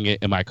justify having it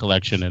in my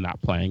collection and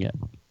not playing it.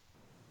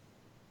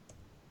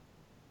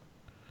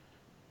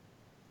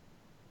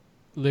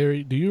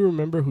 Larry, do you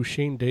remember who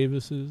Shane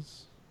Davis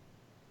is?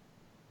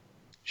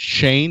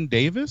 Shane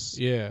Davis?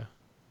 Yeah.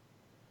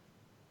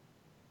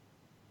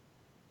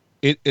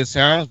 It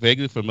sounds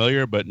vaguely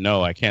familiar, but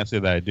no, I can't say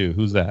that I do.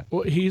 Who's that?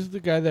 Well, he's the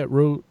guy that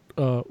drew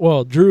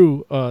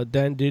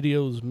Dan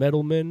Didio's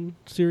Metal Men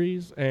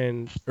series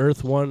and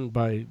Earth One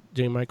by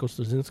J. Michael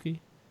Straczynski.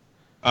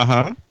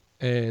 Uh-huh.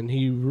 And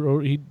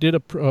he did a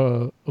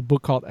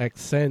book called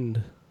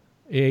Accend,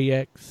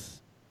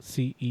 AXCEND.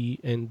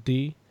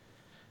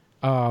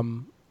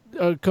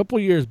 A couple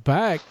years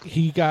back,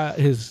 he got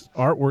his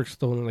artwork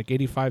stolen, like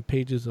 85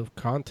 pages of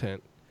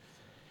content,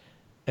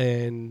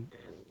 and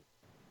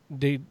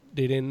they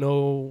didn't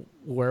know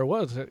where it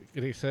was.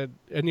 They said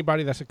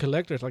anybody that's a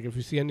collector, it's like, if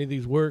you see any of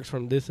these works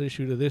from this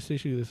issue to this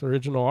issue, this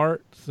original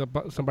art,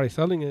 somebody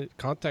selling it,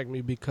 contact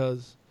me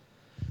because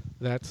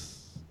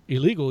that's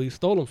illegal. He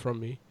stole them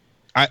from me.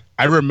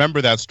 I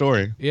remember that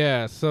story.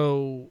 Yeah,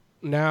 so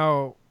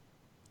now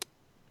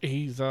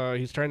he's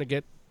trying to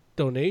get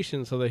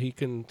donations so that he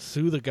can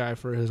sue the guy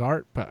for his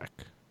art back.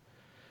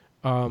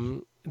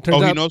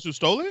 He knows who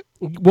stole it?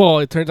 Well,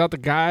 it turns out the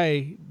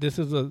guy, this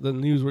is the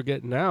news we're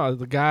getting now,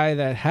 the guy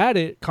that had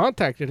it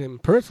contacted him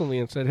personally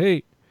and said,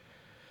 hey,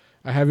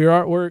 I have your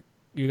artwork.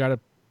 You got to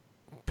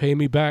pay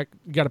me back.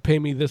 You got to pay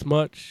me this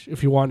much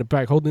if you want it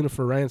back, holding it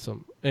for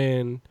ransom.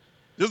 And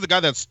This is the guy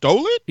that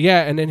stole it?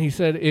 Yeah, and then he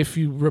said, if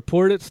you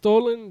report it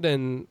stolen,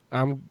 then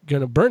I'm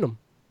going to burn them.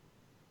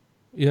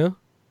 Yeah.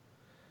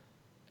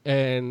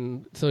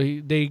 And so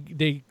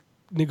they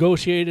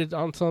negotiated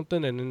on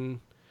something, and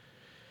then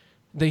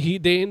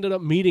they ended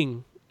up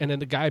meeting, and then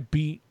the guy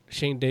beat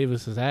Shane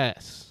Davis's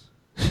ass.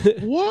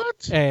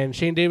 What? And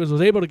Shane Davis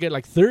was able to get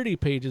like 30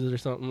 pages or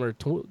something, or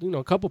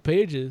a couple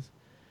pages,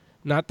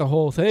 not the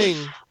whole thing.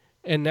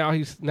 And now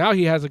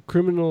he has a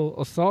criminal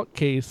assault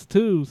case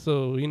too,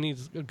 so he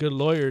needs a good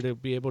lawyer to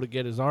be able to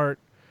get his art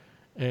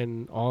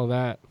and all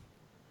that.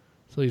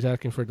 So he's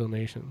asking for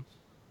donations.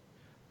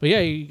 But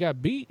yeah, he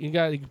got beat. He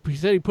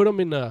said he put him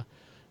in a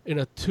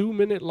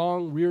 2-minute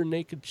long rear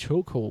naked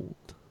chokehold.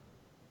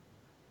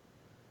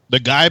 The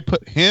guy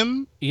put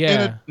him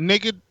in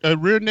a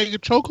rear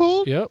naked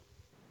chokehold? Yep.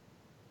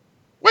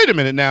 Wait a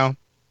minute now.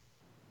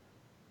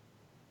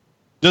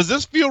 Does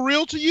this feel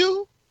real to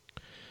you?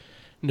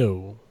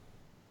 No.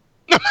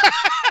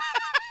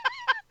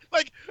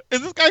 Like,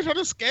 is this guy trying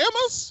to scam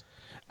us?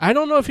 I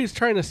don't know if he's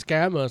trying to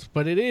scam us,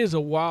 but it is a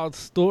wild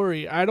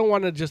story. I don't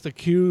want to just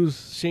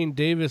accuse Shane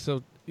Davis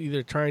of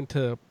either trying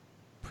to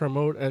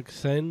promote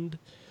Ascend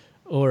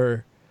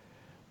or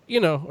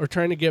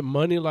trying to get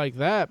money like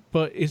that.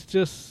 But it's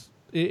just,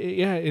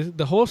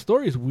 the whole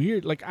story is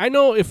weird. Like, I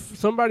know if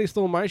somebody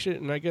stole my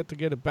shit and I get to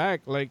get it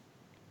back, like,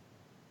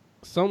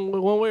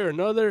 one way or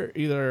another,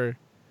 either,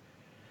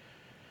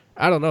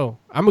 I don't know,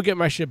 I'm going to get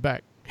my shit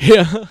back.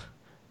 Yeah.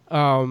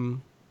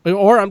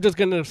 Or I'm just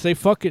going to say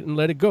fuck it and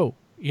let it go.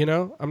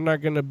 I'm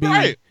not going to be,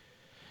 right.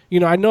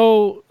 I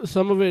know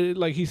some of it,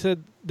 like he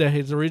said that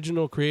his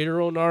original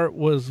creator-owned art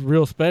was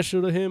real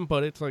special to him,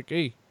 but it's like,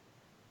 hey,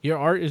 your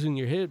art is in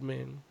your head,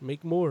 man.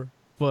 Make more.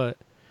 But,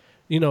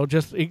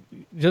 just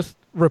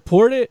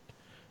report it,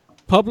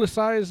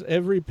 publicize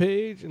every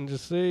page, and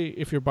just say,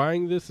 if you're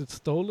buying this, it's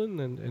stolen,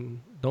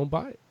 and don't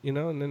buy it,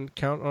 and then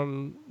count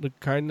on the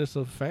kindness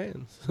of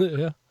fans.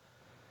 Yeah.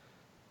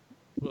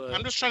 But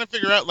I'm just trying to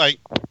figure out, like,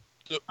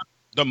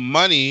 the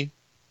money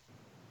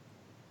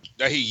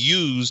that he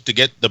used to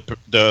get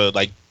the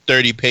like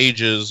 30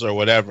 pages or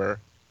whatever.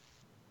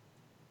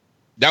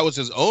 That was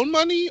his own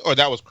money, or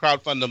that was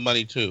crowdfunding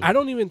money too? I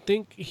don't even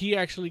think he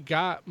actually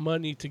got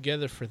money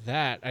together for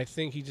that. I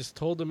think he just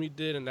told him he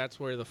did, and that's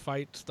where the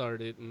fight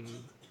started. And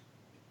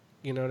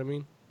you know what I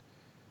mean?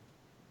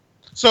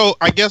 So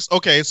I guess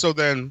So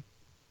then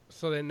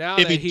now,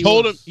 if that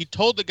he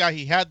told the guy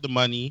he had the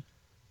money,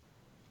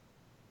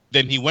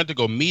 then he went to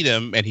go meet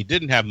him, and he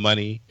didn't have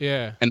money.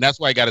 Yeah, and that's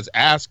why he got his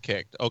ass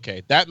kicked.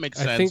 Okay, that makes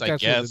sense. I think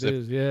that's guess. what it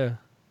is. Yeah,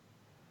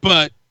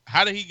 but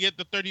how did he get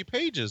the 30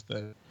 pages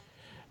then?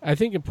 I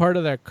think in part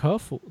of that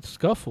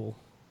scuffle,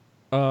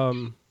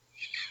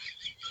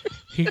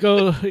 he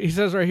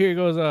says right here, he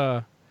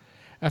goes,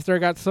 after I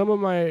got some of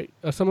the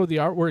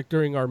artwork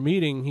during our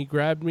meeting, he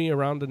grabbed me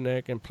around the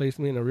neck and placed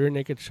me in a rear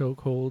naked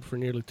chokehold for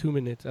nearly 2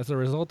 minutes. As a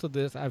result of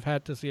this, I've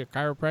had to see a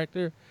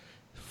chiropractor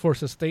for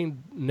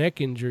sustained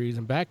neck injuries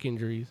and back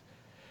injuries.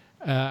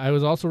 I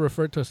was also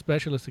referred to a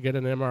specialist to get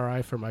an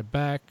MRI for my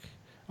back.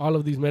 All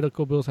of these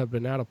medical bills have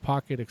been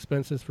out-of-pocket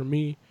expenses for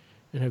me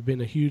and have been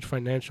a huge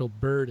financial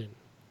burden.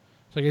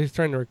 So I guess he's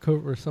trying to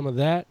recover some of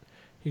that.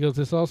 He goes,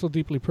 this is also a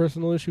deeply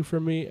personal issue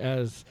for me,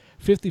 as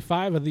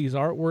 55 of these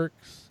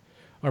artworks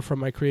are from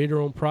my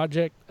creator-owned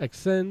project,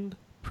 Ascend,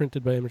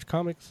 printed by Image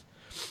Comics.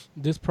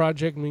 This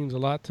project means a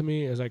lot to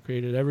me, as I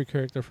created every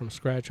character from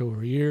scratch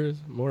over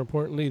years. More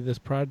importantly, this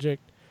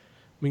project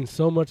means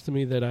so much to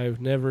me that I've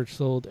never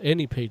sold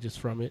any pages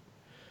from it.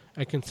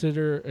 I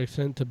consider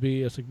Ascend to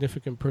be a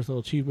significant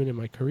personal achievement in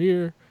my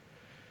career.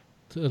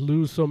 To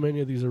lose so many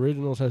of these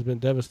originals has been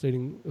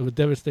a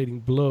devastating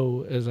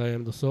blow, as I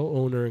am the sole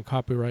owner and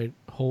copyright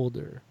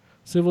holder.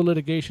 Civil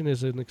litigation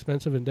is an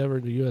expensive endeavor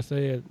in the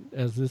USA,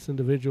 as this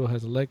individual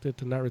has elected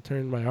to not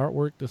return my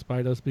artwork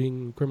despite us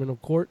being in criminal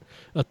court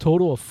a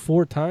total of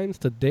 4 times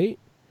to date.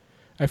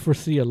 I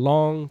foresee a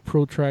long,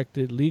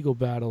 protracted legal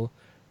battle,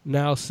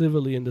 now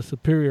civilly in the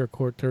Superior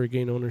Court, to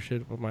regain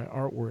ownership of my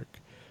artwork.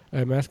 I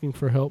am asking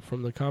for help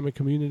from the comic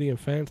community and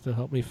fans to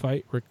help me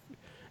fight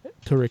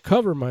to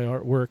recover my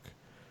artwork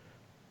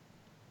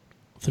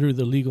through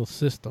the legal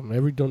system.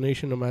 Every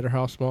donation, no matter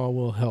how small,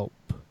 will help.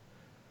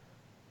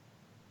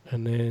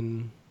 And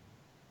then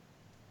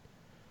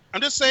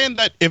I'm just saying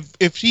that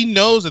if he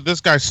knows that this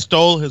guy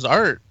stole his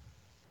art,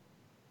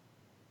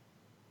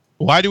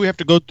 why do we have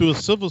to go through a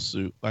civil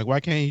suit? Like, why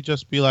can't he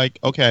just be like,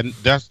 okay,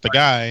 that's the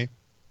guy,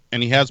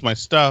 and he has my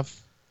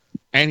stuff,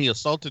 and he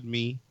assaulted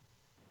me,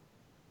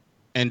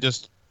 and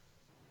just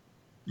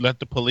let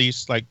the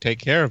police like take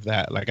care of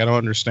that? Like, I don't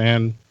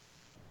understand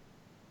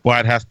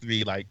why it has to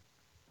be like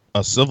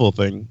a civil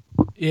thing.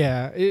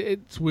 Yeah,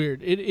 it's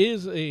weird. It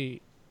is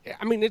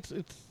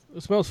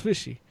it smells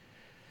fishy.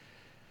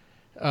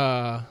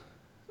 I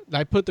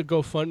put the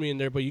GoFundMe in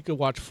there, but you could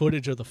watch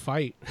footage of the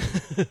fight.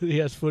 He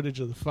has footage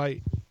of the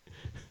fight.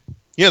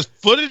 He has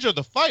footage of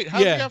the fight. How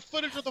does he have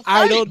footage of the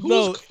fight? I don't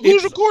know.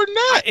 Who's recording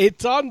that?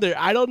 It's on there.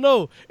 I don't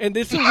know. And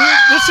this is weird.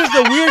 This is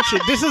the weird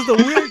shit. This is the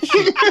weird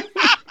shit.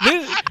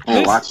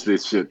 I'll watch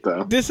this shit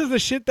though. This is the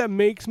shit that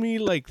makes me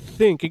like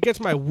think. It gets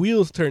my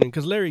wheels turning.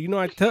 Because Larry, you know,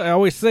 I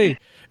always say,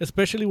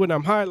 especially when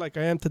I'm high, like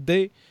I am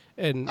today,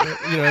 and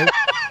you know,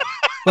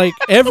 like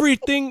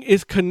everything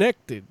is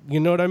connected. You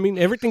know what I mean?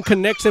 Everything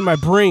connects in my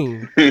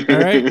brain. All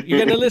right, you're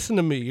gonna listen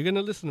to me.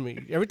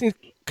 Everything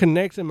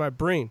connects in my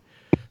brain.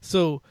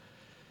 So.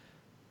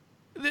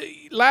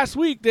 Last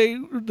week,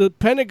 the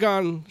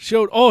Pentagon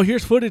showed,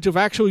 here's footage of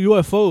actual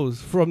UFOs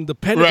from the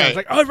Pentagon. Right. It's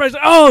like, everybody's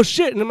like, oh,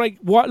 shit. And I'm like,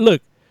 what?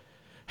 Look,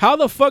 how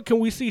the fuck can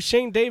we see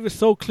Shane Davis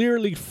so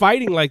clearly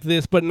fighting like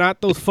this, but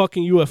not those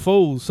fucking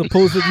UFOs,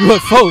 supposed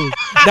UFOs?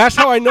 That's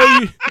how I know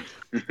you.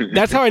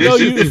 That's how I know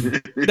you.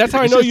 That's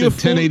how I know you.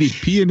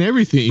 1080p and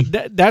everything.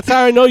 That's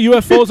how I know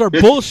UFOs are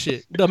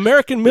bullshit. The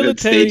American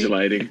military, Stage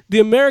lighting.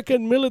 the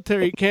American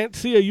military can't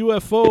see a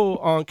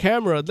UFO on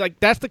camera. Like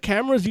that's the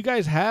cameras you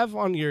guys have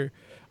on your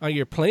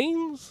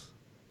planes.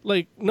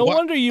 Like no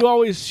wonder you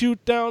always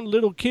shoot down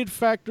little kid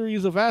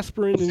factories of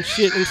aspirin and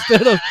shit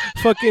instead of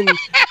fucking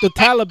the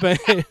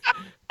Taliban.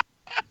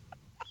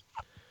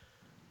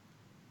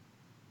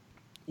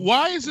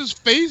 Why is his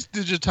face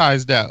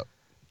digitized out?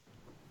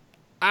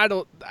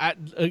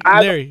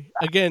 Larry,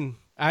 again,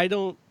 I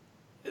don't.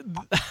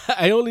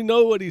 I only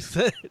know what he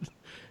said.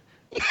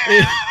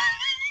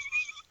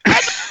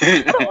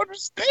 I don't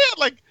understand.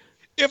 Like,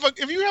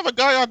 if you have a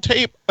guy on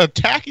tape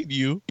attacking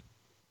you,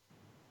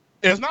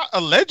 it's not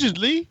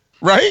allegedly,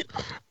 right?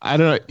 I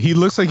don't know. He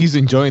looks like he's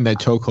enjoying that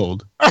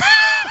chokehold.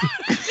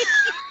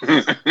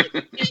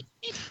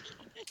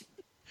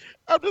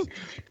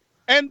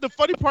 And the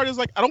funny part is,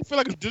 like, I don't feel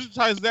like it's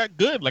digitized that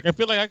good. Like, I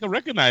feel like I can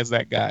recognize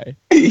that guy.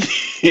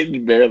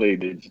 It's barely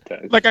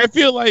digitized. Like, I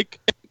feel like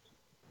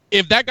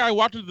if that guy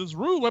walked into this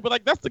room, I'd be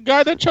like, that's the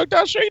guy that choked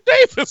out Shane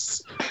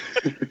Davis.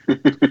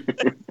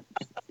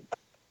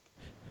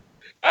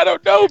 I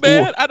don't know,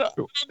 man. I don't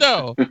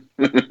know.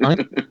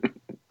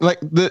 Like,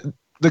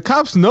 the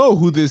cops know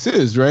who this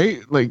is,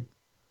 right? Like,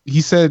 he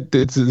said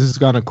this has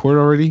gone to court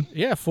already?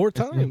 Yeah, 4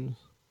 times.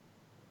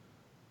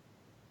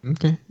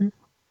 Okay.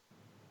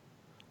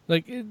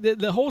 Like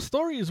the whole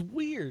story is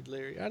weird,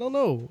 Larry. I don't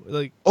know.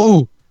 Like,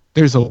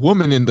 there's a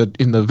woman in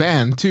the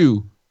van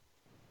too.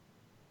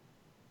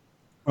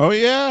 Oh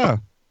yeah,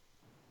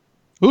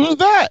 who's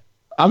that?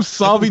 I'm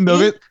solving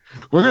it.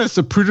 We're gonna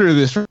Zapruder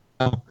this right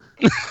now.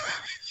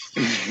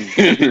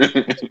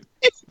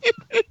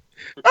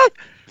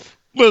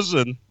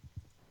 Listen,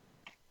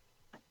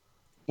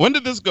 when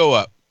did this go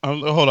up?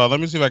 Hold on, let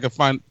me see if I can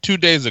find 2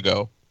 days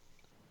ago.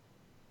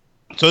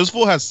 So this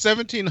fool has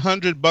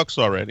 $1,700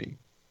 already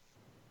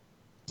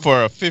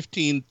for a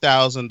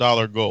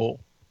 $15,000 goal.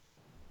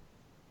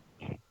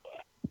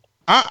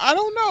 I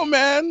don't know,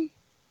 man.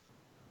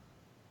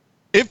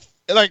 If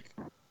like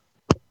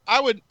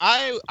I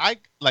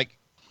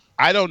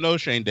don't know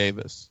Shane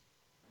Davis.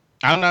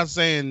 I'm not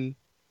saying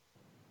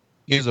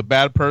he's a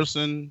bad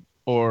person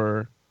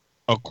or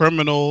a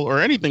criminal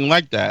or anything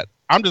like that.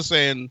 I'm just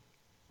saying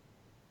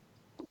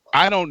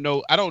I don't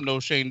know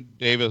Shane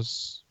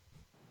Davis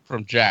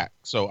from Jack.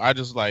 So I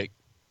just like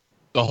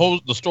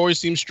the story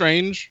seems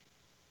strange.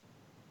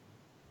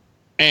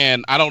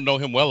 And I don't know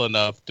him well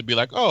enough to be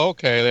like, oh,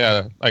 okay,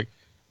 yeah, like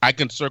I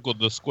can circle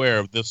the square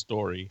of this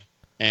story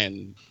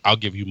and I'll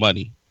give you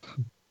money.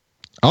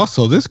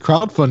 Also, this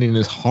crowdfunding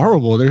is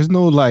horrible. There's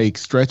no like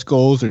stretch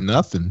goals or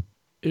nothing.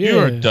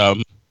 You're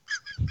dumb.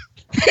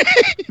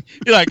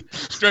 You're like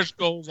stretch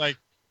goals, like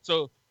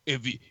so.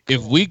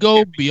 If we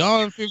go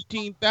beyond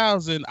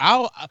 15,000,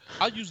 I'll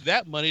use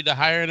that money to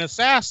hire an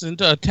assassin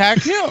to attack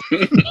him.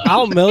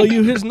 I'll mail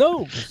you his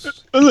nose.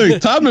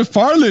 Look, Todd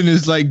McFarlane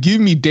is like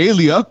giving me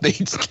daily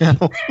updates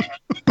now.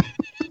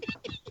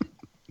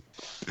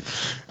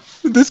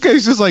 This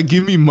guy's just like,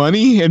 give me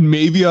money and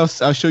maybe I'll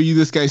show you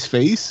this guy's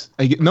face.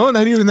 No,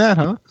 not even that,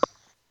 huh?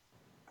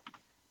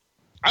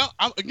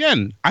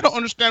 I don't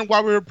understand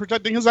why we're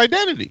protecting his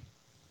identity.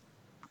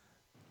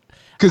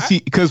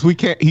 Because we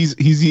can't. He's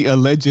the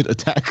alleged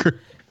attacker.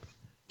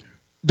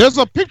 There's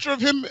a picture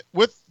of him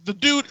with the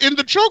dude in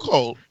the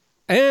chokehold,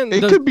 and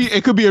it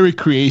could be a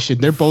recreation.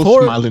 They're both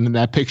smiling in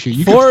that picture.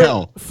 You can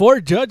tell.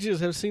 4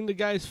 judges have seen the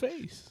guy's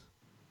face.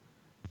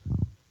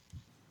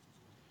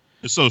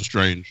 It's so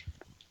strange.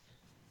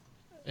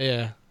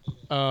 Yeah.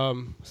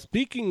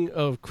 Speaking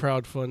of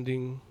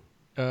crowdfunding,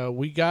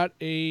 we got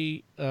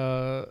a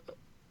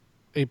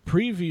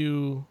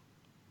preview.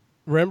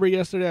 Remember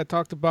yesterday I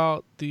talked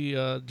about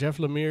the Jeff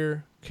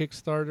Lemire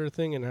Kickstarter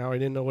thing and how I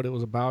didn't know what it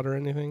was about or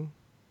anything?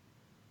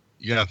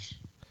 Yes.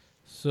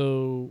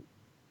 So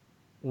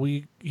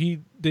he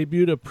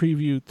debuted a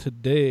preview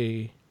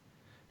today.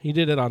 He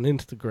did it on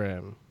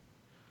Instagram.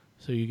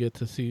 So you get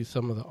to see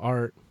some of the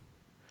art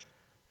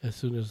as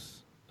soon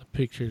as the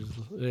pictures.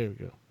 There we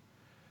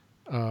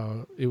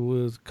go. It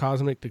was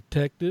Cosmic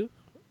Detective.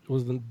 It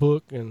was the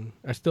book, and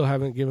I still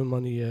haven't given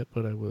money yet,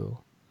 but I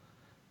will.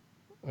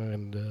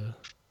 And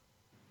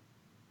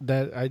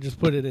that I just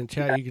put it in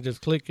chat. You can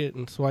just click it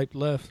and swipe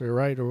left or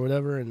right or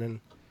whatever, and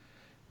then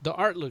the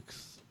art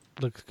looks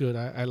good.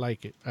 I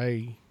like it.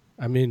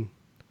 I'm in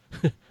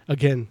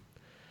again.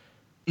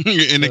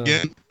 And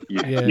again,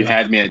 you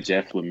had me at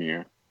Jeff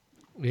Lemire.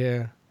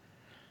 Yeah.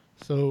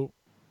 So,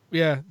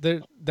 yeah,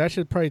 that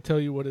should probably tell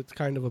you what it's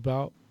kind of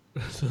about,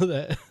 so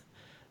that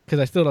because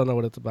I still don't know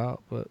what it's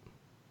about, but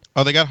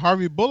they got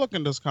Harvey Bullock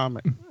in this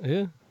comic.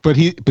 Yeah, but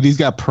he's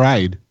got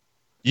pride.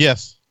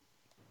 Yes,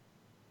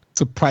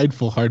 it's a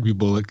prideful Harvey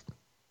Bullock.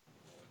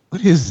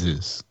 What is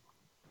this?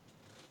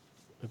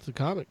 It's a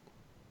comic.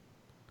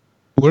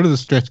 What are the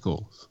stretch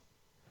goals?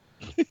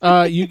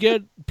 You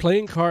get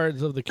playing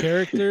cards of the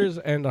characters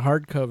and a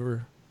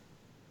hardcover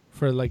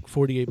for like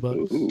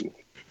 $48.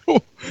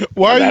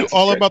 Why are you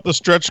all about the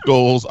stretch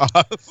goals,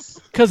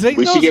 Oz? Because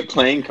we should get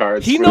playing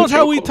cards. He knows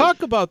how we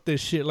talk about this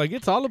shit. Like,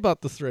 it's all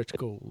about the stretch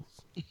goals.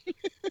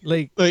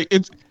 like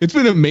it's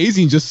been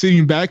amazing just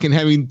sitting back and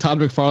having Todd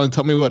McFarlane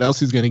tell me what else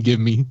he's going to give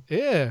me.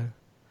 Yeah.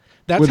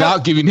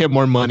 Without giving him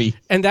more money.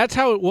 And that's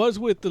how it was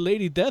with the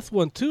Lady Death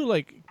one, too.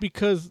 Like,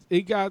 because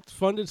it got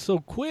funded so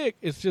quick,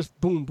 it's just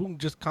boom, boom,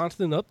 just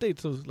constant updates.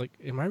 So, like,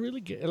 am I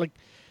really getting... Like,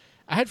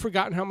 I had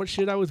forgotten how much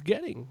shit I was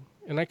getting.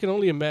 And I can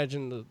only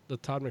imagine the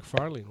Todd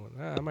McFarlane one.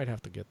 I might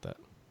have to get that.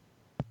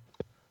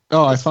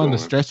 Oh, I found the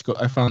stretch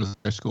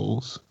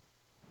goals.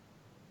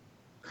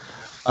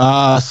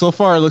 So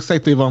far, it looks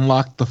like they've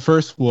unlocked the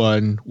first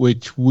one,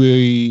 which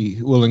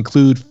will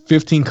include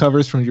 15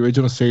 covers from the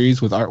original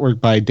series with artwork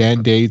by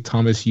Dan Day,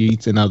 Thomas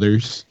Yeats, and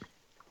others.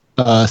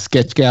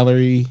 Sketch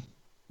Gallery,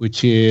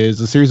 which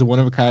is a series of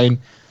one-of-a-kind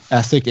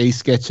Aztec Ace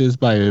sketches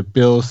by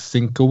Bill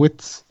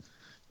Sienkiewicz,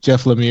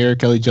 Jeff Lemire,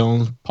 Kelly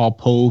Jones, Paul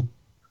Pope,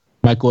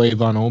 Michael A.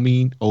 Von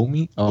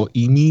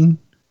Eming,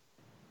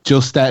 Joe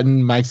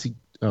Staton,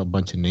 a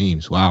bunch of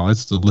names. Wow,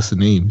 that's the list of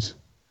names.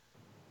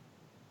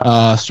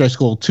 Stretch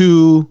goal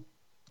 2,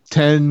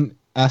 10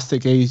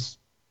 Aztec Ace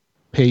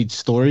page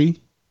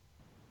story,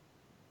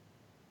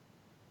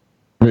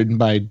 written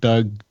by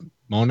Doug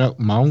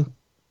Mount,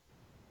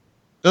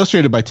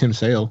 illustrated by Tim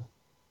Sale.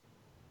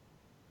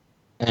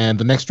 And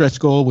the next stretch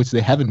goal, which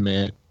they haven't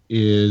met,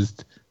 is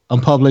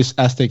unpublished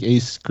Aztec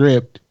Ace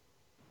script,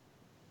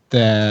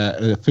 that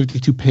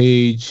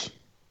 52-page,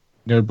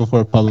 never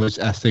before published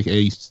Aztec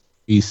Ace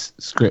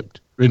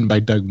script, written by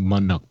Doug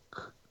Munnock.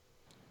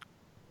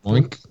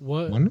 Oink.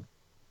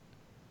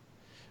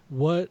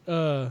 What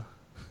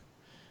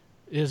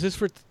is this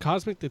for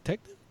Cosmic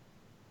Detective?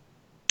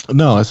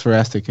 No, it's for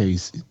Aztec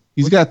Ace.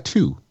 He's got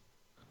 2.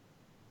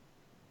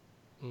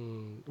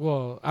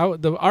 Well,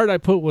 the art I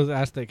put was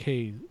Aztec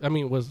Haze.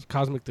 Was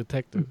Cosmic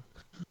Detective.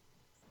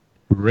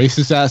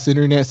 Racist ass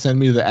internet, send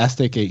me the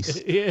Aztec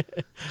Ace. Yeah,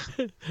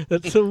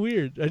 that's so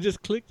weird. I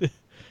just clicked it.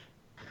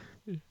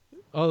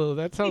 Although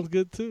that sounds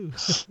good too.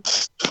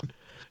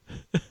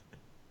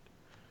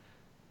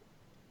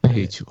 I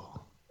hate you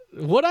all.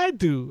 What'd I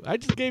do? I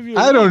just gave you.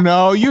 I don't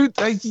know. You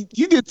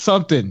did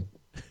something.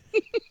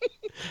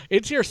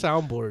 It's your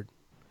soundboard.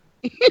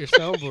 Your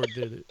soundboard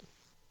did it.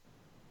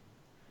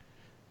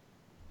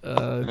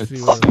 Let's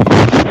see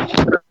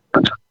what.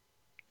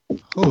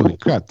 Holy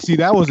crap! See,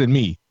 that wasn't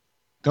me.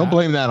 Don't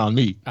blame that on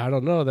me. I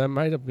don't know. That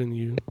might have been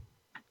you.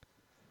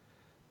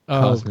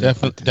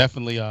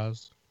 Definitely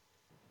Oz.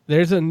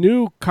 There's a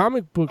new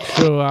comic book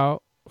show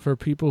out for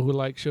people who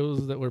like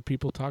shows where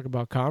people talk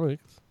about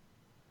comics.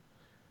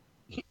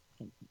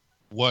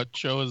 What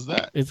show is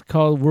that? It's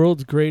called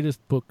World's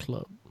Greatest Book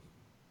Club.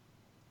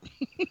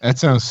 That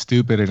sounds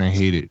stupid, and I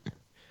hate it.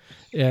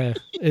 Yeah,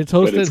 it's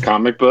hosted. But it's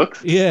comic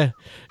books. Yeah,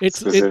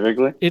 it's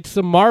specifically. It's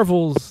the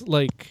Marvel's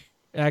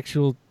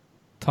actual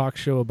talk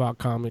show about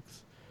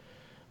comics.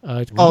 So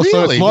it's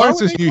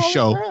Lawrence's new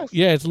show.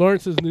 Yeah, it's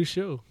Lawrence's new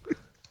show.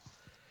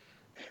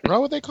 Why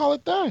would they call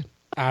it that?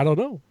 I don't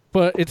know,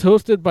 but it's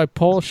hosted by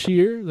Paul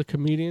Scheer, the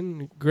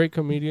comedian, great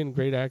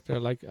actor.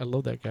 I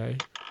love that guy,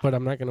 but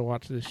I'm not gonna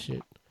watch this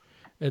shit.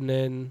 And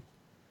then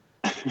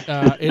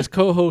it's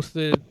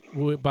co-hosted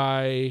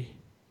by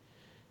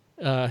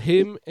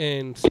him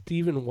and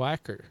Stephen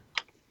Wacker.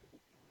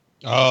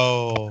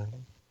 Oh,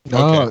 okay.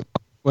 Oh,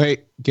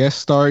 wait, guest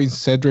starring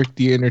Cedric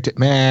the Entertainer.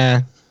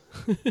 Man,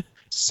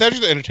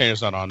 Cedric the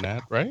Entertainer's not on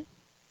that, right?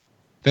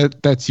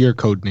 That's your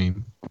code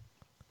name.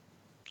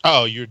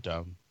 Oh, you're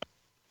dumb.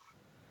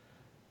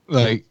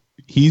 Like,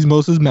 he's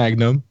Moses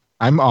Magnum.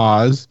 I'm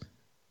Oz.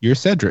 You're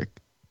Cedric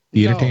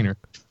the Entertainer.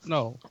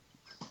 No,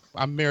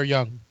 I'm Mayor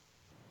Young.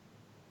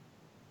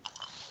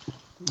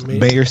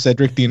 Mayor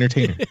Cedric the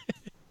Entertainer.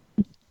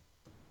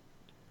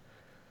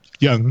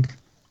 Young.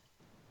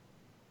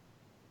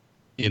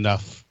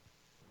 Enough.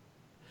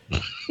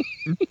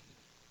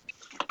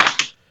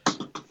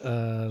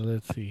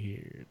 Let's see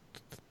here.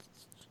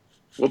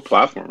 What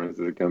platform is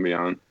it going to be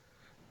on?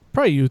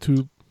 Probably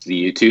YouTube.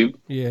 The YouTube?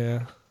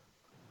 Yeah.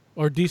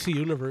 Or DC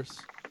Universe.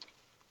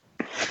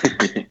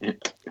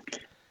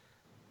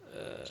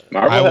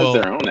 Marvel has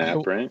their own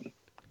app, right?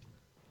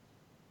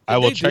 I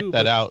will check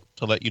that out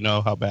to let you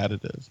know how bad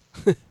it is.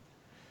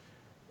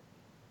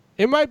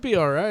 It might be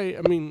all right.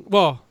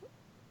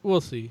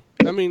 We'll see.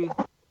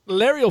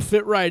 Larry will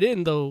fit right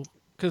in though,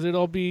 because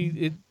it'll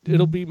be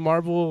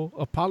Marvel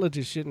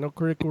apology shit. No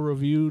critical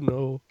review.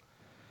 No.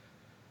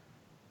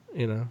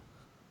 You know.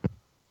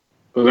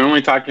 But they're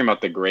only talking about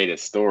the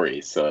greatest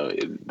stories, so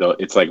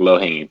it's like low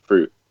hanging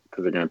fruit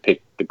because they're gonna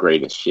pick the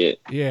greatest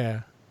shit.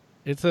 Yeah,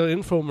 it's an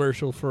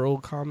infomercial for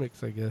old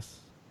comics, I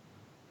guess.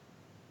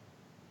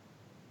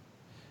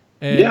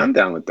 And yeah, I'm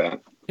down with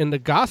that. In the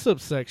gossip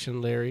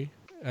section, Larry,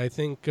 I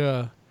think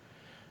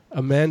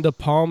Amanda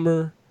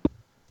Palmer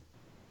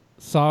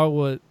saw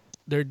what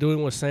they're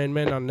doing with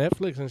Sandman on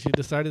Netflix, and she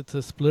decided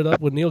to split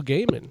up with Neil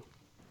Gaiman.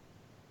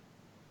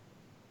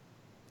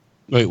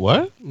 Wait,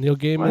 what? Neil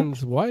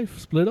Gaiman's wife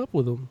split up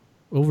with him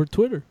over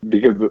Twitter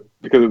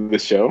because of the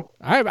show.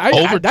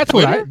 That's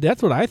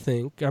what I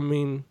think. I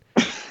mean,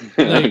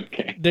 like,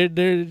 okay.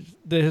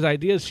 His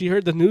ideas. She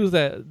heard the news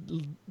that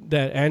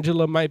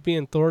Angela might be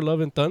in Thor: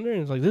 Love and Thunder, and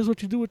it's like, this is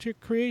what you do with your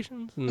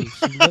creations, and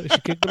she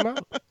kicked him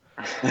out.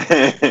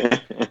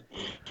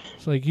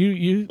 It's like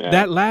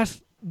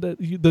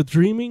the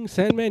dreaming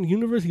Sandman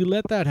universe, you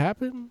let that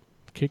happen,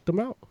 kicked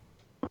him out.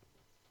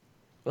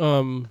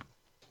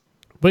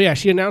 But yeah,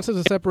 she announces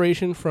a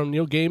separation from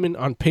Neil Gaiman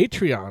on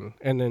Patreon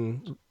and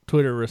then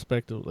Twitter,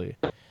 respectively.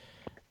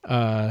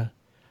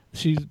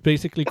 She's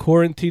basically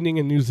quarantining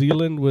in New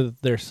Zealand with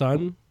their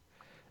son,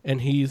 and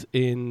he's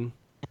in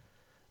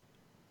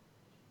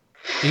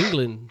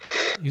England.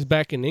 He's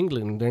back in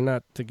England. They're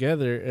not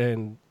together,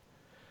 and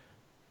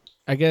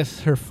I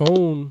guess her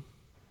phone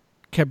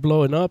kept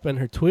blowing up, and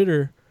her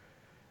Twitter,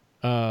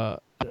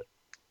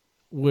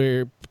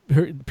 where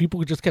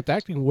people just kept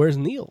asking, "Where's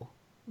Neil?"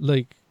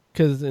 Like.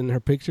 Because in her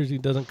pictures he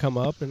doesn't come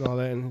up and all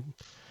that, and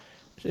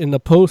in the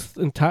post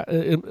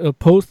a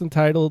post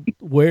entitled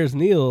 "Where's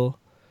Neil,"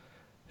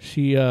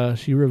 she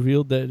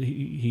revealed that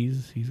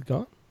he's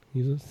gone.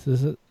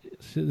 This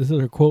is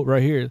her quote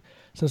right here.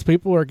 Since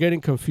people are getting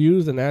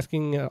confused and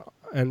asking,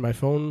 and my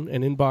phone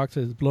and inbox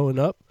is blowing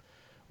up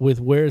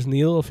with "Where's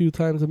Neil" a few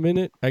times a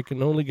minute, I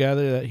can only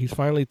gather that he's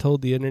finally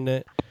told the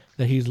internet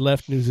that he's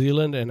left New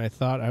Zealand, and I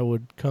thought I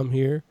would come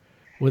here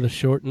with a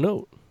short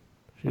note.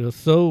 She goes,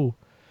 so.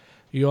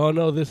 You all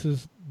know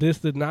this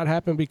did not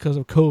happen because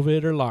of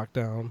COVID or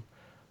lockdown,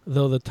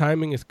 though the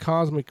timing is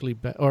comically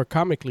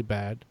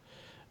bad.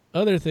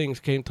 Other things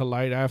came to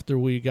light after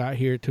we got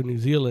here to New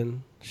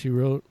Zealand, she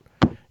wrote.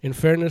 In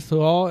fairness to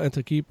all, and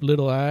to keep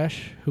little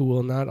Ash, who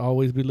will not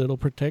always be little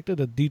protected,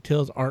 the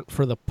details aren't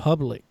for the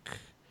public.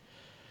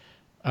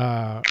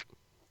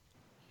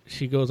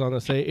 She goes on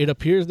to say, it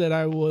appears that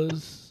I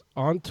was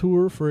on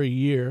tour for a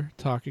year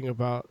talking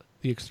about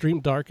the extreme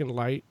dark and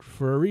light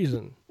for a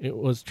reason.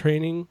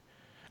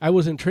 I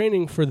was in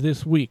training for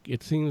this week.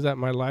 It seems that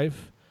my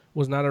life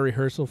was not a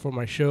rehearsal for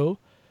my show.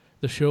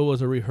 The show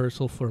was a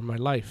rehearsal for my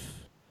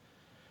life.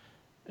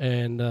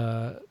 And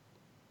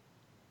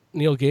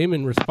Neil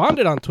Gaiman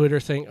responded on Twitter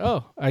saying,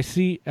 oh, I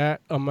see at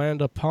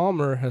Amanda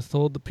Palmer has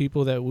told the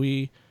people that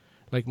we,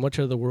 like much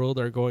of the world,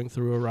 are going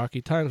through a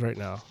rocky times right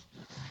now.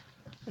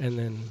 And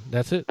then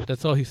that's it.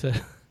 That's all he said.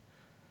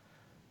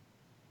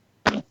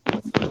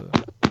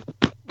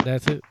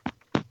 That's it.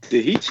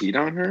 Did he cheat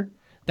on her?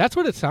 That's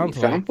what it sounds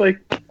like. Sounds like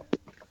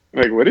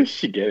what is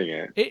she getting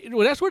at?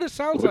 Well, that's what it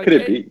sounds what like.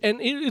 Could it be? And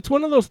it's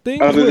one of those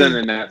things. Other than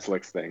the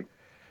Netflix thing.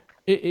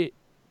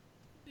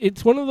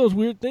 It's one of those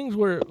weird things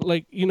where,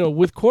 like, you know,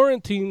 with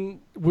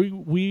quarantine,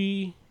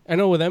 we I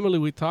know with Emily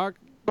we talked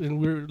and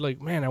we were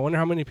like, man, I wonder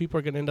how many people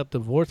are going to end up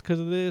divorced because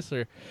of this,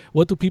 or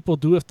what do people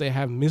do if they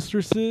have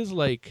mistresses,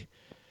 like,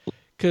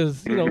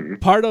 because you know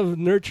part of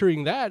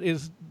nurturing that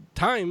is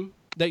time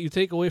that you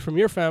take away from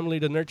your family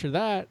to nurture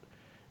that,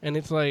 and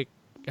it's like.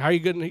 How are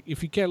you gonna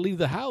if you can't leave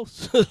the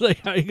house? Like,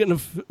 how are you gonna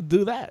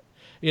do that?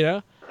 You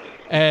know,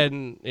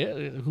 and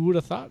yeah, who would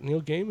have thought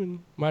Neil Gaiman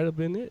might have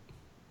been it?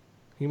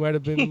 He might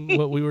have been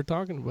what we were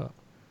talking about.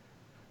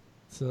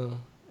 So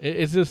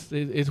it's just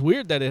it's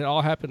weird that it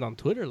all happened on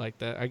Twitter like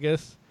that. I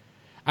guess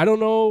I don't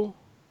know.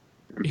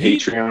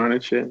 Patreon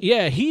and shit.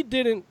 Yeah, he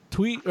didn't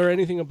tweet or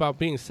anything about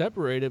being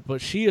separated,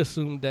 but she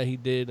assumed that he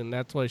did, and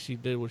that's why she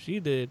did what she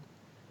did,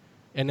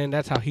 and then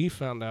that's how he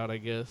found out. I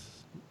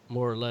guess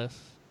more or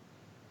less.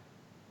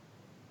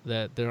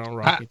 That they're on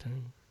rocky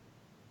time.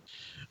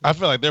 I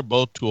feel like they're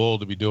both too old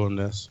to be doing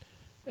this.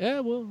 Yeah,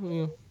 well, you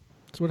know,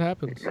 that's what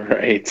happens.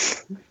 Right.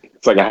 It's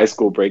like a high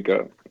school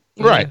breakup.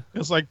 Right. Yeah.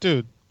 It's like,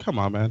 dude, come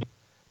on, man.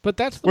 But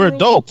that's we're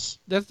adults.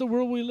 That's the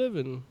world we live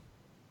in.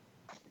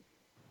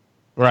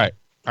 Right.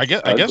 I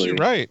guess you're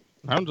right.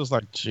 I'm just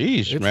like,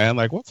 geez, man,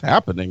 like what's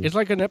happening? It's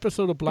like an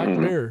episode of Black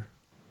Mirror.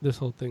 This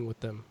whole thing with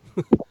them.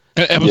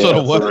 An episode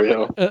of what?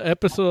 An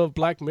episode of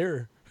Black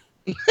Mirror.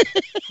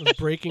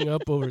 Breaking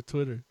up over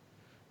Twitter.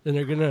 Then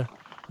they're gonna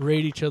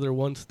rate each other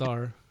 1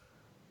 star.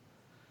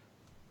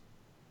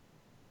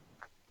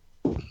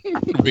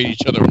 Rate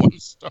each other 1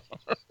 star.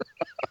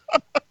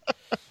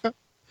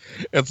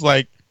 It's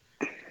like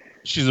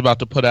she's about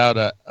to put out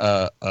a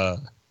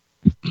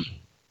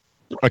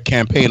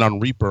campaign on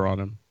Reaper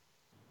on him.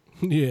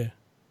 Yeah.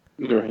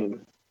 Right.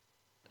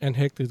 And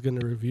Hector's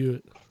gonna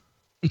review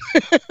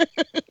it.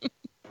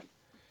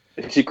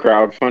 Is she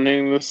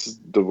crowdfunding this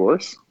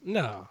divorce?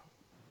 No.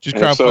 She's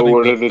And so crowdfunding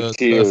what are the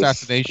tiers?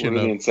 assassination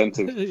What are the of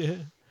incentives? Yeah.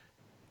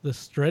 The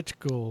stretch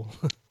goal.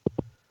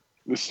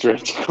 The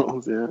stretch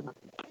goals, yeah.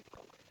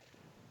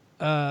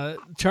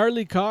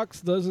 Charlie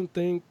Cox doesn't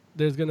think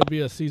there's going to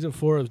be a season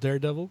 4 of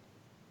Daredevil.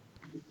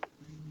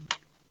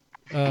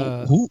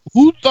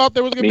 Who thought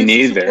there was going to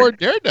be a season 4 of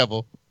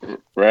Daredevil?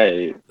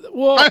 Right.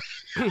 Well,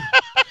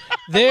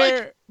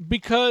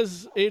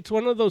 because it's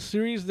one of those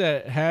series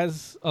that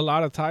has a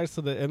lot of ties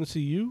to the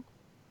MCU.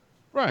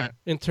 Right.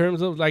 In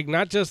terms of like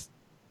not just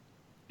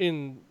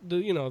in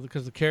the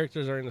because the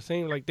characters are in the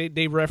same, like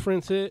they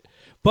reference it,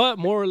 but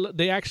more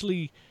they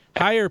actually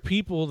hire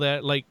people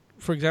that, like,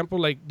 for example,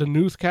 like the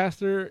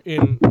newscaster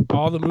in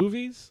all the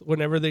movies,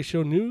 whenever they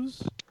show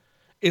news,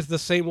 is the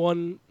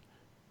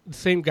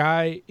same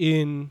guy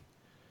in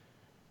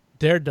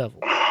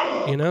Daredevil,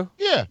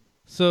 Yeah.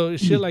 So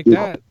shit like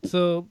that.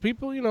 So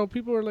people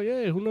are like,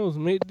 hey, who knows?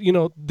 Maybe,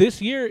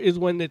 this year is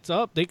when it's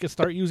up. They could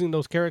start using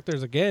those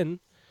characters again.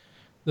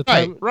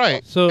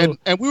 Right. So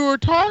and we were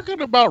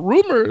talking about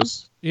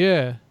rumors.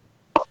 Yeah.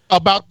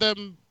 About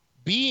them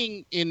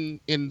being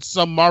in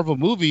some Marvel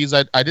movies.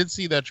 I did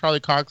see that Charlie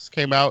Cox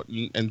came out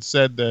and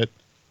said that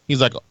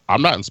he's like,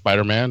 I'm not in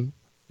Spider-Man.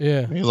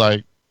 Yeah. He's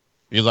like,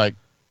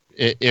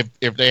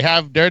 if they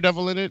have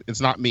Daredevil in it,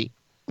 it's not me.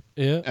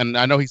 Yeah. And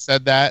I know he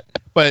said that,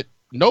 but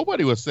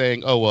nobody was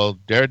saying, oh, well,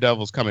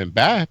 Daredevil's coming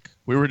back.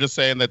 We were just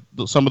saying that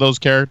some of those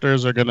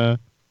characters are going to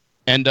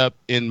end up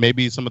in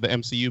maybe some of the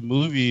MCU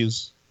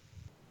movies.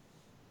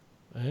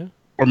 Yeah.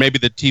 Or maybe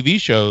the TV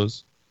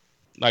shows,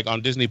 like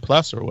on Disney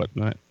Plus or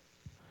whatnot.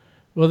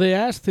 Well, they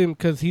asked him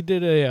because he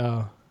did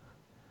a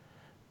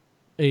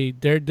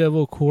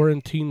Daredevil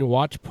quarantine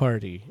watch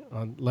party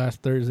on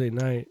last Thursday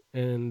night,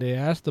 and they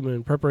asked him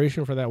in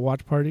preparation for that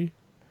watch party.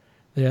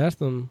 They asked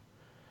him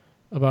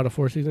about a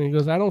 4th season. He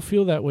goes, "I don't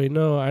feel that way.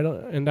 No, I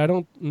don't, and I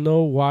don't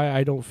know why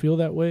I don't feel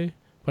that way,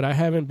 but I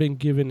haven't been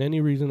given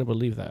any reason to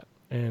believe that.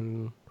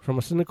 And from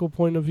a cynical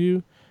point of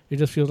view, it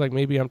just feels like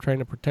maybe I'm trying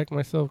to protect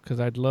myself because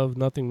I'd love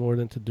nothing more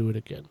than to do it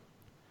again."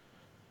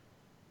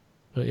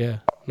 But yeah,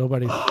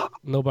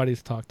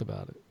 nobody's talked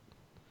about it.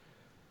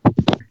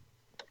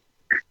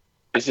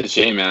 It's a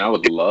shame, man. I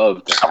would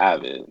love to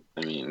have it.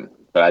 I mean,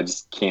 but I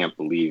just can't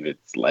believe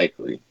it's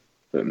likely.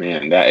 But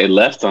man, that it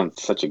left on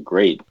such a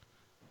great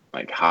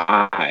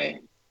high.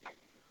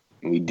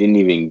 We didn't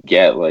even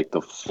get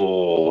the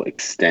full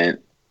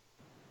extent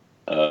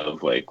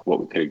of what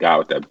we could have got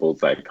with that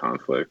Bullseye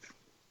conflict.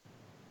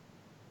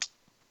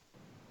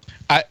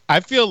 I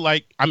feel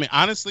like,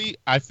 honestly,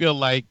 I feel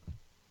like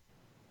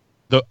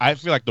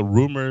the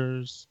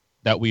rumors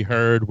that we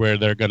heard where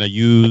they're gonna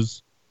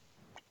use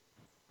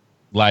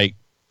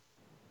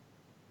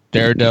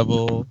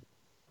Daredevil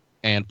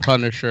and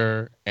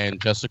Punisher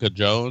and Jessica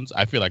Jones,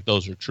 I feel like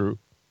those are true.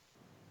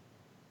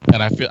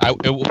 And I feel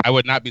I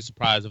would not be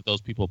surprised if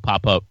those people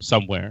pop up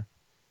somewhere.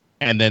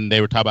 And then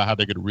they were talking about how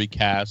they're gonna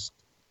recast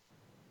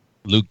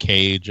Luke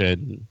Cage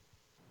and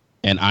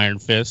Iron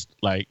Fist.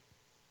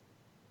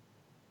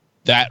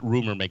 That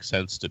rumor makes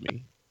sense to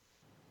me.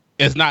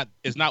 It's not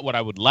what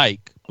I would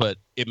like, but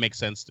it makes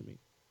sense to me.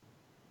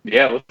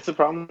 Yeah, what's the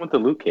problem with the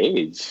Luke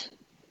Cage?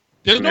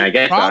 I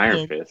guess problem.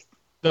 Iron Fist.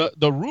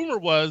 The rumor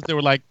was they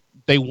were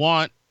they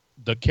want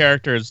the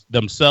characters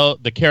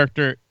themselves, the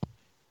character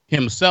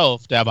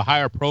himself, to have a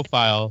higher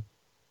profile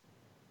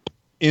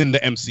in the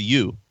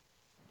MCU,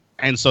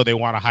 and so they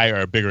want to hire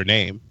a bigger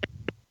name.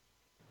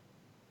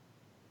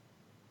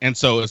 And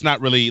so it's not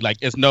really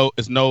it's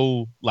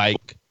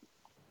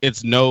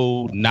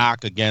no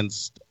knock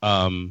against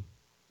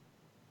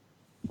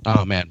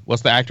oh man,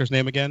 what's the actor's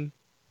name again?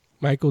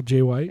 Michael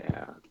J. White.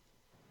 Yeah.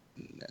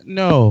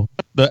 No,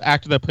 the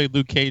actor that played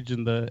Luke Cage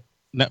in the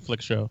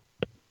Netflix show.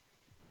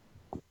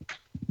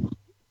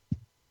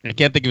 I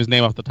can't think of his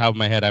name off the top of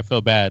my head. I feel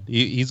bad.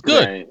 He's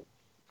good. Right.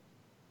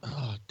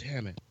 Oh,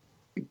 damn it.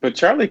 But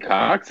Charlie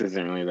Cox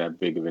isn't really that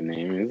big of a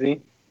name, is he?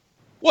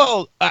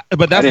 Well,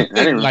 but that's the thing.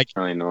 I didn't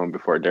really know him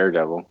before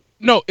Daredevil.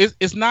 No,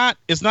 it's not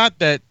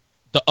that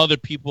the other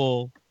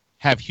people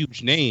have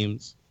huge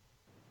names.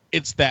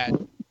 It's that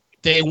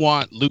they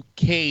want Luke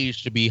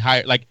Cage to be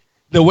higher.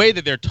 The way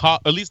that they're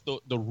taught, at least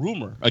the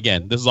rumor,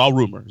 again, this is all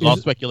rumor. It's all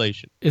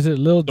speculation. Is it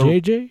Lil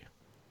JJ?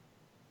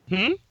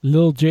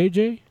 Lil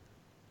JJ?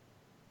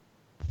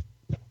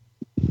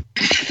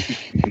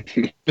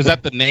 Is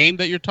that the name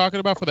that you're talking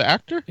about for the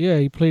actor? Yeah,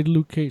 he played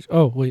Luke Cage.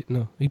 Oh, wait,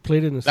 no. He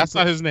played in That's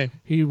not his name.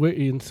 He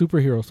in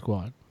Superhero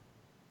Squad.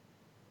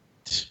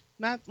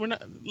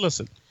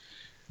 Listen.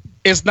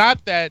 It's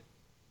not that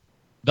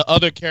the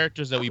other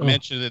characters that we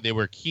mentioned that they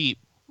were keep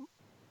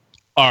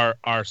are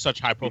such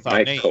high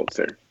profile names.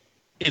 Coulter.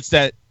 It's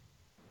that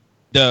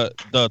the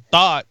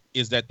thought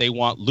is that they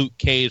want Luke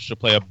Cage to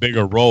play a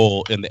bigger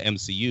role in the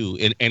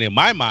MCU. And in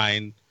my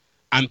mind,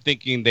 I'm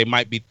thinking they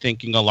might be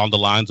thinking along the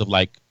lines of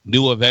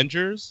New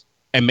Avengers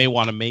and may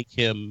want to make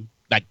him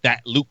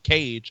that Luke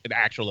Cage an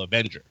actual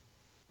Avenger.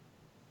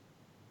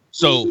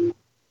 So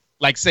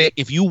say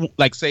if you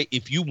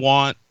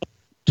want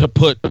to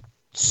put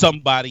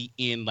somebody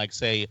in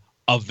say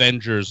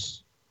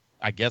Avengers.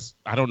 I guess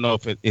I don't know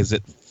if it is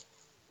it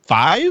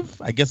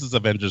 5. I guess it's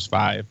Avengers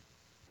 5.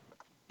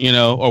 You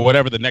know, or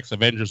whatever the next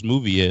Avengers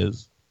movie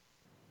is.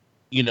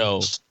 You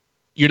know,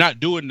 you're not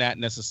doing that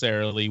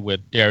necessarily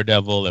with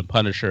Daredevil and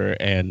Punisher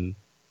and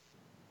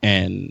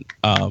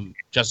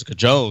Jessica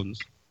Jones.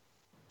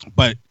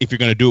 But if you're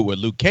going to do it with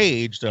Luke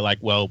Cage, they're like,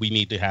 well, we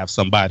need to have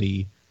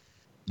somebody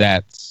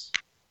that's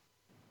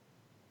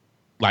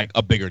like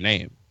a bigger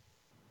name.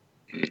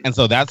 And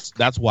so that's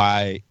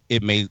why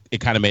it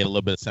kind of made a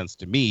little bit of sense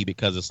to me,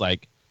 because it's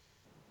like,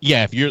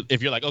 yeah, if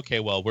you're like, okay,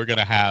 well, we're going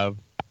to have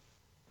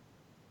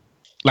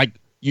like,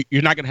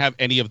 you're not going to have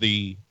any of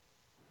the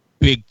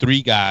big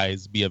 3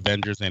 guys be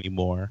Avengers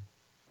anymore.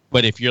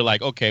 But if you're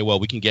like, okay,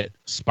 well, we can get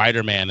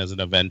Spider-Man as an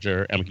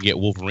Avenger, and we can get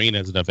Wolverine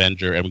as an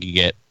Avenger, and we can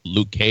get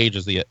Luke Cage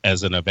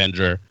as an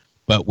Avenger,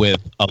 but with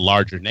a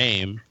larger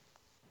name,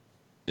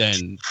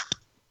 then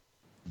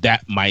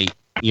that might,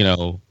 you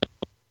know,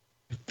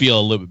 feel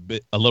a little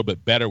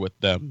bit better with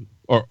them,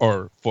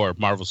 or for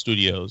Marvel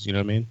Studios. You know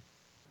what I mean?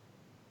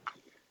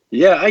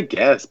 Yeah, I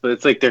guess, but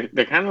it's like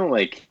they're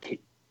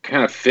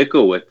kind of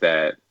fickle with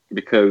that,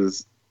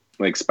 because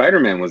like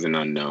Spider-Man was an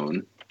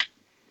unknown.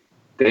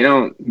 They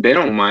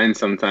don't mind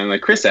sometimes.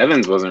 Like Chris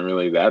Evans wasn't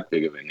really that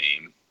big of a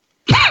name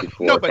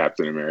before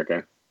Captain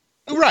America.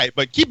 Right,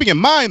 but keeping in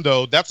mind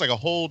though, that's like a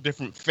whole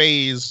different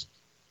phase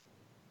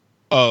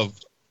of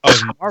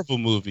Marvel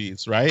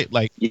movies, right?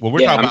 Like when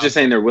we're talking I'm just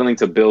saying they're willing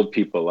to build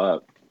people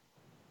up.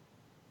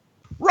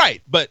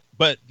 Right, but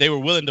they were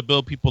willing to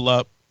build people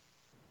up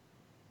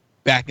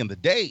back in the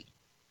day.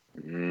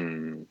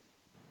 You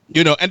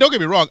know, and don't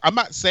get me wrong, I'm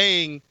not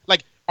saying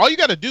like all you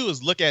got to do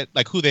is look at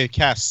like who they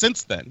cast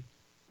since then.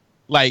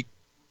 Like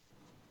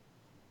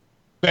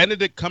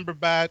Benedict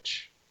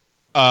Cumberbatch,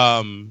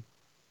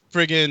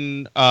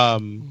 friggin'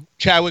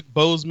 Chadwick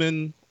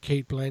Boseman,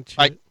 Kate Blanchett.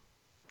 Like,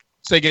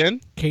 say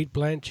again? Kate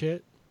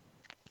Blanchett.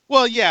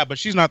 Well, yeah, but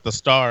she's not the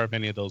star of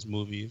any of those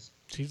movies.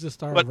 She's the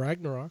star of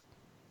Ragnarok.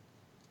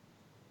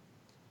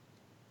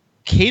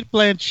 Kate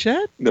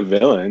Blanchett? The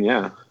villain,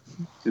 yeah.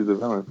 She's the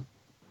villain.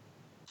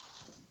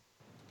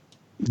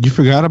 You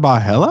forgot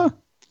about Hela?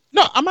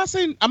 No, I'm not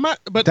saying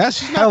but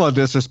that's hella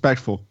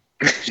disrespectful.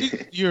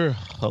 You're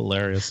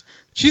hilarious.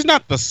 She's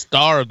not the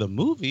star of the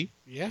movie.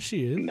 Yeah,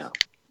 she is. No.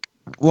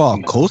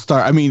 Well, co-star.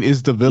 I mean,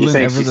 is the villain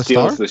ever she the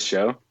steals star? The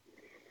show.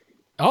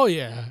 Oh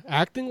yeah,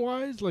 acting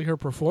wise, like her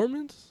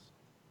performance.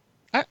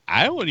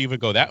 I wouldn't even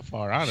go that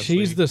far, honestly.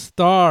 She's the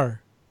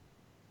star.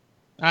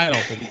 I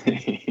don't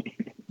think.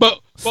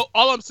 but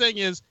all I'm saying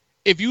is,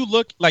 if you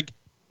look like,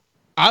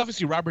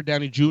 obviously Robert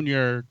Downey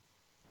Jr.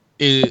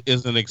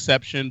 is an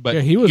exception, but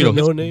yeah, he was a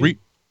no name.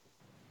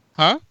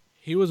 Huh?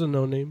 He was a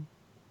no name.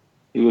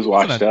 He was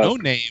washed up. No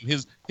name.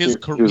 His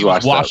career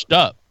was washed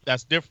up.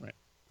 That's different.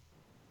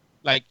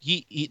 Like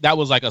he that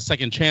was like a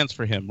second chance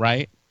for him,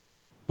 right?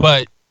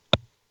 But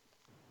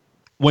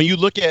when you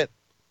look at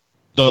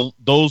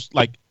those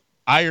like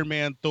Iron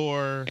Man,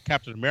 Thor,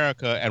 Captain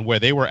America, and where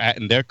they were at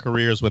in their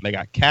careers when they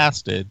got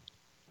casted,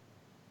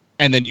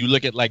 and then you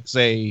look at like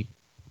say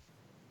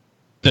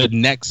the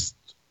next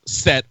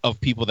set of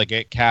people that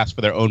get cast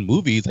for their own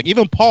movies, like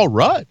even Paul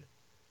Rudd.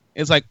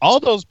 It's like all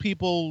those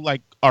people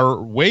like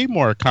are way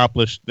more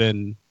accomplished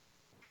than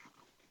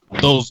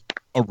those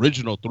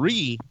original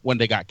 3 when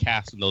they got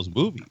cast in those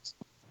movies.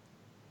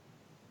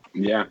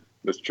 Yeah,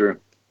 that's true.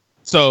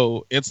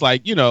 So it's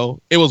like, you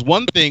know, it was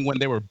one thing when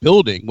they were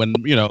building, when,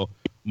 you know,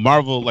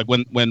 Marvel, like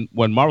when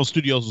Marvel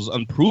Studios was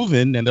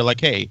unproven and they're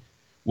like, hey,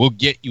 we'll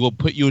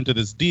put you into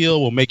this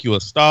deal, we'll make you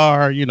a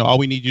star, you know, all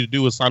we need you to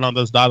do is sign on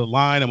this dotted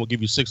line and we'll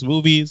give you 6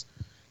 movies.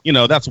 You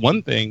know, that's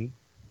one thing,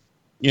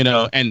 you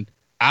know, and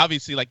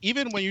obviously, like,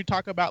 even when you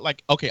talk about,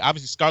 like, okay,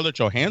 obviously Scarlett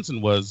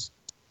Johansson was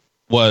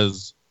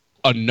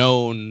a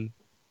known,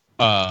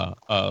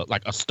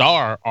 like a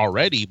star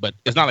already, but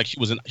it's not like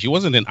she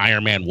wasn't in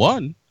Iron Man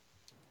 1.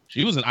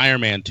 She was in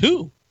Iron Man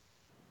 2.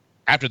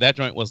 After that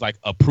joint was like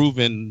a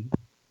proven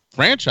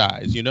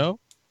franchise, you know?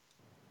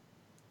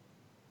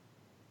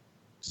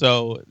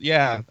 So,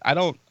 yeah, I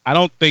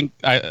don't think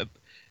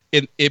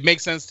it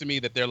makes sense to me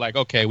that they're like,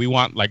 okay, we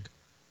want like,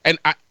 and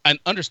I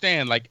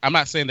understand, like, I'm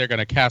not saying they're going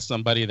to cast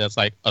somebody that's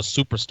like a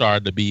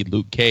superstar to be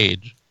Luke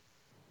Cage,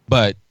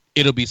 but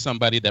it'll be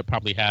somebody that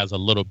probably has a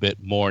little bit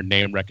more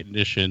name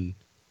recognition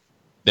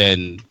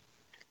than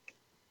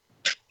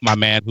my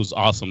man who's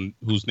awesome,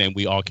 whose name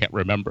we all can't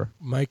remember.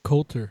 Mike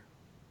Coulter.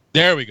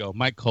 There we go,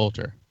 Mike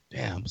Coulter.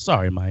 Damn,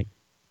 sorry, Mike.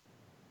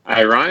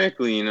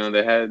 Ironically, you know,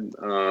 they had,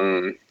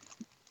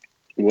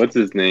 what's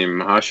his name?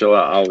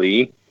 Mahershala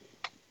Ali.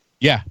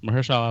 Yeah,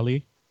 Mahershala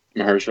Ali.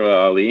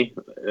 Mahershala Ali,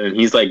 and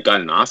he's like got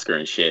an Oscar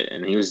and shit,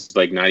 and he was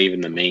like not even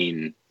the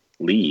main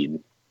lead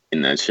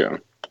in that show.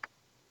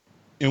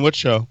 In what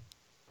show?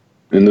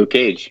 In Luke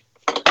Cage.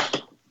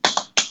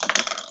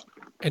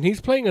 And he's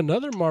playing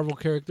another Marvel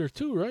character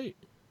too, right?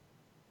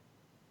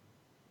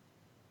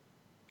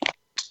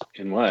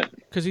 In what?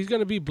 Because he's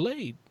gonna be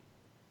Blade.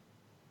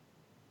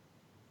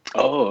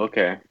 Oh,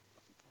 okay.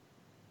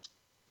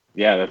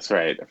 Yeah, that's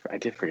right. I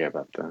did forget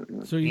about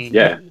that. So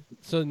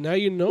so now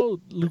you know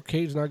Luke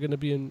Cage's not going to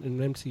be in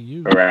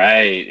MCU.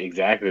 Right,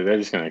 exactly. They're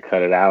just gonna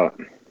cut it out.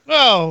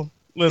 Well,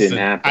 listen,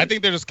 Didn't happen. I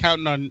think they're just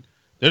counting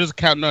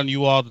on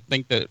you all to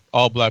think that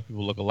all black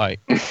people look alike.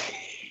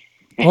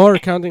 Or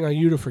counting on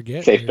you to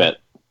forget. Safe bet.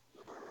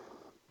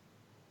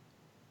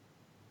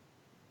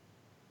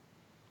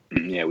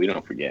 Yeah, we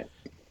don't forget.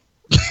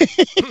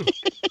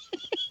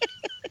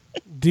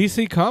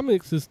 DC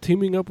Comics is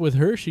teaming up with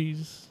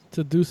Hershey's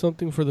to do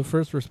something for the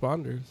first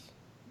responders.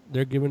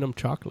 They're giving them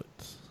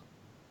chocolates.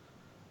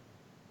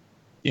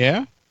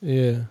 Yeah?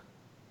 Yeah.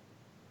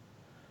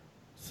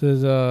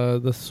 Says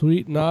the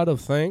sweet nod of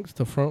thanks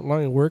to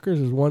frontline workers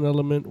is one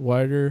element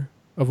wider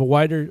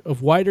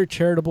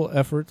charitable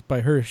efforts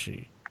by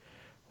Hershey,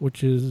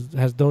 which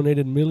has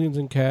donated millions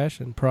in cash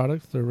and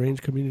products to a range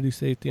of community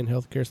safety and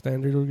healthcare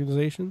standard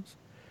organizations.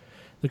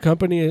 The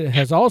company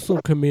has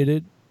also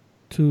committed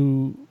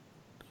to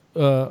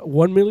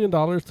 $1 million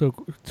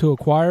to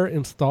acquire,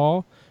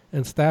 install,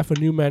 and staff a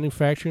new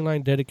manufacturing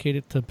line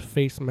dedicated to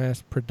face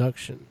mask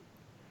production.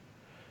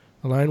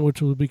 A line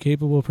which will be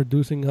capable of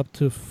producing up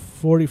to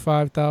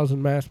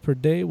 45,000 masks per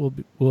day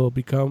will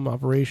become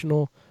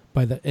operational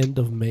by the end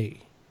of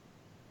May.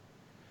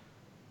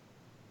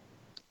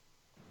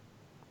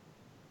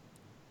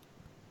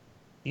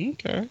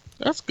 Okay,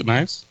 that's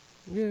nice.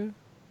 Yeah.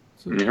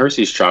 I mean,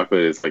 Hershey's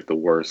chocolate is like the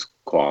worst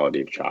quality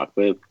of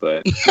chocolate,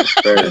 but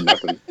it's better than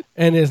nothing.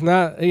 And it's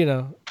not,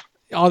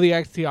 all the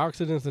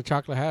antioxidants the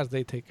chocolate has,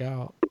 they take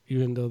out,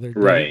 even though they're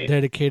Right.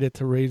 dedicated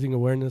to raising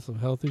awareness of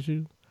health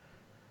issues.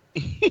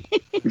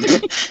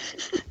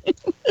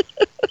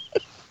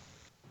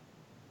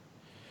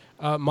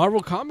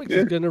 Marvel Comics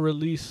is going to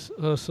release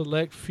a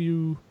select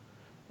few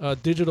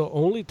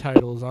digital-only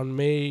titles on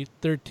May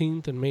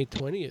 13th and May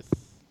 20th.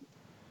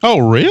 Oh,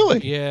 really?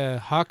 Yeah,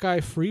 Hawkeye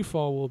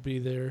Freefall will be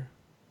there.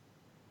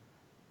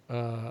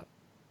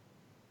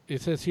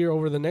 It says here,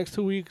 over the next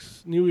 2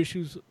 weeks, new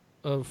issues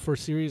for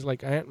series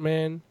like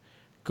Ant-Man,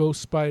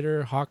 Ghost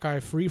Spider, Hawkeye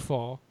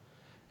Freefall,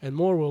 and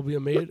more will be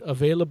made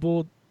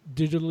available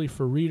digitally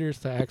for readers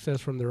to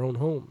access from their own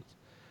homes.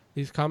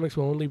 These comics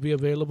will only be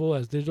available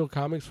as digital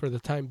comics for the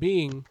time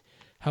being.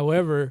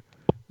 However,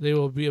 they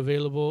will be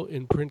available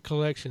in print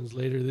collections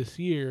later this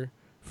year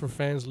for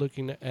fans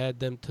looking to add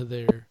them to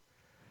their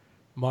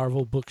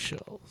Marvel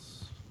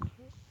bookshelves.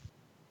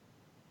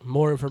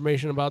 More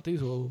information about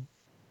these will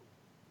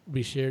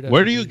be shared.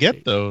 Where do you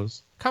get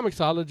those?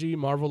 Comixology,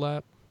 Marvel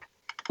app.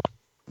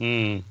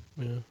 Yeah.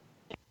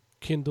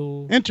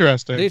 Kindle.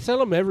 Interesting. They sell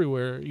them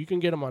everywhere. You can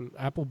get them on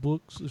Apple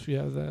Books if you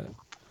have that.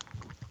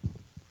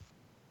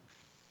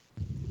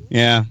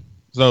 Yeah.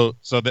 So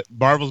that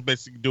Marvel's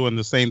basically doing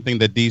the same thing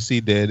that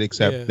DC did,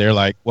 except they're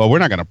like, well, we're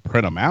not going to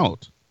print them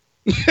out.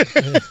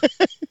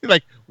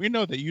 Like, we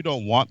know that you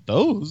don't want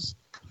those.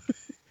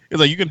 It's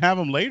like, you can have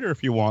them later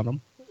if you want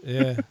them.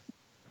 Yeah.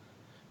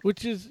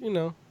 Which is,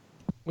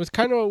 was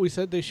kind of what we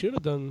said they should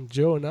have done,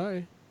 Joe and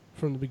I,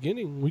 from the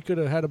beginning. We could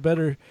have had a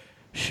better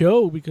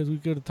show because we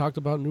could have talked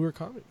about newer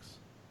comics.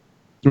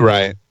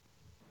 Right.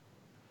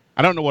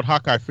 I don't know what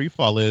Hawkeye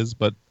Freefall is,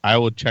 but I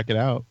would check it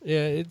out. Yeah,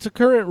 it's a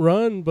current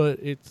run, but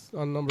it's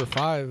on number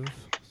 5.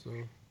 So.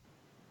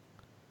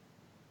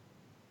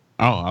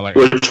 Oh, I like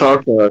Which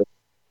Hawkeye?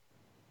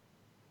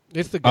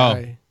 It's the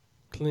guy,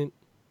 Clint,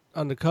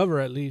 on the cover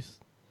at least.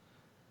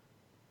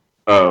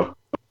 Oh.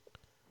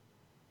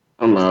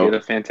 I'm Let's out. get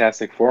a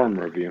Fantastic Forum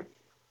review.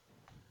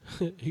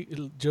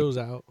 Joe's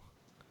out.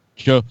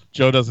 Joe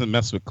doesn't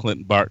mess with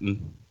Clint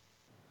Barton.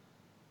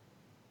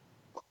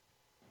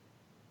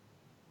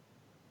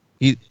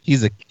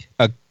 He's a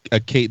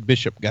Kate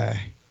Bishop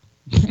guy.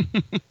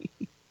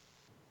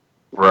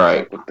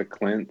 Right. With the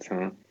Clint,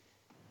 huh?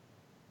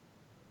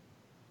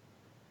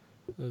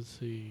 Let's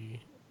see.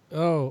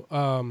 Oh,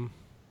 I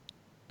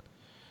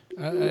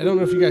don't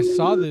know if you guys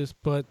saw this,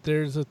 but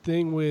there's a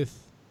thing with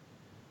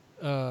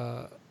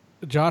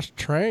Josh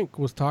Trank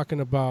was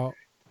talking about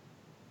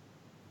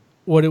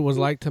what it was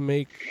like to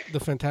make the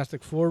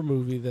Fantastic Four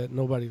movie that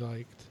nobody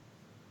liked.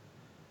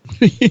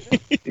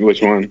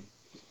 Which one?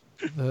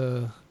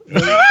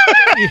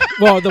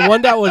 Well, the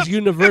one that was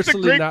universally That's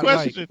a great not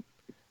question. liked.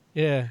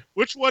 Yeah.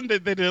 Which one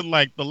did they didn't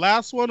like? The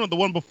last one or the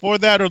one before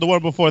that or the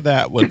one before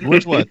that?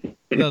 Which one?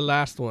 The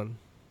last one.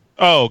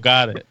 Oh,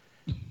 got it.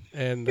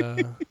 And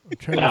I'm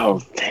trying That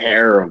was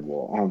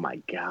terrible. Oh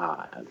my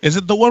god. Is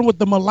it the one with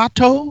the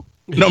mulatto?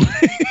 No.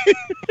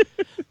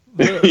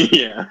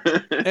 Yeah.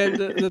 And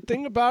the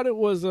thing about it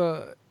was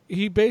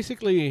he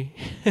basically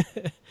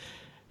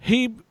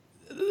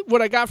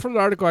what I got from the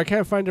article, I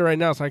can't find it right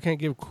now, so I can't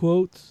give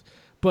quotes,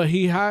 but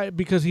he had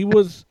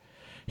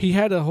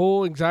a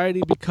whole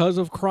anxiety because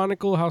of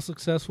Chronicle, how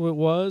successful it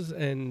was,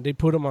 and they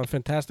put him on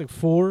Fantastic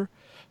Four.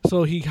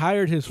 So he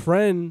hired his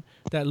friend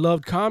that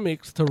loved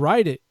comics to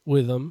write it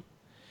with him.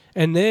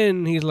 And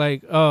then he's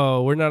like,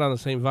 oh, we're not on the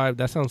same vibe.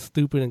 That sounds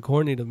stupid and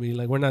corny to me.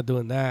 Like, we're not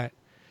doing that.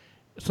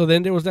 So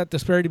then there was that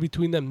disparity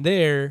between them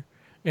there.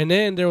 And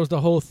then there was the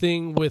whole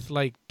thing with,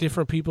 like,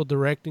 different people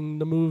directing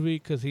the movie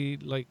because they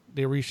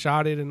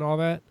reshot it and all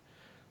that.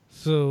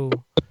 So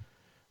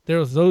there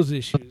was those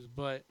issues,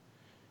 but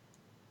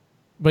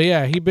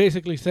yeah, he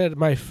basically said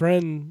my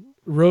friend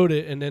wrote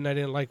it, and then I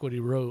didn't like what he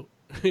wrote.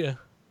 Yeah.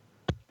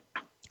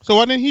 So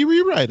why didn't he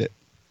rewrite it?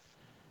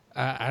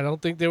 I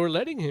don't think they were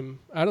letting him.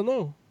 I don't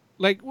know.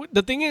 Like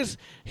the thing is,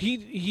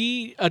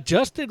 he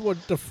adjusted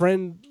what the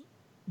friend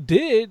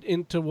did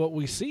into what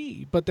we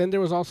see, but then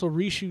there was also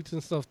reshoots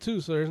and stuff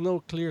too. So there's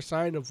no clear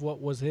sign of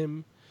what was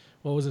him,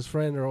 what was his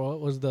friend, or what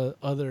was the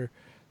other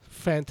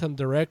phantom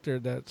director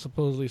that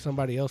supposedly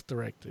somebody else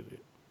directed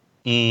it.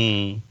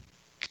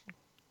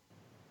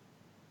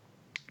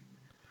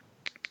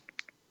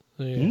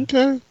 So, yeah.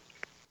 Okay.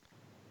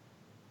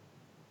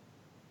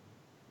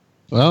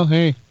 Well,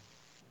 hey.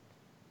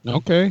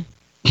 Okay.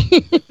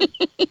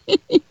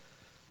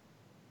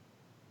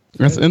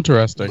 That's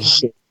interesting.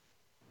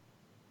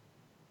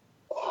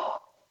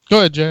 Go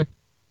ahead, Jay.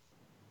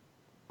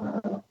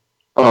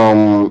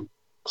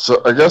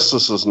 So I guess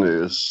this is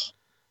news,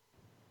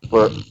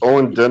 but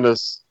Owen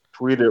Dennis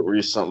tweeted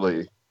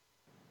recently.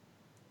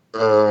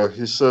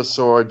 He says,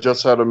 "So I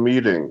just had a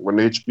meeting. When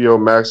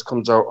HBO Max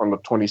comes out on the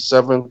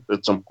 27th,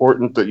 it's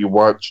important that you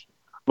watch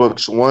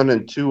books 1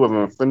 and 2 of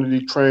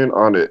Infinity Train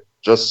on it.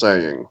 Just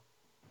saying.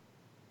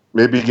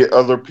 Maybe get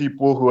other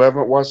people who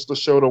haven't watched the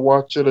show to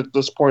watch it at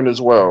this point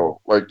as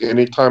well. Like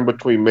anytime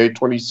between May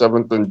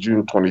 27th and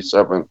June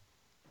 27th.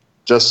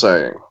 Just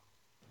saying."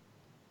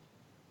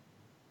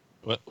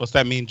 What's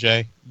that mean,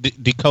 Jay?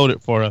 Decode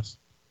it for us.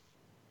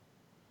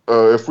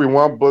 If we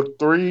want book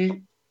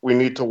 3, we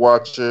need to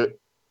watch it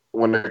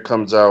when it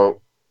comes out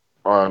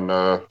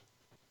on.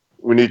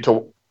 We need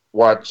to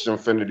watch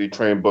Infinity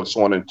Train books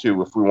 1 and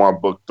 2 if we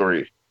want book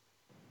 3.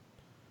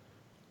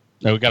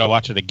 Now we gotta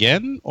watch it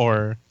again,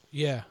 or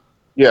Yeah.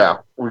 Yeah,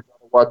 we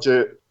gotta watch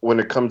it when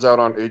it comes out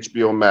on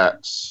HBO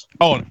Max.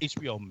 oh, on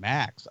HBO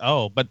Max.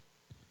 Oh, but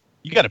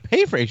you gotta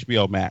pay for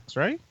HBO Max,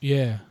 right?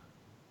 Yeah.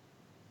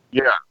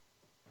 Yeah.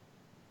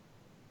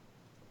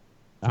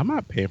 I'm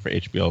not paying for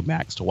HBO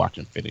Max to watch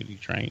Infinity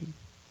Train.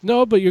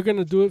 No, but you're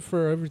gonna do it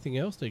for everything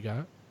else they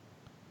got.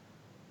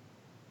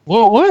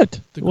 Well, what?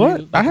 What?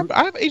 Green- I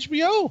have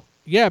HBO.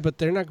 Yeah, but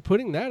they're not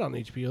putting that on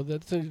HBO.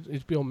 That's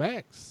HBO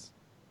Max.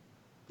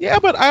 Yeah,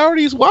 but I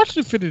already watched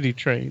Infinity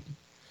Train.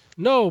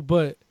 No,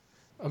 but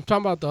I'm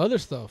talking about the other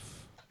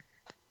stuff.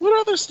 What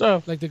other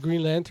stuff? Like the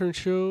Green Lantern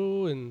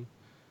show and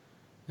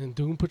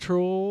Doom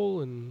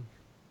Patrol and...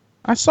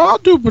 I saw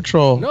Doom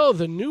Patrol. No,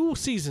 the new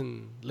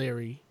season,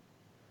 Larry.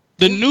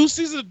 The new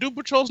season of Doom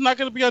Patrol is not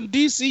going to be on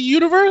DC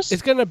Universe?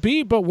 It's going to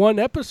be but one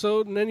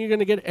episode, and then you're going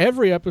to get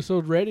every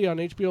episode ready on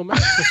HBO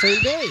Max the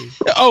same day.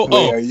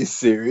 Wait, are you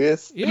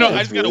serious? Yeah. No, I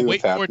That's just got to really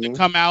wait what's for it to happening?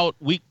 come out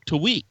week to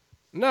week.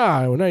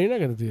 No, you're not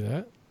going to do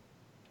that.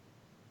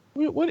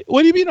 What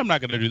do you mean I'm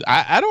not going to do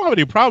that? I don't have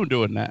any problem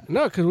doing that.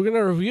 No, because we're going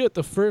to review it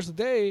the first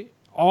day,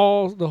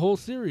 the whole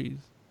series.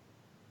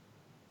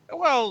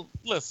 Well,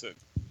 listen.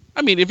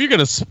 I mean, if you're going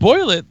to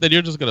spoil it, then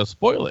you're just going to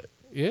spoil it.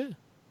 Yeah.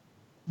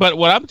 But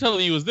what I'm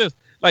telling you is this.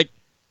 Like,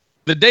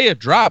 the day it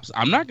drops,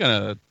 I'm not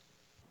going to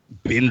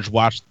binge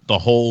watch the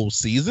whole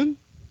season.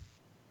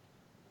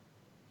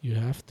 You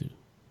have to.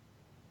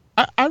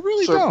 I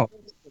really So- don't.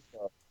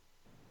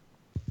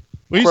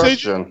 What do you say?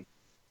 Question.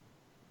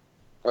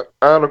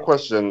 I had a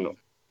question.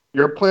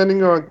 You're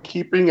planning on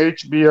keeping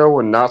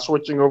HBO and not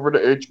switching over to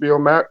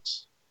HBO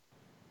Max?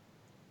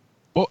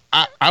 Well,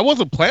 I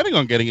wasn't planning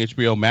on getting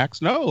HBO Max.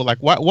 No. Like,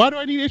 why do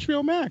I need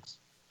HBO Max?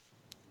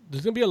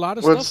 There's going to be a lot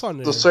of Well, it's stuff on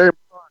there. the same,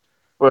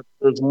 but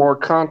there's more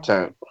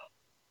content.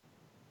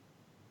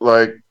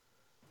 Like,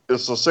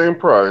 it's the same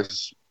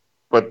price,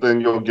 but then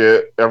you'll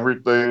get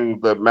everything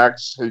that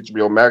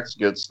HBO Max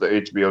gets that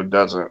HBO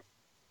doesn't.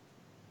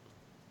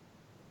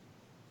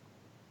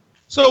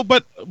 So,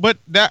 but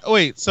that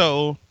wait.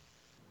 So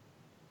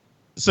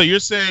you're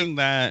saying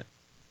that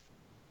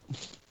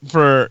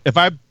for if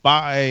I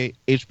buy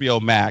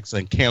HBO Max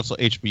and cancel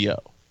HBO,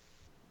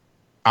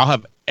 I'll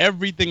have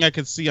everything I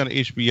can see on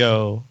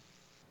HBO,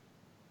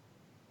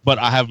 but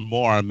I have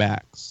more on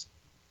Max.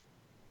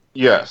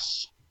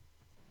 Yes.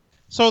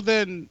 So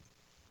then,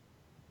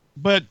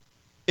 but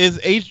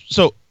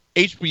so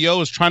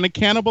HBO is trying to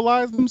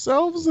cannibalize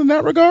themselves in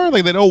that regard?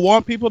 Like they don't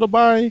want people to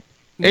buy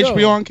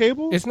HBO on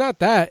cable? It's not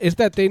that. It's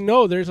that they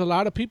know there's a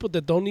lot of people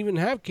that don't even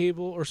have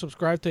cable or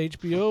subscribe to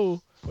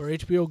HBO or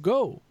HBO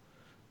Go.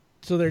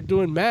 So they're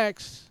doing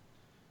Max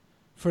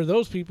for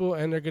those people,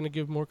 and they're going to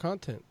give more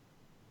content.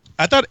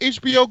 I thought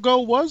HBO Go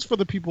was for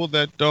the people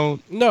that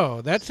don't.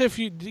 No, that's if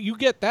you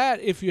get that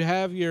if you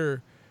have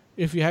your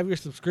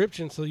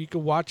subscription, so you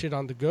can watch it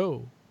on the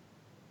go.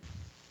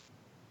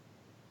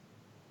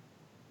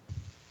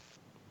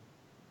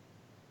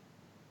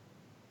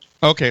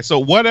 Okay, so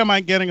what am I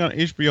getting on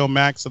HBO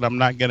Max that I'm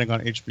not getting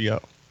on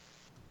HBO?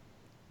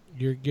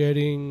 You're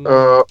getting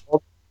All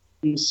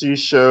DC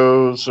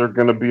shows are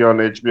going to be on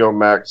HBO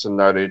Max and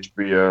not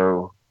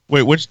HBO.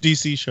 Wait, which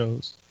DC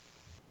shows?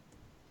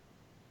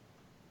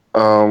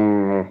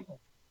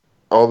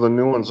 All the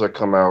new ones that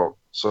come out.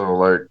 So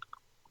like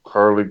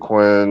Harley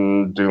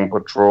Quinn, Doom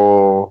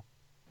Patrol,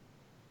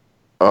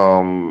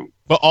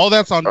 But all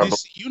that's on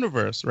DC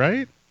Universe,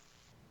 right?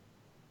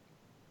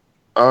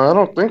 I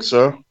don't think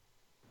so.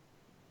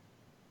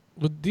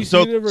 With DC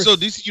So Universe,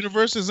 DC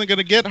Universe isn't going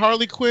to get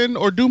Harley Quinn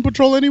or Doom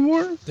Patrol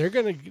anymore? they're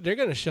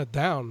gonna shut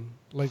down.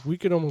 Like, we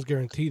can almost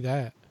guarantee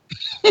that.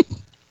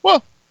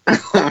 Well,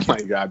 oh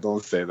my God,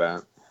 don't say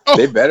that. Oh.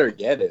 They better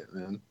get it,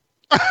 man.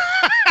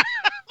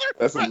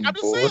 That's some I'm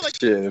just bullshit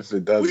saying, like, if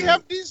it doesn't. we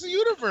have DC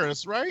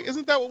Universe, right?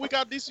 Isn't that what we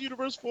got DC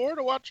Universe for?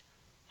 To watch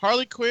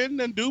Harley Quinn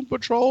and Doom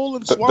Patrol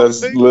and Swamp That's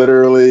Thing?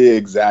 literally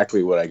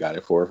exactly what I got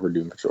it for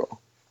Doom Patrol.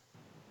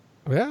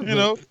 Yeah, You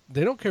know,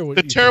 they don't care what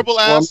the you terrible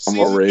think. ass I'm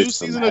gonna new raise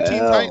season some of Teen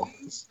hell.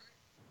 Titans.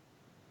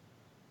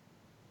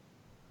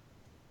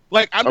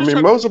 Like, I'm I just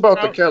mean, trying Mo's figure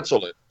about to out-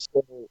 cancel it.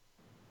 So,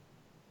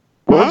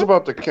 Huh? Mo's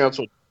about to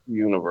cancel the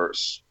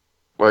universe.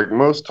 Like,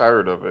 Mo's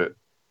tired of it.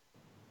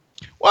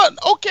 Well,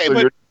 okay, So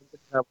but you're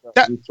gonna have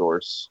that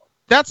resource.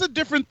 that's a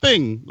different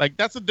thing. Like,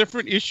 that's a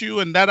different issue,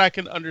 and that I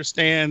can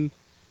understand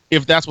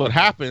if that's what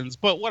happens.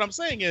 But what I'm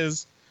saying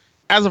is,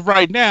 as of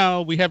right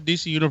now, we have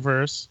DC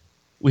Universe,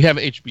 we have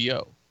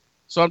HBO.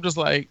 So I'm just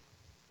like,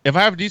 if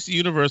I have DC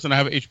Universe and I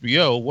have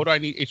HBO, what do I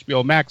need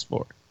HBO Max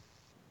for?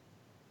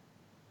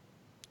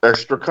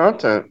 Extra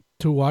content.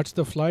 To watch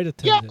the flight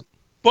attendant.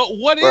 But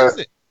what is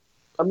it?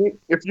 I mean,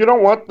 if you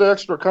don't want the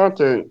extra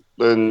content,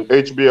 then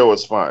HBO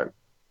is fine.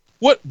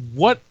 What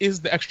is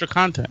the extra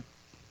content?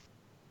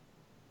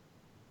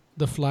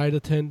 The flight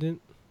attendant.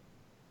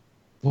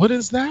 What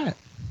is that?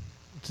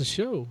 It's a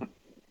show.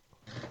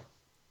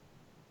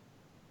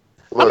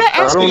 Look, not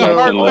asking I a don't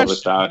hard know. Live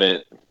question. without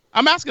it.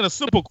 I'm asking a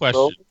simple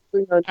question,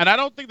 and I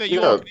don't think that you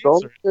Yeah, all can don't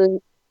answer it.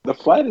 think. The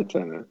flight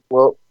attendant.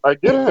 Well, I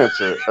did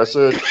answer it. I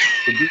said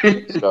the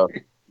DC stuff.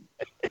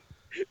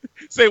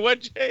 Say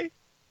what, Jay?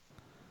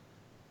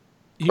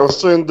 I was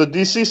saying the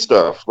DC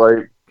stuff.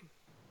 Like,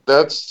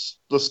 that's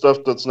the stuff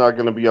that's not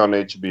going to be on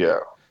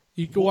HBO.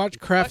 You can watch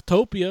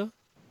Craftopia.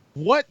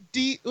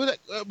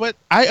 But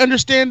I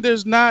understand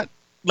there's not,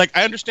 like,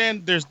 I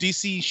understand there's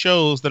DC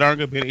shows that aren't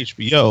going to be on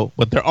HBO,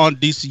 but they're on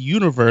DC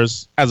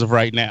Universe as of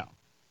right now.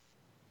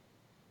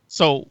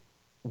 So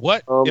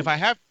what if I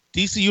have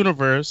DC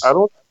Universe?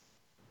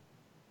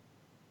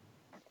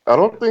 I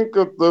don't think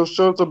that those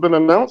shows have been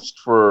announced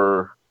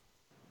for,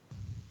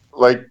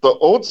 like, the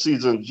old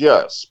seasons,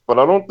 yes, but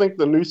I don't think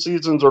the new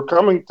seasons are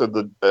coming to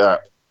the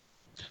app.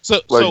 So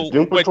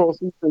Doom Patrol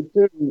season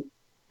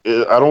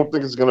 2, I don't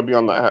think it's going to be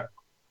on the app.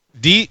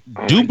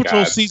 Doom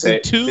Patrol season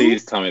 2.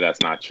 Please tell me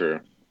that's not true.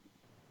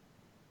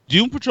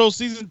 Doom Patrol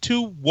season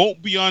 2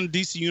 won't be on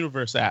DC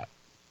Universe app.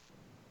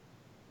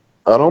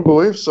 I don't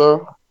believe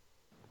so.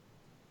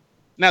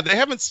 Now they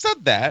haven't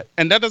said that,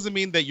 and that doesn't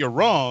mean that you're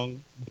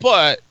wrong,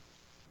 but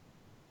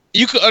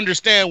you could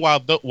understand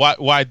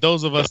why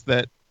those of us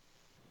that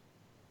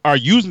are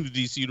using the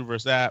DC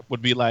Universe app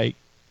would be like,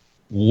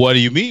 "What do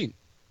you mean?"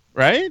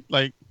 Right?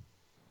 Like,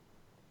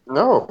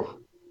 No,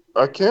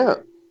 I can't.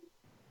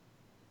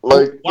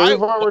 Like,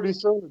 they've already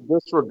shown a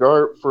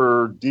disregard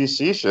for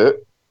DC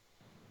shit.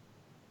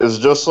 It's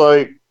just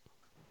like,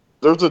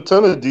 there's a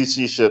ton of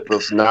DC shit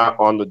that's not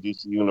on the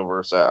DC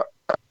Universe app.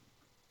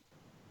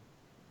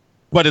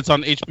 but it's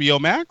on HBO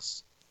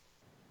Max.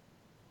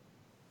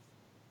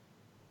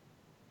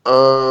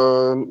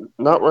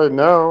 Not right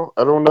now.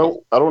 I don't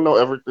know. I don't know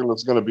everything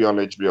that's going to be on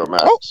HBO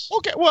Max. Oh,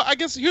 okay. Well, I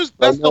guess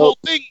that's the whole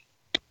thing.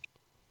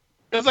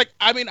 It's like,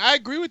 I mean, I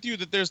agree with you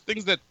that there's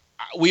things that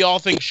we all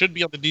think should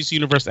be on the DC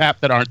Universe app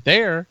that aren't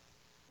there,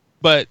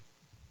 but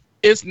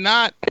it's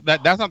not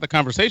that. That's not the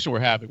conversation we're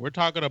having. We're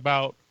talking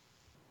about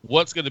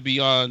what's going to be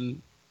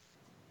on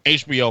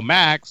HBO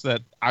Max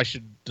that I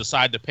should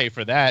decide to pay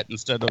for that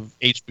instead of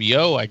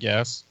HBO, I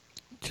guess.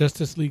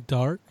 Justice League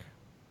Dark.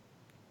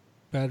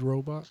 Bad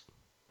Robot.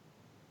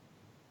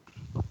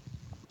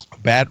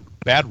 Bad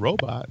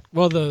Robot.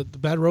 Well, the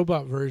Bad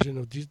Robot version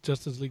of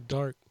Justice League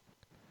Dark.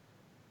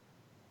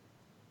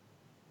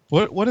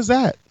 What is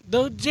that?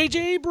 The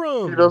J.J.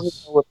 Abrams. He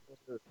doesn't know what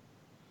it is.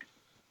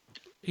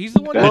 He's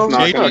the one That's that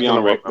not going to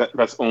be on.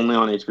 That's only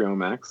on HBO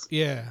Max.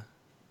 Yeah.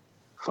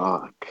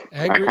 Fuck.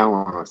 And I kind of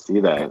want to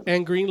see that.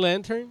 And Green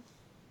Lantern.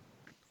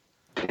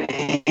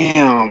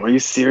 Damn, are you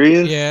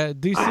serious? Yeah,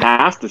 DC. I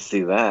have to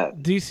see that.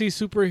 DC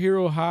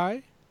Superhero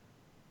High.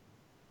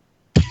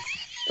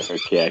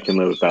 Okay, I can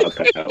live without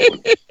that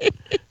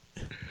one.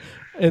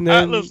 And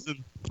then,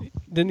 listen,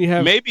 then you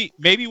have maybe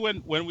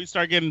when we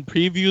start getting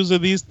previews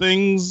of these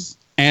things,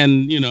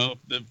 and you know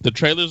the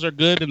trailers are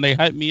good and they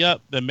hype me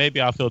up, then maybe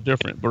I'll feel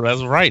different. But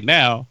as of right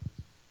now,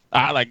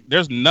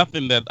 there's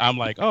nothing that I'm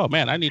like, oh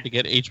man, I need to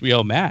get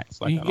HBO Max.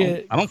 Like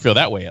I don't feel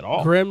that way at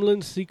all.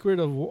 Gremlins Secret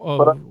of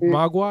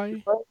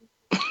Mogwai.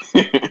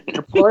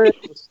 You're playing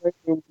the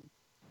same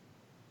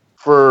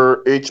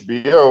for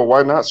HBO.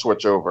 Why not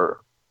switch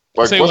over?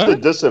 Like, Say what's what? the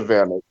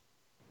disadvantage?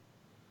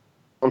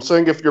 I'm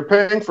saying if you're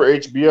paying for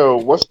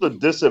HBO, what's the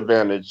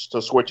disadvantage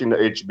to switching to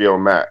HBO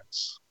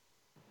Max?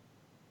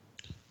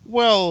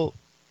 Well,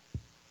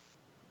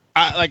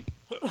 I like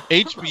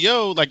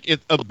HBO. Like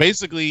it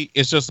basically,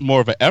 it's just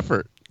more of an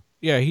effort.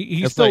 Yeah,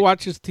 he It's still like-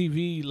 watches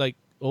TV like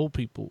old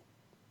people.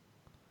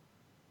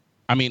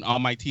 I mean,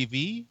 on my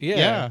TV.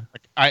 Yeah.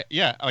 I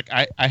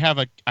have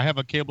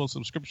a cable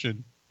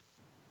subscription.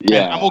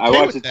 Yeah, I'm okay I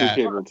watch with it that.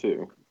 through cable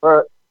too.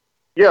 But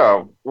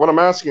yeah, what I'm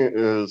asking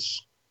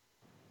is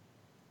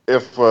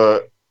if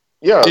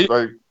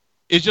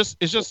it's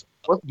just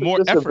what's the more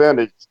effort.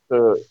 disadvantage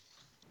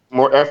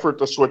more effort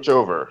to switch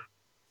over?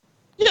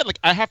 Yeah, like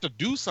I have to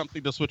do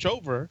something to switch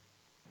over.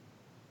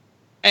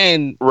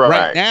 And Right.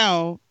 right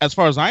now, as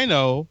far as I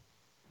know,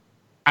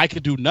 I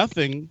could do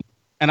nothing,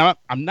 and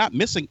I'm not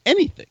missing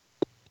anything.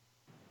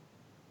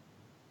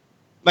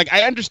 Like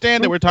I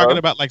understand that we're talking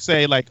about, like,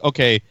 say, like,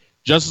 okay,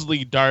 Justice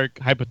League Dark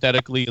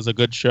hypothetically is a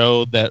good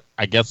show that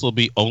I guess will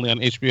be only on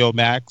HBO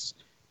Max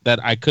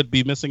that I could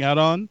be missing out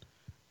on,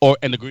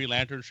 and the Green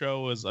Lantern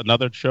show is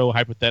another show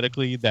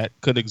hypothetically that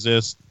could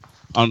exist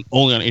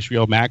only on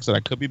HBO Max that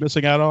I could be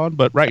missing out on.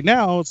 But right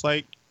now, it's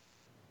like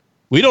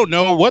we don't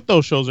know what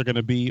those shows are going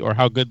to be or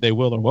how good they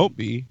will or won't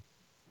be.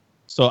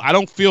 So I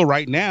don't feel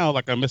right now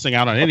like I'm missing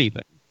out on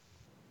anything.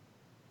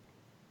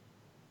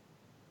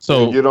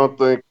 So And you don't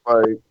think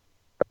like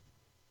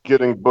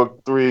getting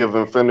book 3 of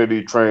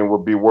Infinity Train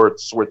would be worth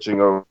switching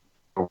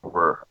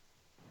over?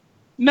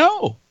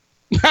 no,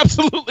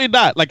 absolutely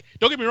not. Like,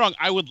 don't get me wrong.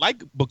 I would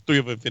like book 3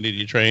 of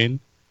Infinity Train,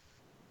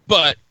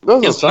 but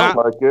Doesn't it's sound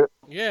not. like it.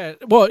 Yeah,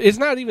 well, it's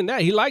not even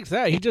that. He likes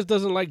that. He just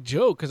doesn't like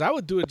Joe, because I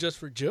would do it just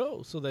for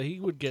Joe so that he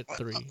would get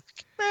 3.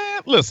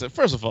 Man, listen,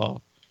 first of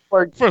all,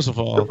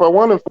 If I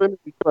want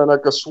Infinity Train, I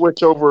could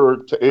switch over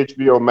to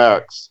HBO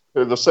Max.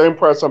 For the same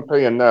price I'm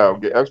paying now,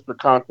 get extra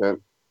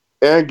content,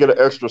 and get an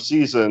extra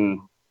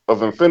season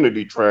of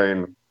Infinity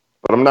Train.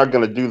 But I'm not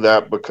going to do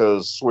that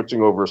because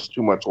switching over is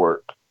too much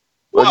work.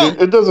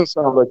 Like, it doesn't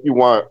sound like you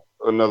want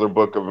another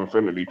book of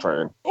Infinity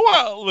Train.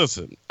 Well,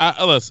 listen.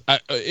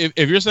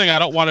 If you're saying I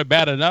don't want it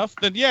bad enough,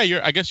 then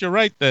yeah, I guess you're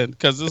right then,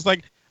 because it's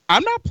like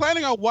I'm not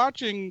planning on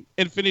watching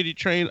Infinity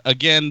Train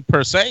again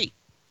per se.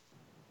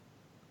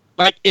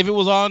 Like if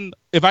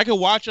I could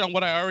watch it on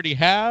what I already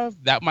have,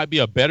 that might be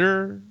a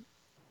better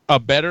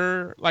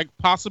like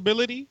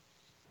possibility.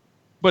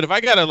 But if I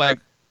gotta like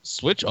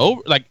switch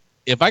over, like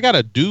if I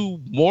gotta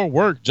do more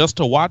work just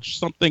to watch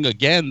something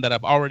again that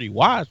I've already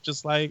watched,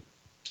 just like.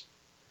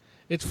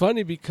 It's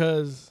funny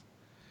because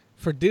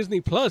for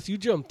Disney Plus, you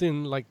jumped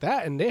in like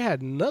that, and they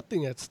had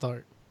nothing at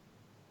start.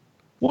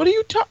 What do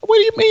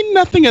you mean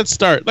nothing at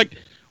start? Like,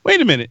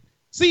 wait a minute.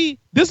 See,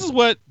 this is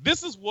the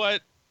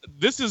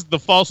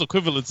false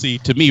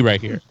equivalency to me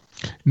right here.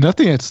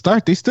 Nothing at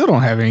start. They still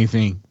don't have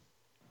anything.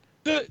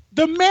 The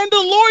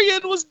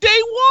Mandalorian was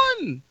day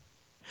 1.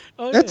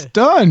 Oh, That's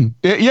done.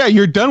 Yeah,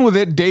 you're done with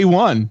it day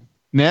 1.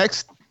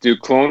 Next.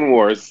 Dude, Clone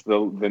Wars, the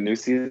new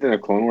season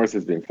of Clone Wars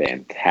has been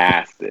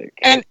fantastic.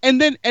 And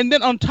then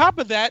on top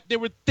of that, there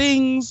were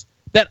things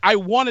that I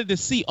wanted to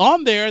see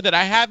on there that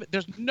I haven't.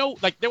 There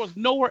was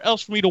nowhere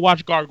else for me to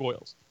watch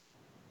Gargoyles.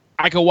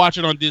 I could watch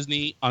it on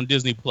Disney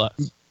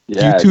Plus.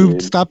 Yeah, YouTube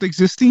stopped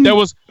existing. There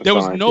was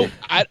no.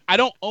 I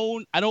don't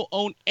own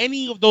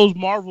any of those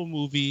Marvel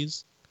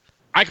movies.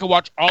 I could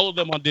watch all of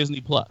them on Disney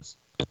Plus.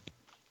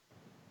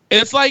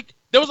 It's like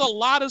there was a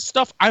lot of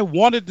stuff I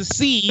wanted to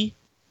see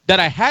that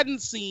I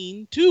hadn't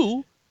seen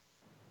too,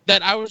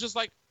 that I was just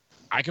like,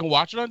 I can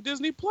watch it on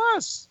Disney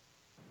Plus.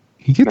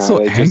 He gets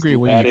so angry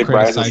when you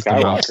criticize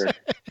him. Well,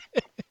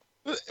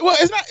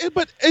 it's not,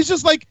 but it's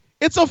just like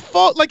it's a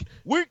fault. Like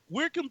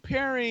we're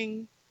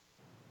comparing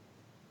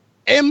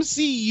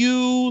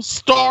MCU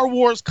Star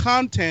Wars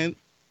content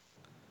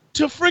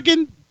to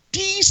friggin'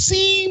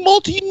 DC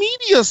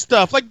multimedia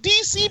stuff. Like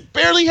DC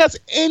barely has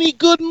any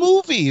good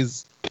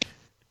movies.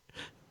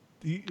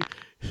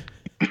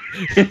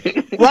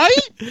 Right?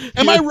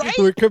 Am I right?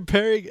 We're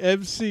comparing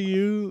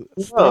MCU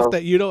stuff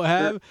that you don't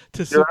have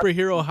to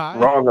superhero high.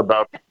 Wrong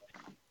about that.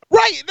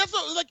 Right. That's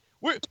what, like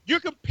you're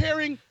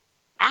comparing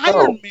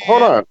Iron Man.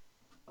 Hold on.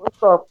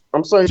 Stop.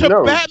 I'm saying to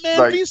no.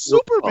 Batman v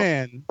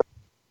Superman.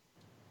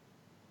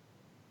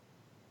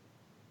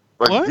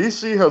 Like What?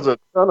 DC has a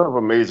ton of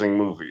amazing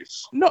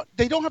movies. No,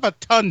 they don't have a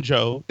ton,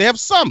 Joe. They have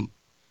some.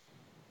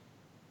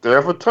 They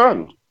have a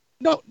ton.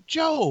 No,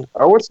 Joe.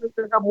 I would say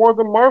they have more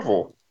than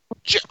Marvel.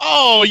 You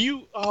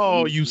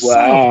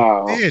son of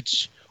a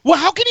bitch. Well,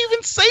 how can you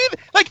even say that?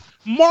 Like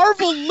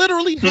Marvel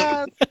literally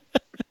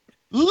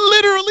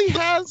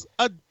has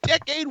a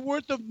decade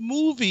worth of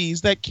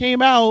movies that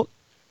came out,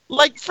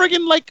 like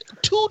friggin' like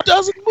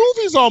 24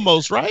 movies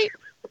almost, right?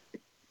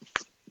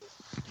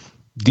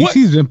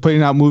 DC's been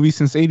putting out movies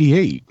since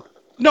 '88.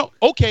 No,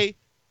 okay.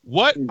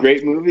 What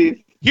great movies?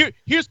 Here's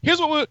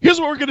what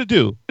we're gonna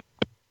do.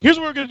 Here's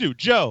what we're gonna do,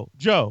 Joe.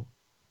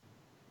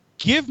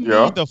 Give me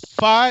the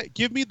 5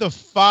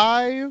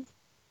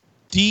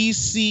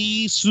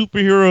 DC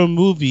superhero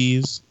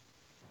movies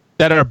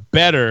that are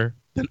better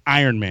than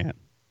Iron Man.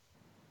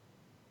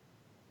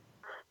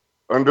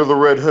 Under the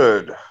Red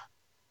Hood.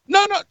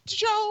 No,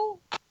 Joe.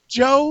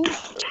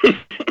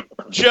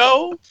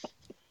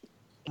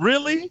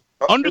 Really?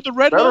 Under the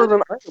Red Better Hood?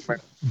 than Iron Man.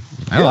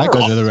 I like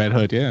Under the Red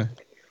Hood. Yeah.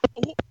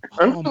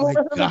 Under the Red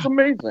Hood is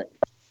amazing.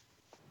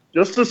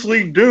 Justice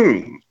League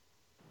Doom.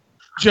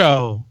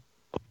 Joe.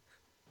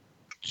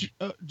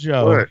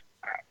 Joe.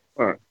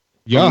 What?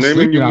 Y'all I'm naming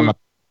sleeping you on mo-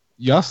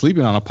 y'all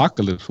sleeping on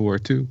Apocalypse War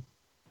too.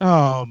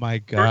 Oh my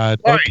God.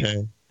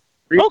 Okay.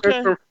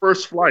 Freelancer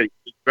First Flight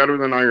is better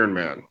than Iron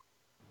Man.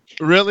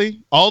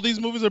 Really? All these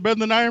movies are better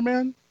than Iron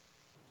Man?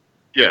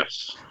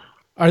 Yes.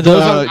 Are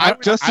those on, I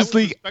Justice would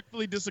League?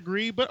 respectfully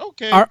disagree, but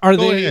okay. are go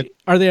they ahead.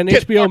 are they on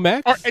HBO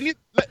Max?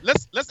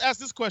 Let's ask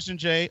this question,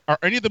 Jay. Are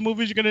any of the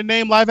movies you're going to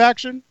name live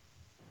action?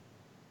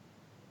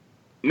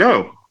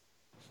 No.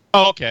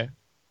 Oh, okay.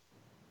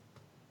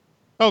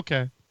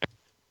 Okay.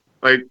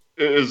 Like,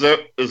 is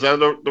that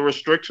the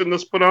restriction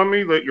that's put on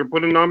me that you're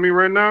putting on me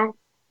right now?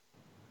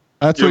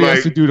 That's what he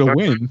has to do to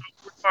win.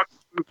 We're talking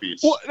movies.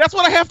 Well, that's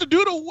what I have to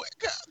do to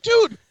win.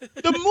 Dude,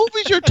 the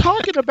movies you're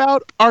talking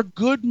about are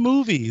good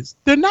movies.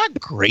 They're not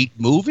great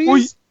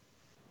movies.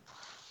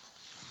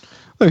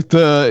 Like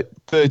the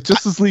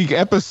Justice League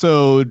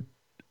episode,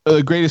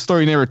 The Greatest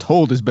Story Never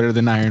Told, is better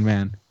than Iron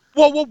Man.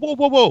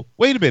 Whoa.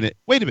 Wait a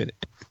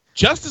minute.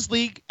 Justice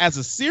League as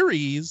a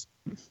series,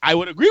 I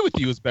would agree with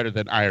you, is better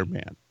than Iron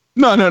Man.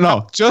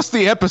 No. Just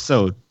the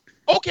episode.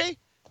 Okay.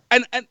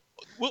 And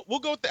we'll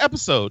go with the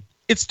episode.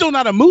 It's still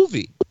not a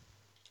movie.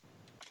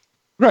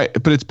 Right,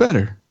 but it's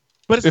better.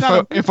 But it's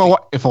if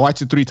I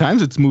watch it 3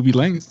 times, it's movie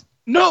length.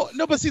 No,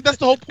 but see, that's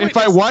the whole point. If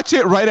I watch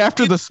it right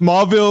after the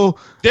Smallville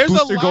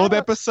Booster Gold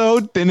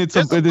episode, then it's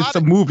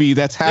a movie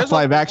that's half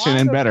live action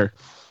and better.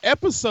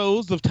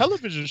 Episodes of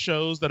television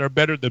shows that are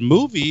better than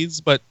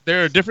movies, but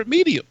they're a different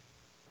medium.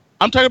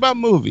 I'm talking about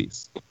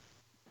movies.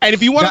 And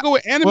if you want to go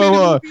with animated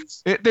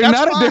movies, they're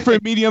not a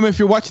different medium if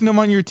you're watching them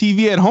on your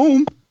TV at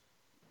home.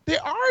 They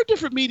are a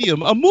different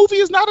medium. A movie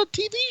is not a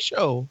TV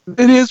show.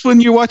 It is when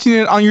you're watching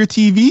it on your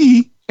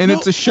TV and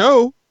it's a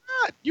show.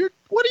 You're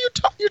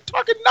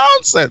talking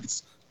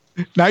nonsense.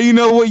 Now you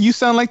know what you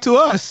sound like to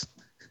us.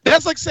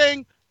 That's like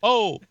saying,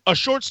 oh, a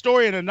short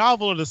story and a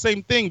novel are the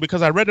same thing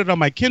because I read it on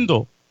my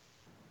Kindle.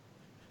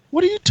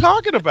 What are you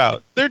talking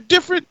about? They're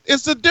different.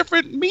 It's a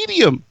different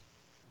medium.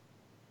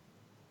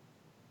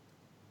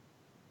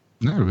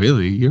 Not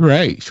really. You're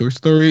right. Short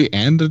story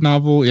and a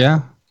novel,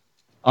 yeah.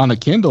 On a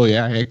Kindle,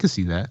 yeah, I can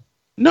see that.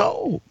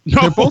 No.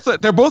 They're both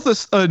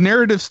a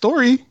narrative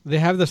story. They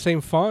have the same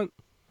font.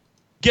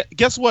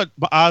 Guess what,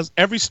 Oz?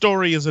 Every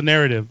story is a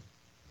narrative.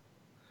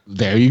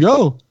 There you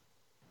go.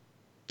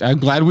 I'm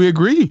glad we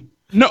agree.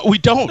 No, we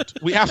don't.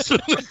 We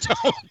absolutely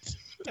don't.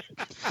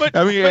 But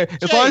I mean,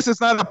 as long as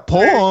it's not a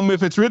poem,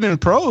 if it's written in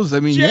prose,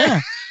 I mean,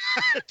 yeah.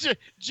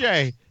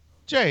 Jay.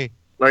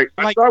 Like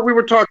I thought we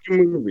were talking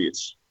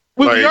movies.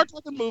 We are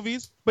talking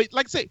movies, but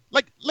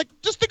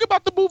just think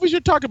about the movies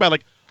you're talking about.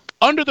 Like,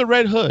 Under the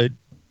Red Hood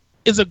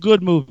is a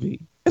good movie.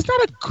 It's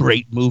not a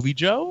great movie,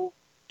 Joe.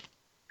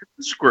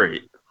 It's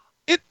great.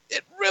 It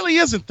really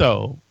isn't,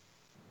 though.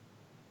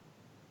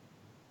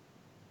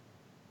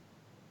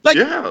 Like,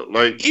 yeah,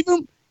 like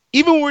even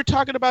when we're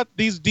talking about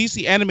these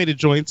DC animated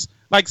joints,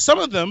 like some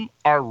of them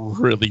are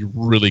really,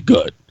 really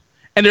good,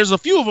 and there's a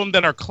few of them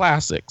that are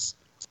classics.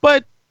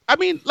 But I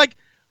mean, like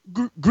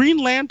Green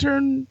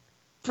Lantern,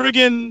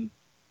 friggin'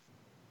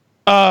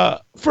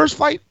 First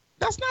Flight.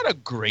 That's not a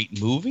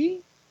great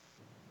movie.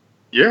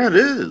 Yeah, it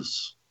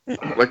is.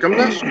 Like, I'm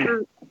not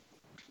sure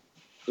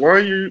why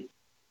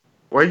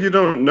you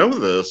don't know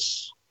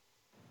this,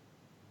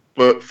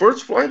 but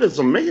First Flight is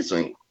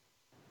amazing.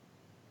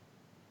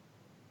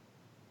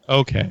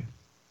 Okay.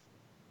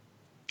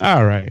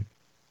 All right.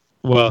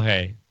 Well,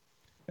 hey,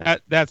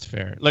 that's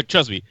fair. Like,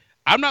 trust me,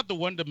 I'm not the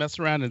one to mess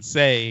around and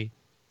say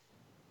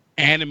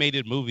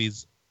animated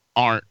movies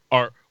are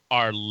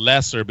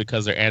lesser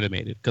because they're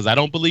animated, because I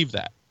don't believe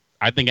that.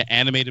 I think an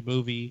animated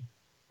movie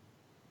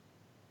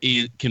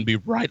can be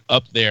right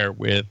up there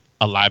with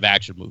a live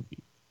action movie,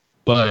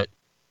 but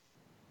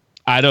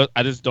I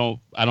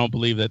don't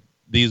believe that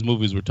these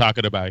movies we're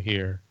talking about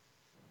here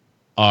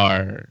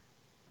are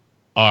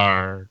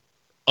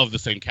of the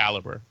same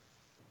caliber.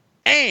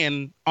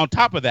 And on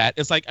top of that,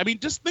 it's like, I mean,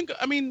 just think,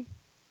 I mean,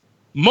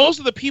 most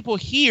of the people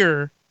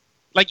here,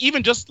 like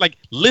even just like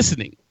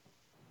listening,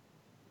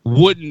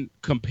 wouldn't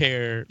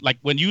compare. Like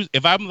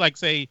if I'm like,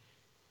 say,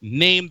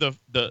 name the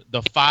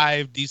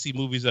 5 DC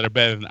movies that are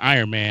better than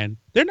Iron Man,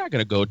 they're not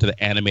going to go to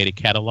the animated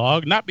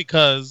catalog, not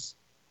because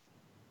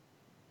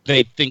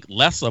they think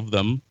less of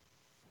them,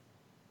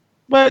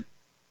 but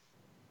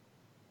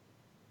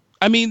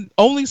I mean,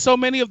 only so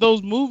many of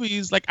those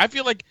movies, like I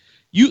feel like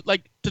you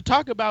like to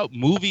talk about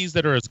movies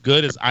that are as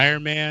good as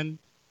Iron Man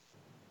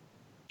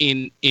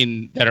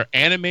in that are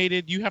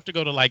animated, you have to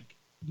go to like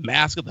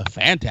Mask of the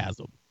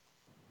Phantasm.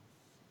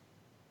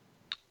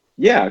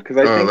 Yeah, because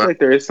I think like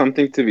there is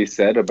something to be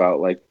said about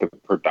like the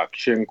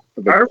production,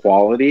 the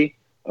quality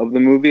of the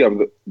movie,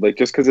 like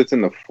just because it's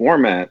in the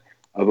format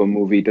of a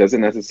movie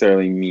doesn't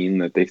necessarily mean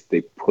that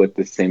they put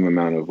the same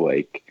amount of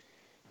like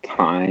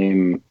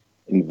time,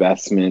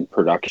 investment,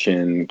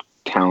 production,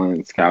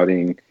 talent,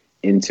 scouting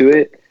into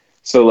it.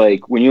 So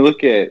like when you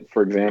look at,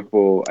 for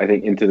example, I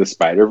think Into the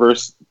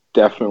Spider-Verse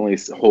definitely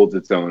holds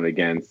its own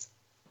against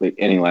like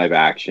any live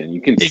action.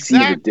 You can see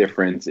the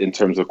difference in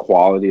terms of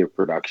quality of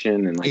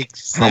production and like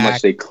how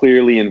much they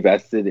clearly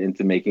invested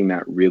into making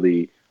that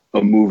really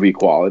a movie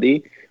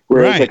quality.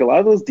 Whereas like a lot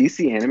of those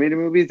DC animated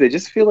movies, they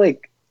just feel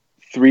like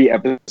 3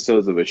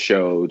 episodes of a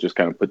show just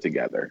kind of put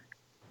together.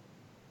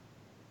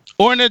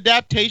 Or an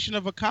adaptation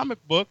of a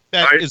comic book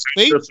that is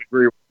fake. I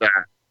disagree with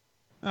that.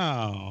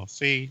 Oh,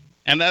 see,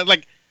 and that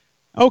like,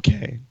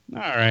 okay,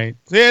 all right.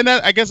 Yeah, and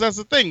I guess that's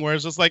the thing where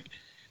it's just like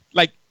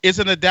it's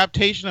an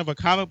adaptation of a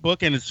comic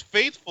book and it's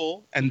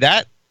faithful, and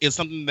that is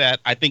something that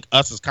I think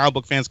us as comic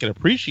book fans can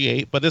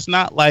appreciate. But it's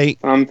not like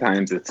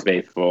sometimes it's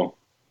faithful,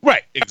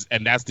 right?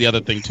 And that's the other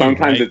thing too.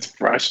 Sometimes right? it's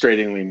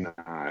frustratingly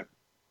not.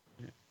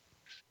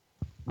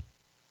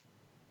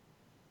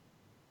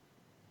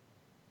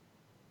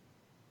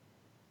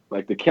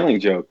 Like The Killing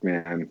Joke,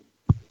 man.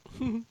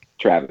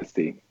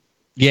 Travesty.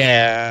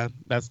 Yeah,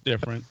 that's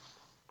different.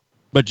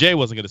 But Jay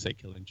wasn't going to say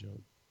Killing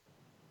Joke.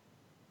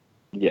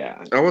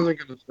 Yeah. I wasn't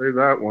going to say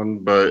that one,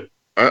 but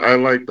I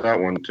like that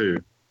one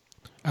too.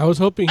 I was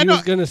hoping he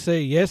was going to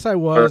say, yes, I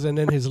was, and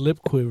then his lip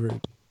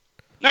quivered.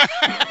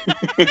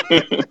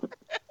 I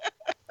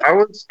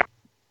was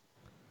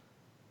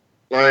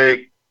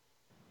like,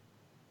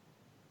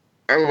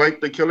 I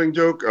like The Killing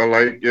Joke. I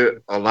like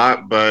it a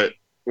lot, but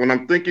when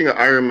I'm thinking of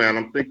Iron Man,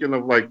 I'm thinking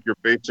of like your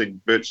basic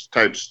bitch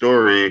type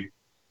story,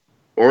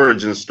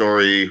 origin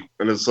story,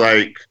 and it's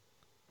like,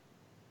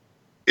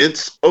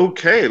 it's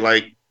okay.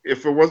 Like,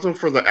 if it wasn't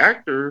for the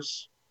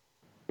actors,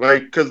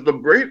 like, because the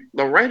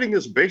writing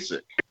is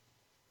basic.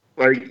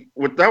 Like,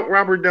 without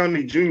Robert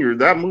Downey Jr.,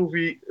 that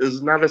movie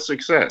is not a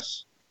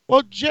success.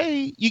 Well,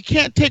 Jay, you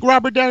can't take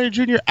Robert Downey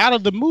Jr. out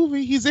of the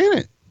movie. He's in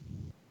it.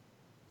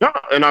 No,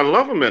 and I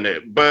love him in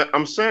it, but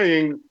I'm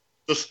saying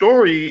the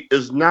story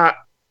is not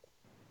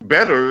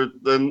better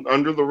than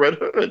Under the Red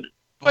Hood.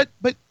 But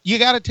you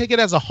got to take it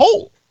as a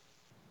whole.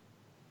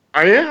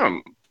 I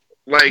am.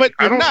 Like, but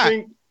I don't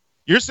think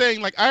you're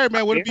saying like Iron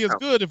Man wouldn't be as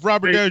good if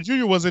Robert Downey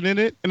Jr. wasn't in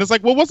it, and it's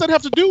like, well, what's that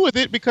have to do with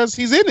it? Because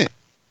he's in it.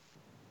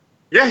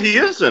 Yeah, he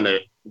is in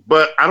it,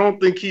 but I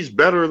don't think he's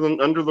better than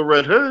Under the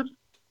Red Hood.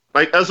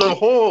 Like, as a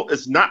whole,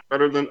 it's not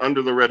better than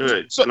Under the Red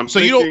Hood. So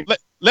you don't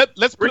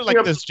let's put it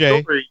like this,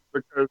 Jay.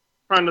 Because I'm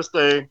trying to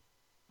say,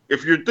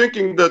 if you're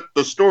thinking that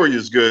the story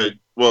is good,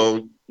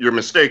 well, you're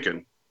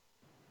mistaken.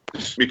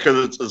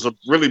 Because it's a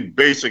really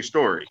basic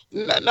story.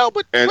 But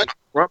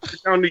Robert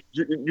Downey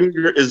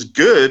Jr. is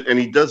good, and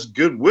he does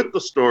good with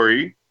the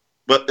story,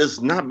 but it's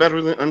not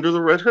better than Under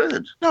the Red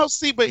Hood. No,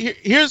 see, but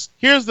here's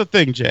the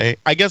thing, Jay.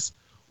 I guess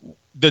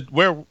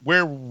where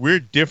we're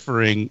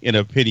differing in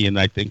opinion,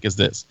 I think, is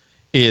the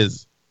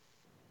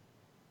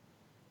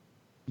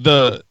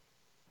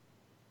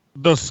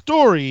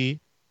story.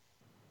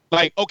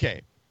 Like,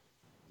 okay,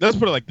 let's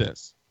put it like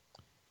this.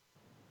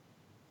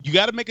 You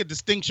got to make a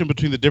distinction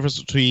between the difference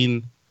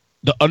between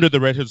the Under the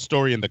Red Hood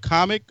story in the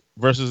comic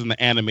versus in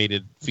the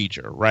animated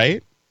feature,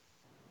 right?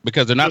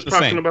 Because they're not the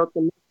same. About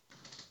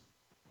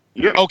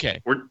yeah.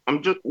 Okay.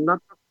 I'm just not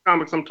talking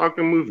comics. I'm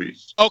talking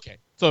movies. Okay.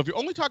 So if you're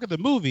only talking the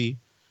movie,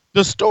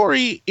 the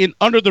story in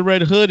Under the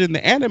Red Hood in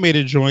the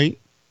animated joint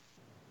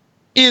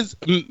is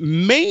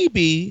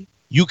maybe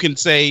you can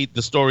say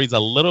the story's a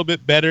little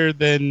bit better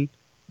than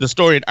the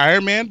story in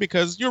Iron Man,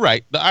 because you're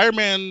right. The Iron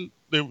Man,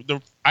 the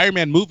Iron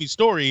Man movie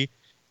story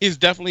is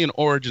definitely an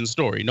origin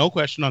story. No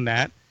question on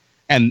that.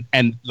 And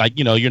like,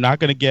 you know, you're not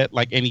going to get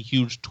like any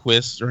huge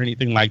twists or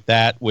anything like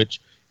that,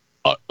 which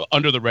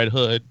Under the Red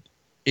Hood,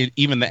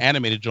 even the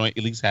animated joint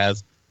at least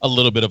has a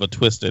little bit of a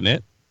twist in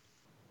it.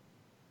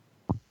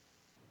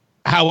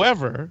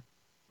 However,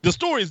 the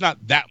story is not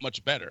that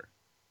much better.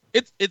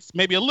 It's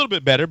maybe a little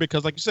bit better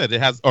because, like you said,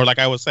 it has, or like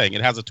I was saying,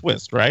 it has a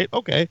twist, right?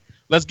 Okay,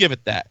 let's give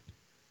it that.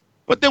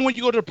 But then when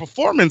you go to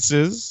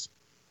performances,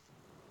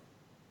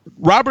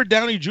 Robert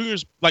Downey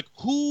Jr.'s like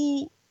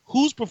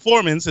whose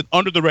performance in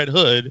Under the Red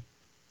Hood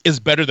is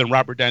better than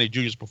Robert Downey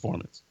Jr.'s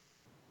performance?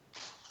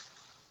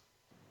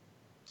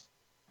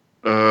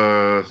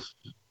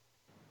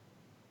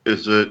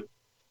 Is it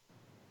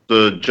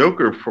the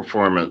Joker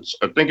performance?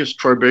 I think it's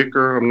Troy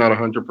Baker. I'm not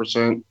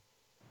 100%.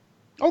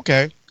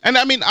 Okay, and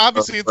I mean,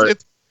 obviously,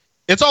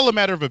 it's all a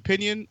matter of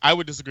opinion. I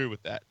would disagree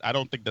with that. I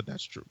don't think that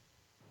that's true.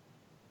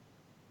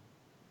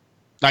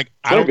 Like,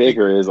 Troy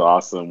Baker is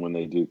awesome when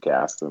they do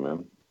cast him in.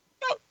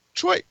 No,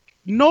 Troy.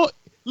 No,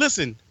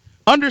 listen.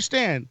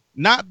 Understand,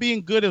 not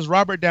being good as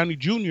Robert Downey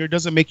Jr.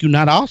 doesn't make you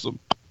not awesome.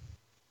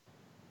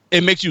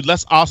 It makes you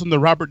less awesome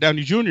than Robert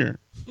Downey Jr.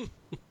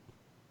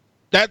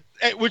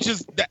 Which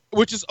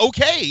is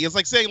okay. It's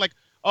like saying like,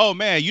 oh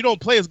man, you don't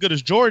play as good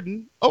as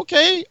Jordan.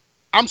 Okay,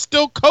 I'm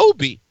still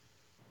Kobe.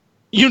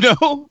 You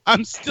know,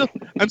 I'm still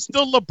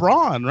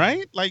LeBron,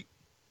 right? Like,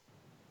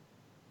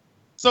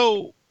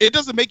 so it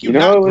doesn't make you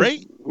not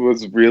great.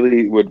 What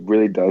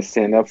really does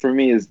stand up for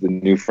me is the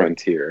New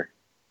Frontier.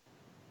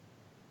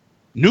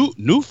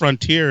 New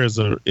Frontier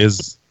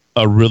is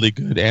a really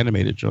good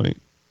animated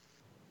joint.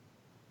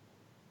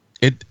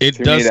 It to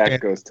does me that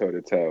goes toe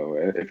to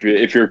toe.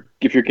 If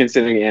you're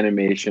considering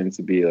animation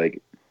to be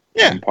like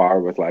on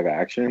par with live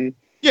action,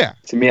 Yeah.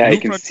 To me, I New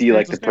can Frontier see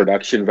like is a the standard.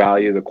 production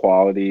value, the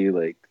quality,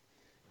 like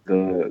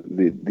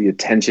the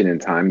attention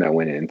and time that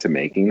went into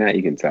making that.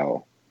 You can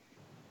tell.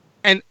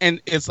 And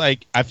it's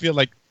like, I feel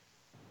like,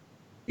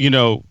 you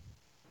know,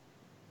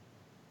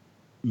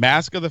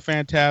 Mask of the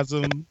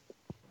Phantasm,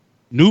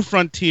 New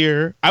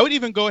Frontier. I would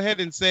even go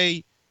ahead and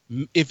say,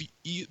 if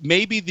you,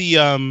 maybe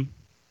the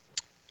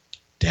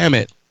damn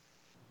it,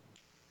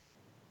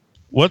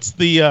 what's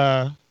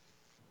the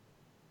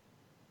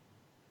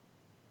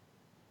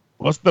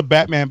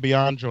Batman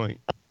Beyond joint?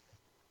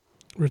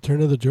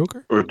 Return of the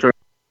Joker.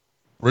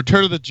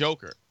 Return of the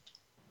Joker.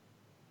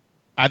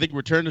 I think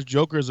Return of the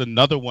Joker is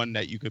another one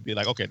that you could be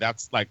like, okay,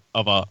 that's like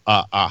of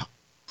a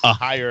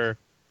higher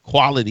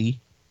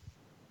quality.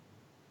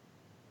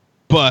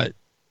 But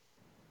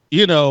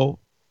you know,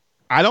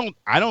 I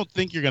don't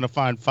think you're gonna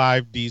find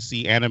 5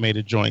 DC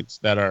animated joints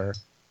that are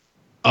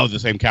of the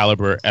same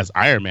caliber as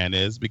Iron Man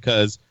is,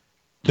 because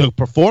the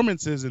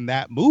performances in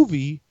that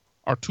movie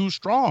are too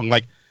strong.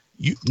 Like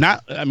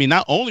not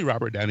only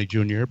Robert Downey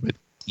Jr., but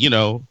you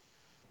know,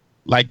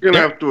 like you're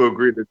gonna have to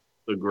agree to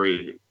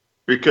disagree,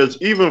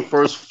 because even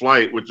First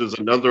Flight, which is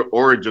another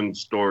origin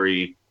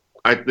story,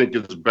 I think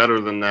is better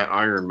than that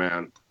Iron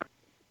Man.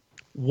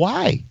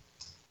 Why?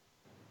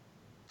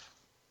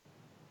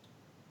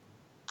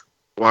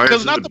 Why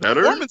Because is not it the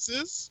better?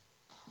 performances.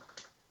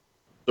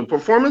 The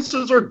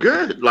performances are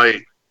good.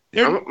 Like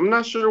I'm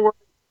not sure what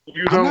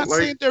you I'm don't not like.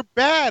 saying they're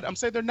bad. I'm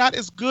saying they're not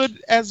as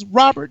good as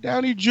Robert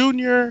Downey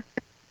Jr.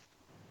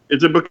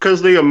 Is it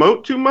because they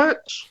emote too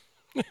much?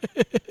 Yeah,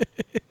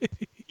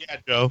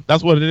 Joe.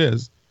 That's what it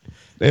is.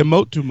 They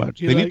emote too much.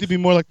 They need to be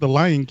more like the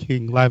Lion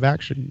King live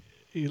action.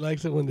 He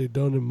likes it when they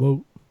don't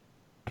emote.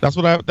 That's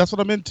what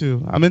I'm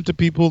into. I'm into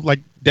people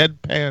like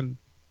deadpan.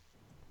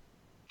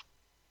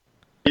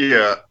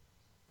 Yeah.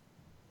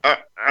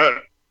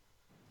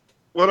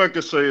 What I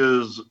could say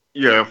is,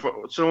 yeah, if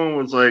someone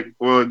was like,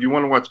 well, do you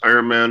want to watch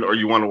Iron Man or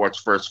you want to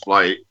watch First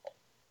Flight?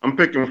 I'm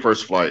picking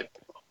First Flight.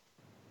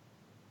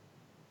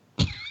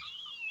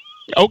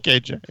 Okay,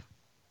 Jay.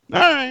 All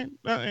right.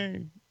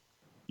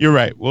 You're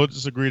right. We'll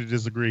just agree to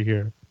disagree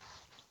here.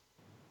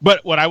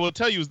 But what I will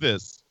tell you is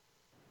this.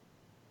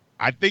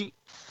 I think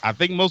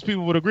most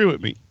people would agree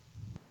with me.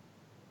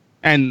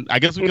 And I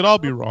guess we could all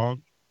be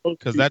wrong. Don't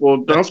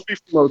speak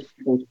for most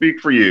people. Speak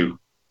for you.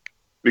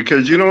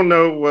 Because you don't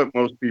know what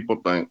most people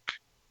think.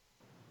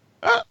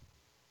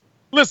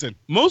 Listen,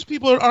 most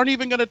people aren't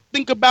even going to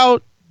think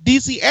about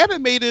DC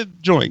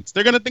animated joints.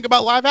 They're going to think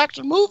about live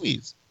action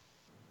movies.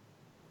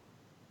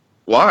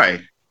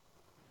 Why?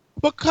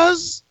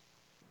 Because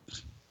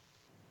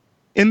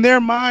in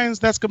their minds,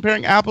 that's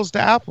comparing apples to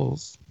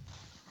apples.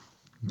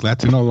 Glad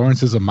to know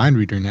Lawrence is a mind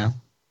reader now.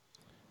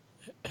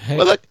 Heck,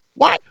 But look,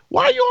 why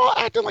are you all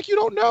acting like you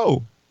don't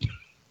know?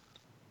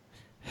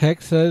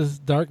 Heck says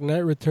Dark Knight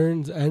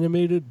Returns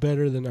animated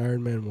better than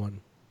Iron Man 1.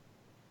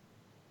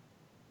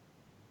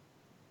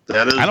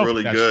 That is I don't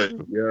really think that's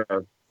good.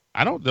 Yeah.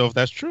 I don't know if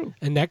that's true.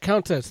 And that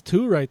counts as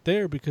 2 right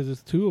there because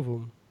it's 2 of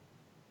them.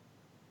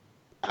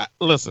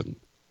 Listen,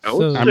 I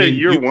would So- say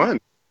year one.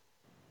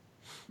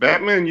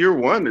 Batman Year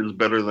One is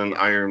better than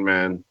Iron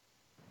Man.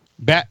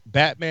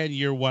 Batman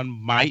Year One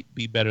might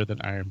be better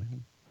than Iron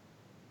Man.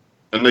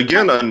 And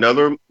again,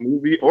 another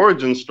movie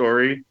origin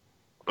story,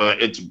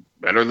 but it's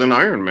better than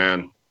Iron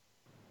Man.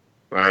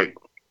 Right?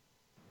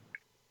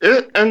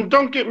 And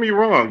don't get me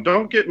wrong.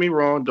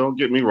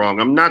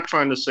 I'm not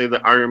trying to say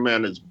that Iron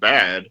Man is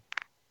bad.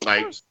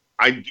 Like,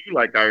 I do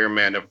like Iron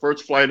Man. If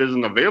First Flight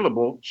isn't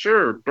available,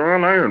 sure, throw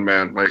on Iron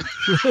Man. Like,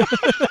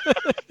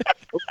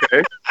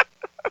 okay.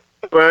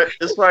 But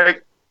it's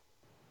like,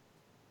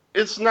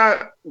 it's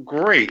not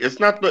great. It's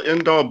not the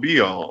end all be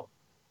all.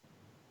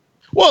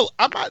 Well,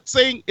 I'm not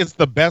saying it's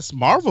the best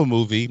Marvel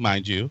movie,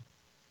 mind you.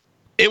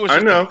 It was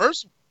just the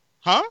first,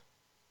 huh?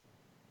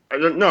 I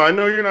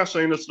know you're not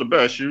saying it's the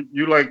best.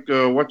 You like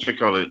what you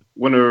call it,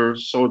 Winter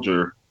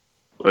Soldier.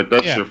 Like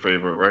that's your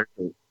favorite, right?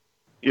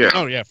 Yeah.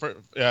 Oh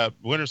yeah,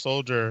 Winter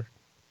Soldier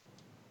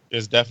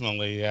is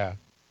definitely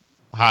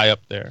high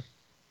up there.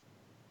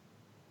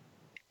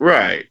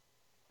 Right.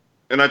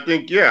 And I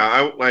think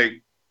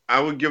I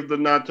would give the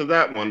nod to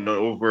that one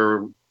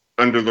over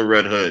Under the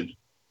Red Hood.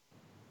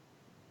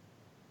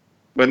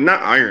 But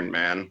not Iron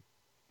Man.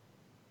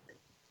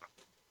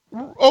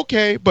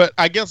 Okay, but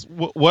I guess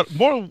what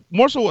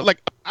more so,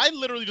 like, I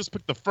literally just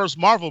picked the first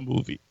Marvel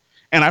movie,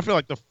 and I feel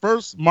like the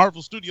first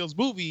Marvel Studios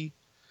movie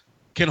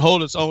can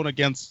hold its own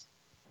against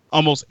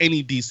almost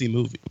any DC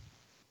movie.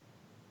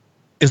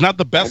 It's not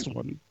the best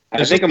one.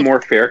 I think a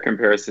more fair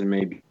comparison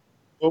maybe.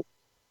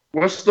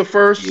 What's the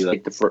first? You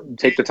like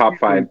take the top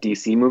 5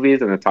 DC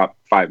movies and the top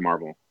 5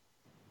 Marvel.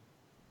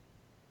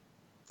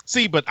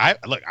 See, but I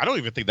don't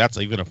even think that's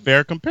even a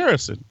fair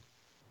comparison.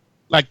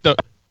 Like the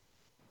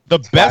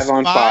best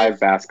 5-on-5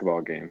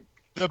 basketball game.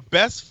 The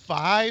best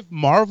 5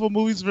 Marvel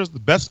movies versus the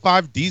best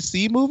 5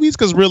 DC movies,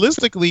 because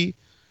realistically,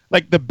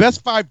 like the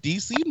best 5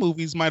 DC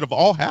movies might have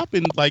all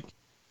happened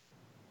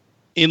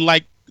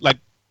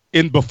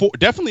in before.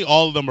 Definitely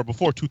all of them are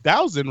before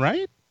 2000,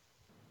 right?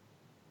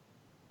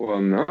 Well,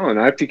 no,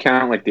 not if you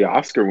count like the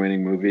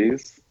Oscar-winning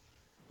movies,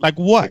 Like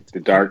what?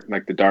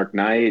 like the Dark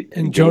Knight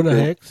And Jonah Joker.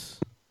 Hex.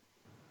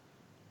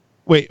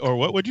 Wait, or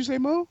what would you say,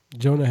 Mo?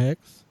 Jonah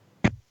Hex.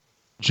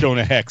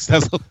 Jonah Hex.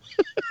 That's.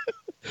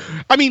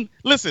 I mean,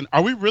 listen.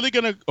 Are we really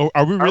gonna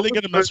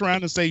mess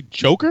around and say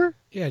Joker?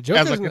 Yeah,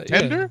 Joker's as a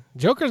contender.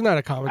 Yeah. Joker's not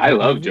a comic. I book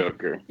love movie.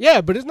 Joker.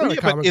 Yeah, but it's not Yeah,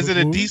 a comic. but is book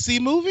it a movie.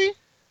 DC movie?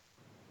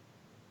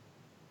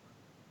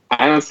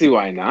 I don't see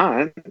why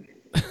not.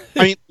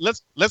 I mean,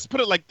 let's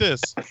put it like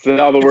this. I said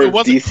all the If it words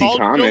wasn't DC called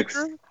Comics.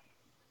 Joker,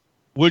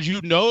 would you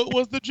know it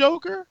was the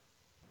Joker?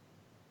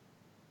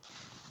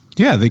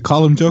 Yeah, they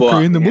call him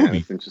Joker in the movie.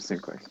 That's an interesting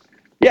question.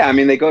 Yeah, I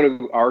mean, they go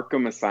to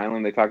Arkham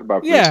Asylum. They talk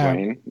about Bruce Yeah,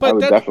 Wayne. but I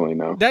would definitely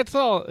know. That's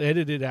all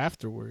edited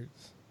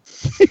afterwards.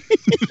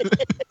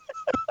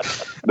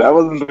 That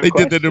wasn't the They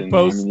question. did it in I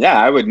post. mean, yeah,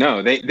 I would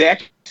know. They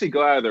actually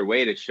go out of their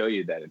way to show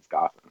you that it's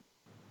Gotham.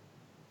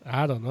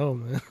 I don't know,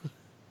 man.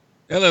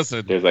 Yeah,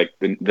 listen. There's like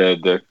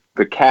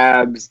the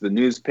cabs, the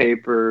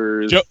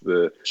newspapers,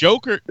 the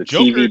Joker.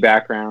 TV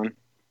background.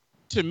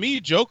 To me,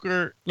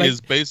 Joker Like,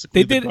 is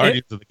basically they the did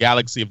Guardians of the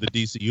Galaxy of the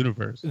DC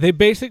universe. They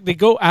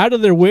go out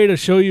of their way to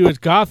show you it's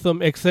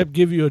Gotham, except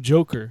give you a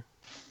Joker.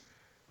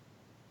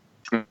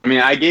 I mean,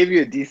 I gave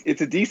you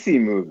it's a DC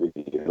movie.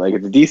 Like,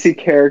 it's a DC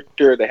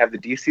character. They have the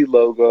DC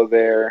logo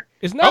there.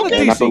 It's not a Well,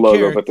 DC not the logo,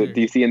 character. but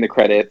the DC in the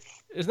credits.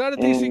 It's not a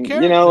DC And,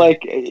 character. you know,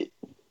 like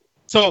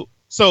So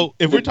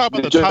if we're talking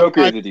about the the top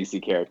Joker five, is a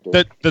DC character.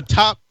 the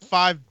top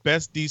 5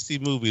 best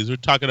DC movies, we're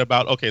talking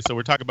about. Okay, so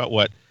we're talking about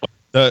what?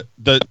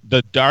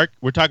 The Dark.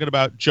 We're talking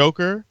about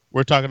Joker.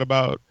 We're talking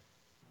about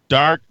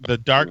the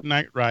Dark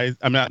Knight Rise.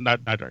 I'm not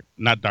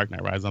Dark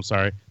Knight Rise. I'm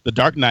sorry. The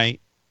Dark Knight.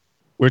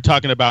 We're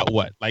talking about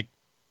what? Like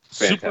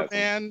Phantasm.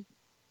 Superman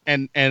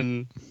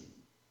and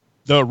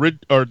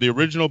the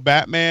original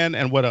Batman,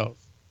 and what else?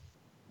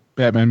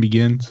 Batman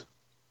Begins.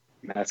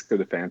 Mask of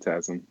the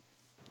Phantasm.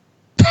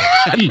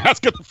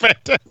 Mask of the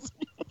Phantasm.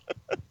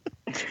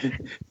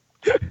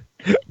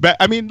 But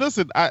I mean,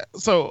 listen.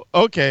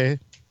 Okay.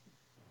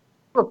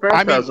 The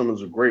Phantasm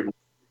is a great movie.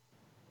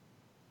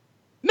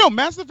 No,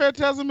 Mask of the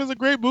Phantasm is a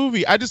great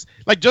movie. I just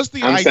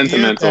the I'm idea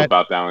sentimental that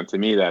about that one. To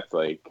me, that's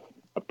like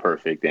a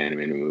perfect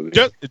animated movie.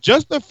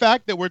 just the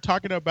fact that we're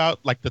talking about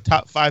like the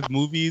top 5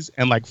 movies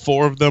and like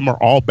 4 of them are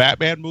all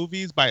Batman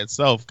movies by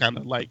itself kind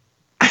of like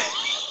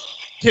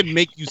can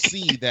make you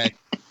see that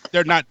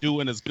they're not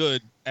doing as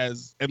good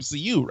as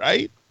MCU,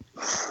 right?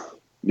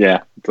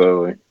 Yeah,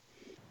 totally.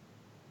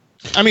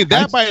 I mean,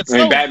 that by I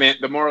itself. mean, Batman.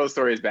 The moral of the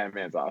story is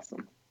Batman's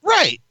awesome.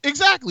 Right,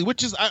 exactly.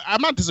 Which is,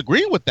 I'm not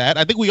disagreeing with that.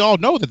 I think we all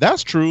know that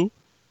that's true.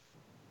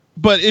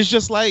 But it's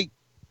just like,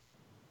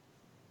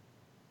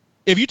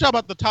 if you talk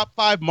about the top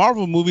 5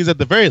 Marvel movies, at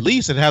the very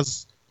least, it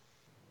has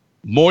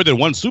more than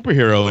one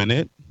superhero in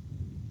it.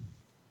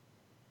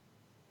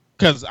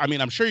 Because, I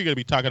mean, I'm sure you're going to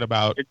be talking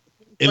about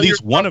at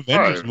least one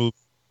Avengers movie.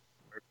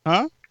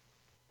 Huh?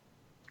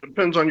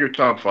 Depends on your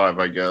top 5,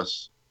 I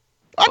guess.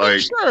 I mean,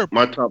 sure.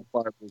 My top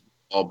 5 is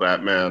all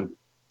Batman.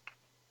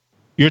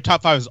 Your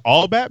top 5 is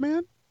all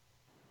Batman?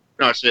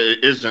 No, I said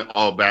it isn't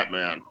all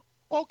Batman.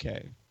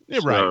 Okay.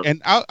 You're right.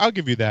 And I'll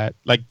give you that.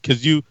 Like,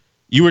 because you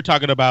were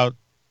talking about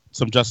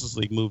some Justice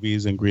League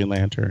movies and Green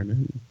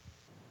Lantern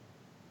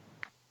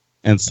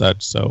and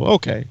such. So,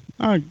 okay.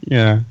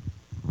 Yeah.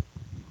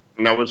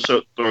 And I would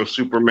throw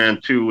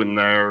Superman 2 in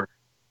there.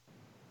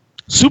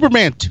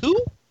 Superman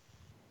 2?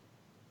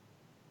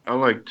 I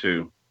like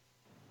 2.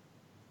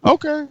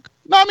 Okay.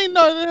 No, I mean,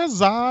 no, there's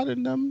Zod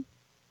in them.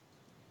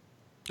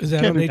 Is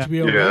that on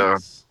HBO Yeah.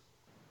 Max?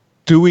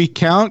 Do we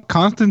count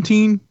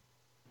Constantine?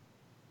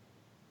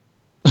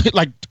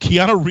 Like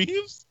Keanu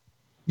Reeves?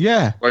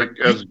 Yeah. Like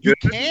as You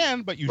good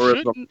can, but you or as a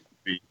shouldn't.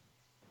 movie.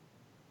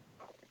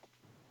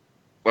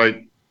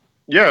 Like,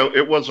 yeah,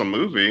 it was a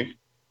movie.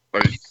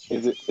 Like,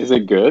 Is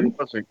it good? it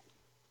wasn't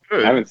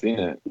good. I haven't seen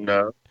it.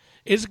 No.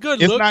 It's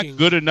good It's looking. not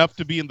good enough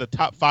to be in the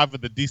top 5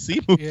 of the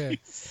DC movies.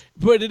 Yeah,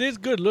 but it is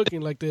good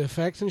looking. Like the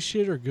effects and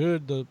shit are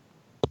good.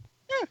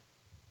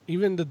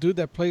 Even the dude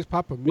that plays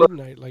Papa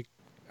Midnight, like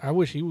I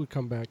wish he would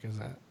come back as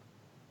that.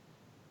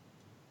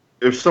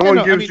 If someone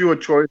Yeah, no, I gives mean- you a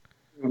choice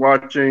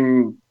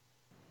watching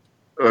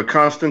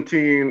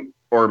Constantine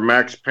or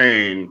Max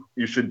Payne,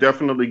 you should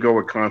definitely go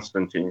with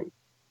Constantine.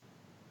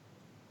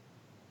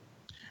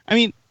 I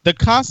mean,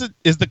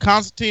 is the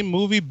Constantine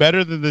movie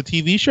better than the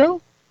TV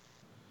show?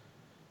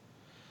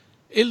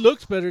 It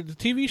looks better. The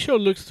TV show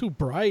looks too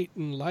bright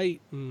and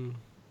light, and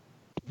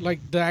like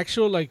the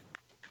actual like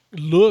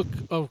look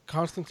of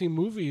Constantine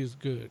movie is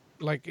good.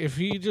 Like if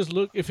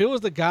it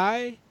was the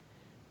guy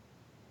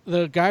from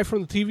the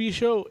TV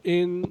show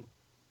in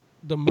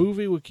the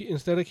movie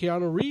instead of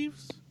Keanu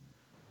Reeves,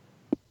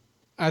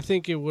 I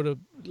think it would have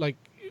like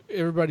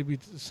everybody be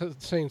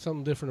saying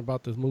something different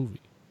about this movie.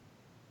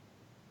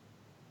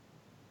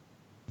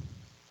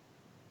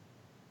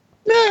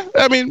 Yeah,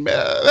 I mean,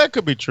 that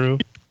could be true.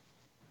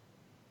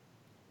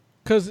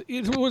 Because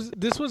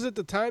this was at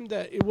the time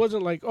that it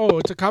wasn't like, oh,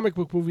 it's a comic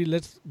book movie.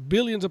 Let's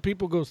billions of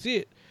people go see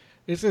it.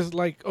 It's just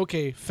like,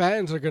 okay,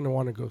 fans are gonna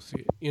want to go see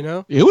it. You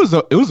know? It was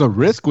a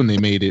risk when they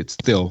made it.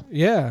 Still,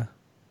 Yeah.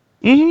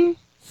 Mm-hmm.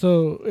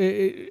 So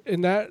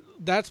and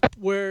that's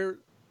where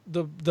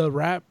the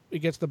rap, it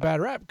gets the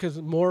bad rap,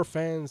 because more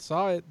fans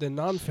saw it than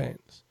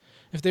non-fans.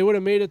 If they would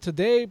have made it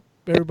today,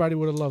 everybody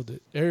would have loved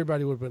it.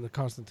 Everybody would have been a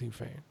Constantine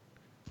fan.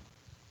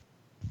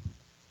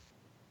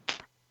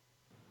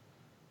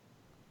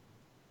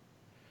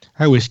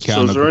 I wish So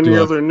Keanu is there could any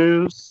do other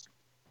news?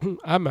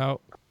 I'm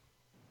out.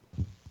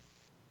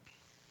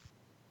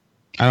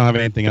 I don't have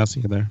anything else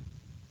either.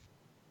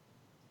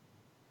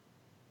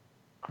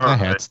 I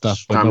had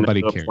stuff, but Time to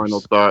nobody do cares. Final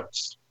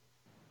thoughts.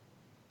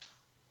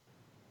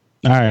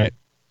 All right.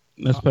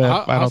 Let's play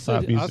I final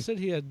thought said music.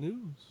 he had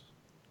news.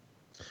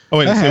 Oh,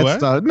 wait, I say had what?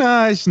 stuff.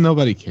 Nah, it's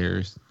nobody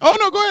cares. Oh,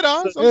 no, go ahead,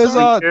 Oz. It was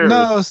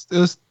cares? it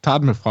was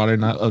Todd McFarlane,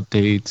 not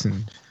updates,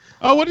 and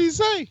Oh, what did he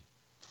say?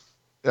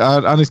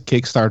 on his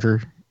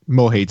Kickstarter,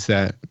 Mo hates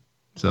that.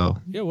 So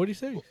Yeah, what do you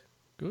say?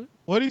 Good.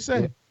 What did he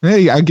say?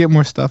 hey, I get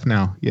more stuff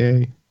now.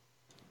 Yay!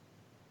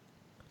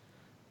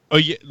 Oh,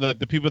 yeah,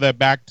 the people that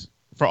backed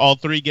for all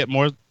three get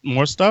more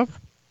stuff?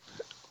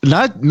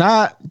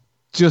 Not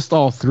just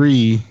all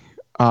three.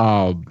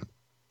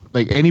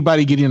 Like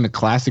anybody getting the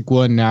classic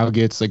one now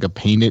gets like a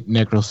painted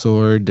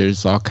necrosword.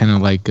 There's all kind of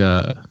like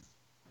that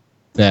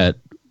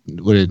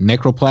what is it,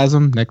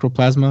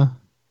 necroplasma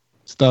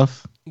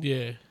stuff.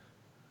 Yeah.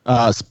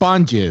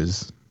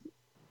 Sponges,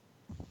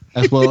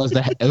 as well as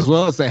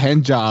the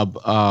hand job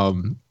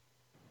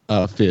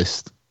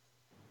fist.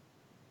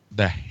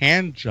 The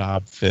hand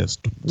job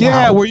fist.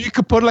 Yeah, Wow. where you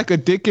could put like a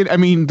dick in. I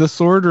mean, the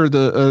sword or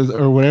the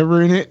or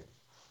whatever in it.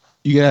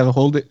 You gotta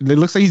hold it. It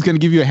looks like he's gonna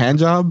give you a hand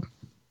job.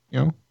 You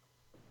know.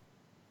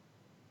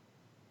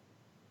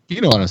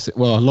 You know what I'm saying?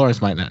 Well,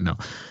 Lawrence might not know.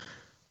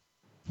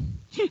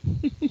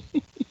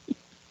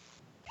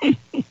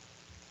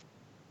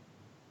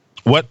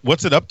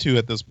 What's it up to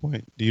at this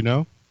point? Do you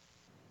know?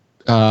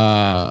 No,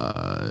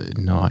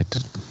 I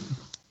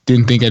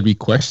didn't think I'd be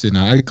questioned.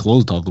 I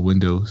closed all the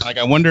windows. Like,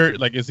 I wonder,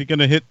 like, is he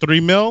gonna hit 3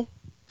 mil?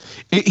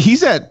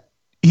 He's at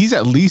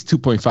least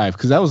 2.5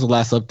 because that was the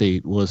last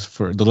update. Was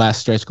for the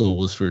last stretch goal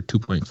was for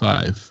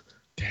 2.5.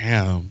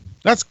 Damn,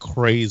 that's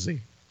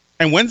crazy.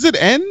 And when's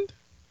it end?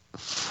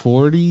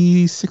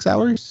 46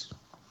 hours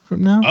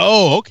from now.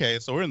 Oh, okay.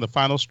 So we're in the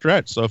final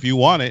stretch. So if you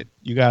want it,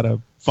 you gotta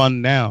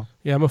fund now.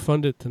 Yeah, I'm gonna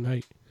fund it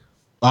tonight.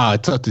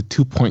 It's up to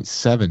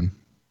 2.7.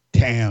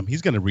 Damn,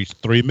 he's gonna reach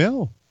 3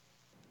 mil.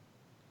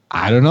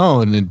 I don't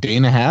know, in a day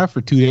and a half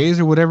or 2 days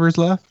or whatever is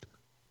left.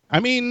 I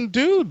mean,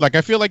 dude, like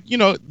I feel like, you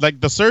know,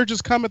 like the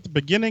surges come at the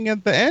beginning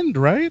and the end,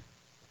 right?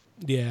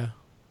 Yeah.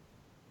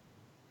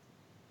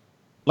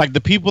 Like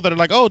the people that are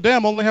like, oh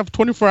damn, only have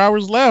 24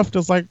 hours left.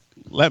 It's like,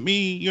 let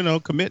me, you know,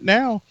 commit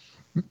now.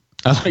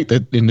 I like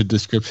that in the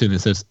description it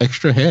says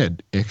extra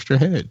head, extra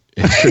head,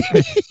 extra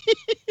head.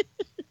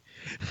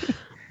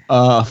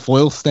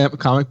 Foil stamp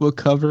comic book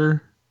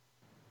cover.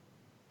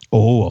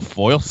 Oh, a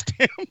foil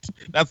stamped?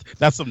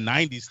 That's some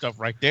 90s stuff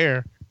right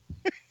there.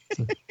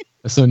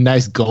 That's some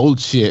nice gold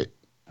shit.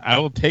 I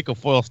will take a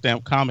foil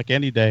stamp comic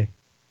any day.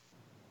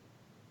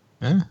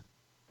 Huh?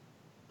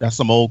 That's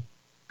some old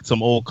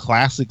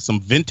classic,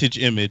 some vintage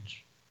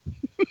Image.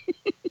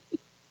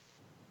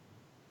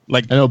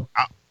 Like, I know.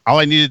 All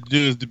I needed to do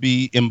is to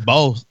be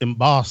embossed.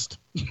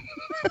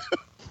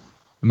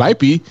 Might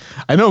be.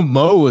 I know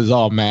Mo was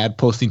all mad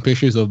posting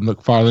pictures of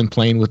McFarlane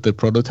playing with the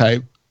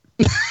prototype.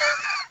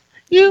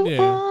 You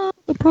are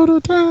the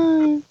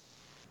prototype.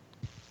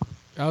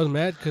 I was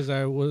mad because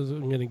I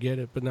wasn't gonna get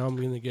it, but now I'm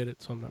gonna get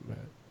it, so I'm not mad.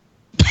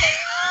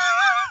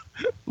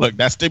 Look,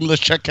 that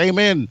stimulus check came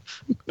in.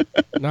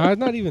 No, it's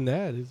not even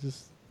that. It's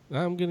just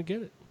I'm gonna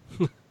get it.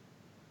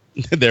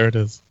 There it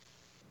is.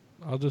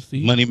 I'll just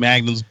eat. Money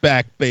Magnum's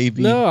back,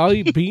 baby. No, I'll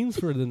eat beans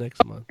for the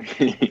next month.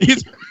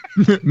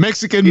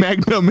 Mexican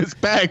Magnum is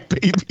back,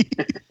 baby.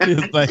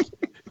 It's like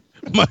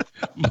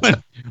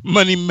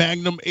Money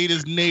Magnum ate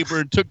his neighbor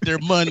and took their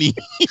money.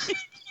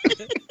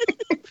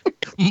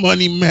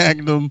 Money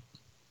Magnum.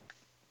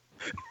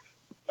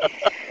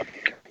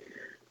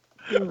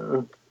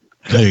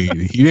 Hey,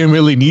 he didn't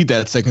really need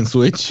that second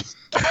switch.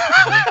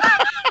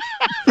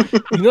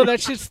 You know,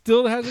 that shit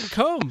still hasn't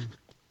come.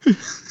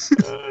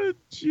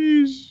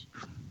 Jeez.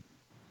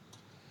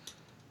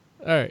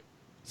 All right.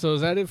 So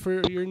is that it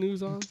for your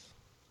news, Oz?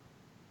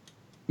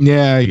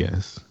 Yeah, I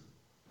guess.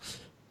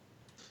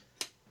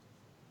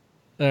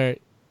 All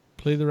right.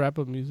 Play the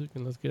wrap-up music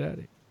and let's get at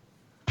it.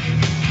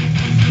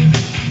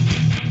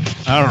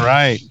 All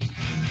right.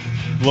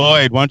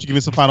 Lloyd, why don't you give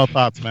me some final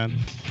thoughts, man?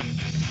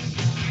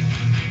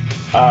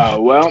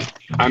 Well,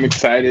 I'm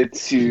excited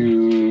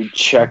to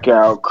check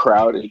out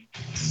Crowded,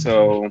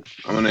 so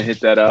I'm gonna hit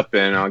that up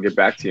and I'll get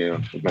back to you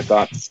with my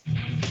thoughts.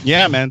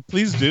 Yeah, man,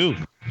 please do.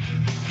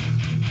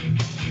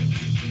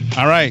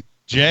 All right,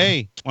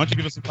 Jay, why don't you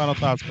give us some final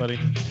thoughts, buddy?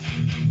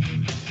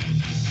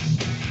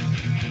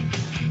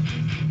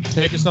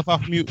 Take yourself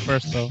off mute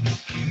first, though.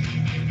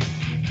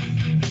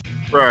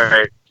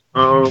 Right.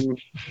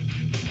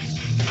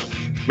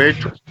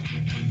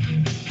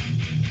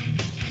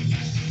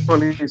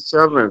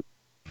 27th.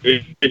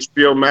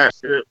 HBO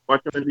Max. Why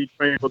can't it be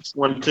Train Books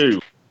 1 and 2?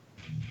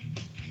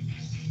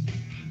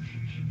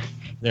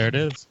 There it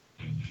is.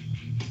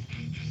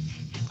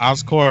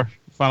 Oscore,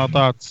 final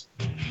thoughts.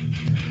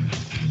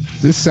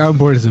 This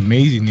soundboard is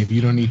amazing if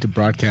you don't need to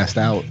broadcast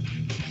out.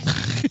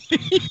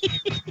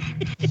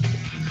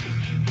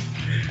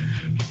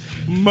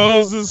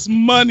 Moses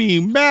Money,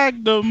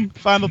 Magnum,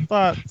 final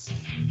thoughts.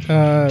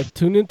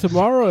 Tune in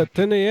tomorrow at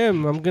 10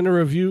 a.m. I'm going to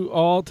review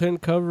all 10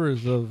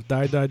 covers of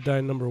Die Die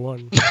Die number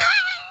 1.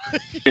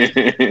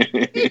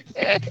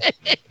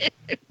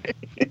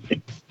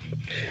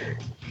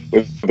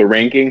 With the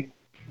ranking?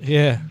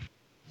 Yeah.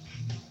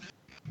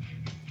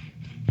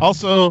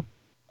 Also,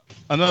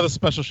 another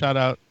special shout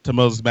out to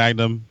Moses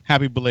Magnum.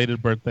 Happy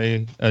belated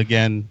birthday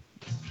again.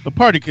 The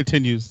party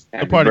continues.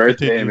 Happy the party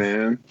birthday, continues.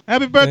 man.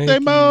 Happy birthday,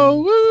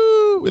 Mo.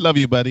 Woo! We love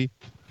you, buddy.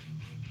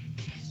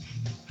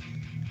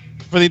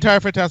 For the entire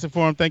Fantastic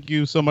Forum, thank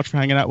you so much for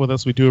hanging out with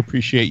us. We do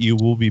appreciate you.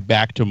 We'll be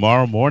back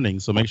tomorrow morning,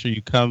 so make sure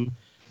you come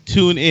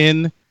tune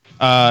in.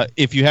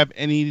 If you have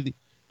any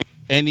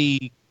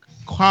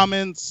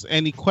comments,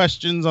 any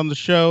questions on the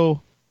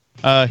show,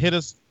 hit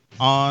us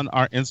on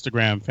our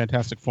Instagram,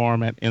 Fantastic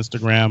Forum at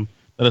Instagram.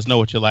 Let us know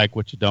what you like,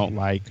 what you don't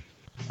like.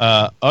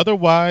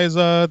 Otherwise,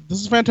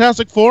 this is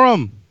Fantastic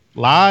Forum,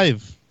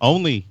 live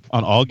only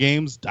on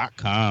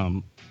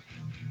allgames.com.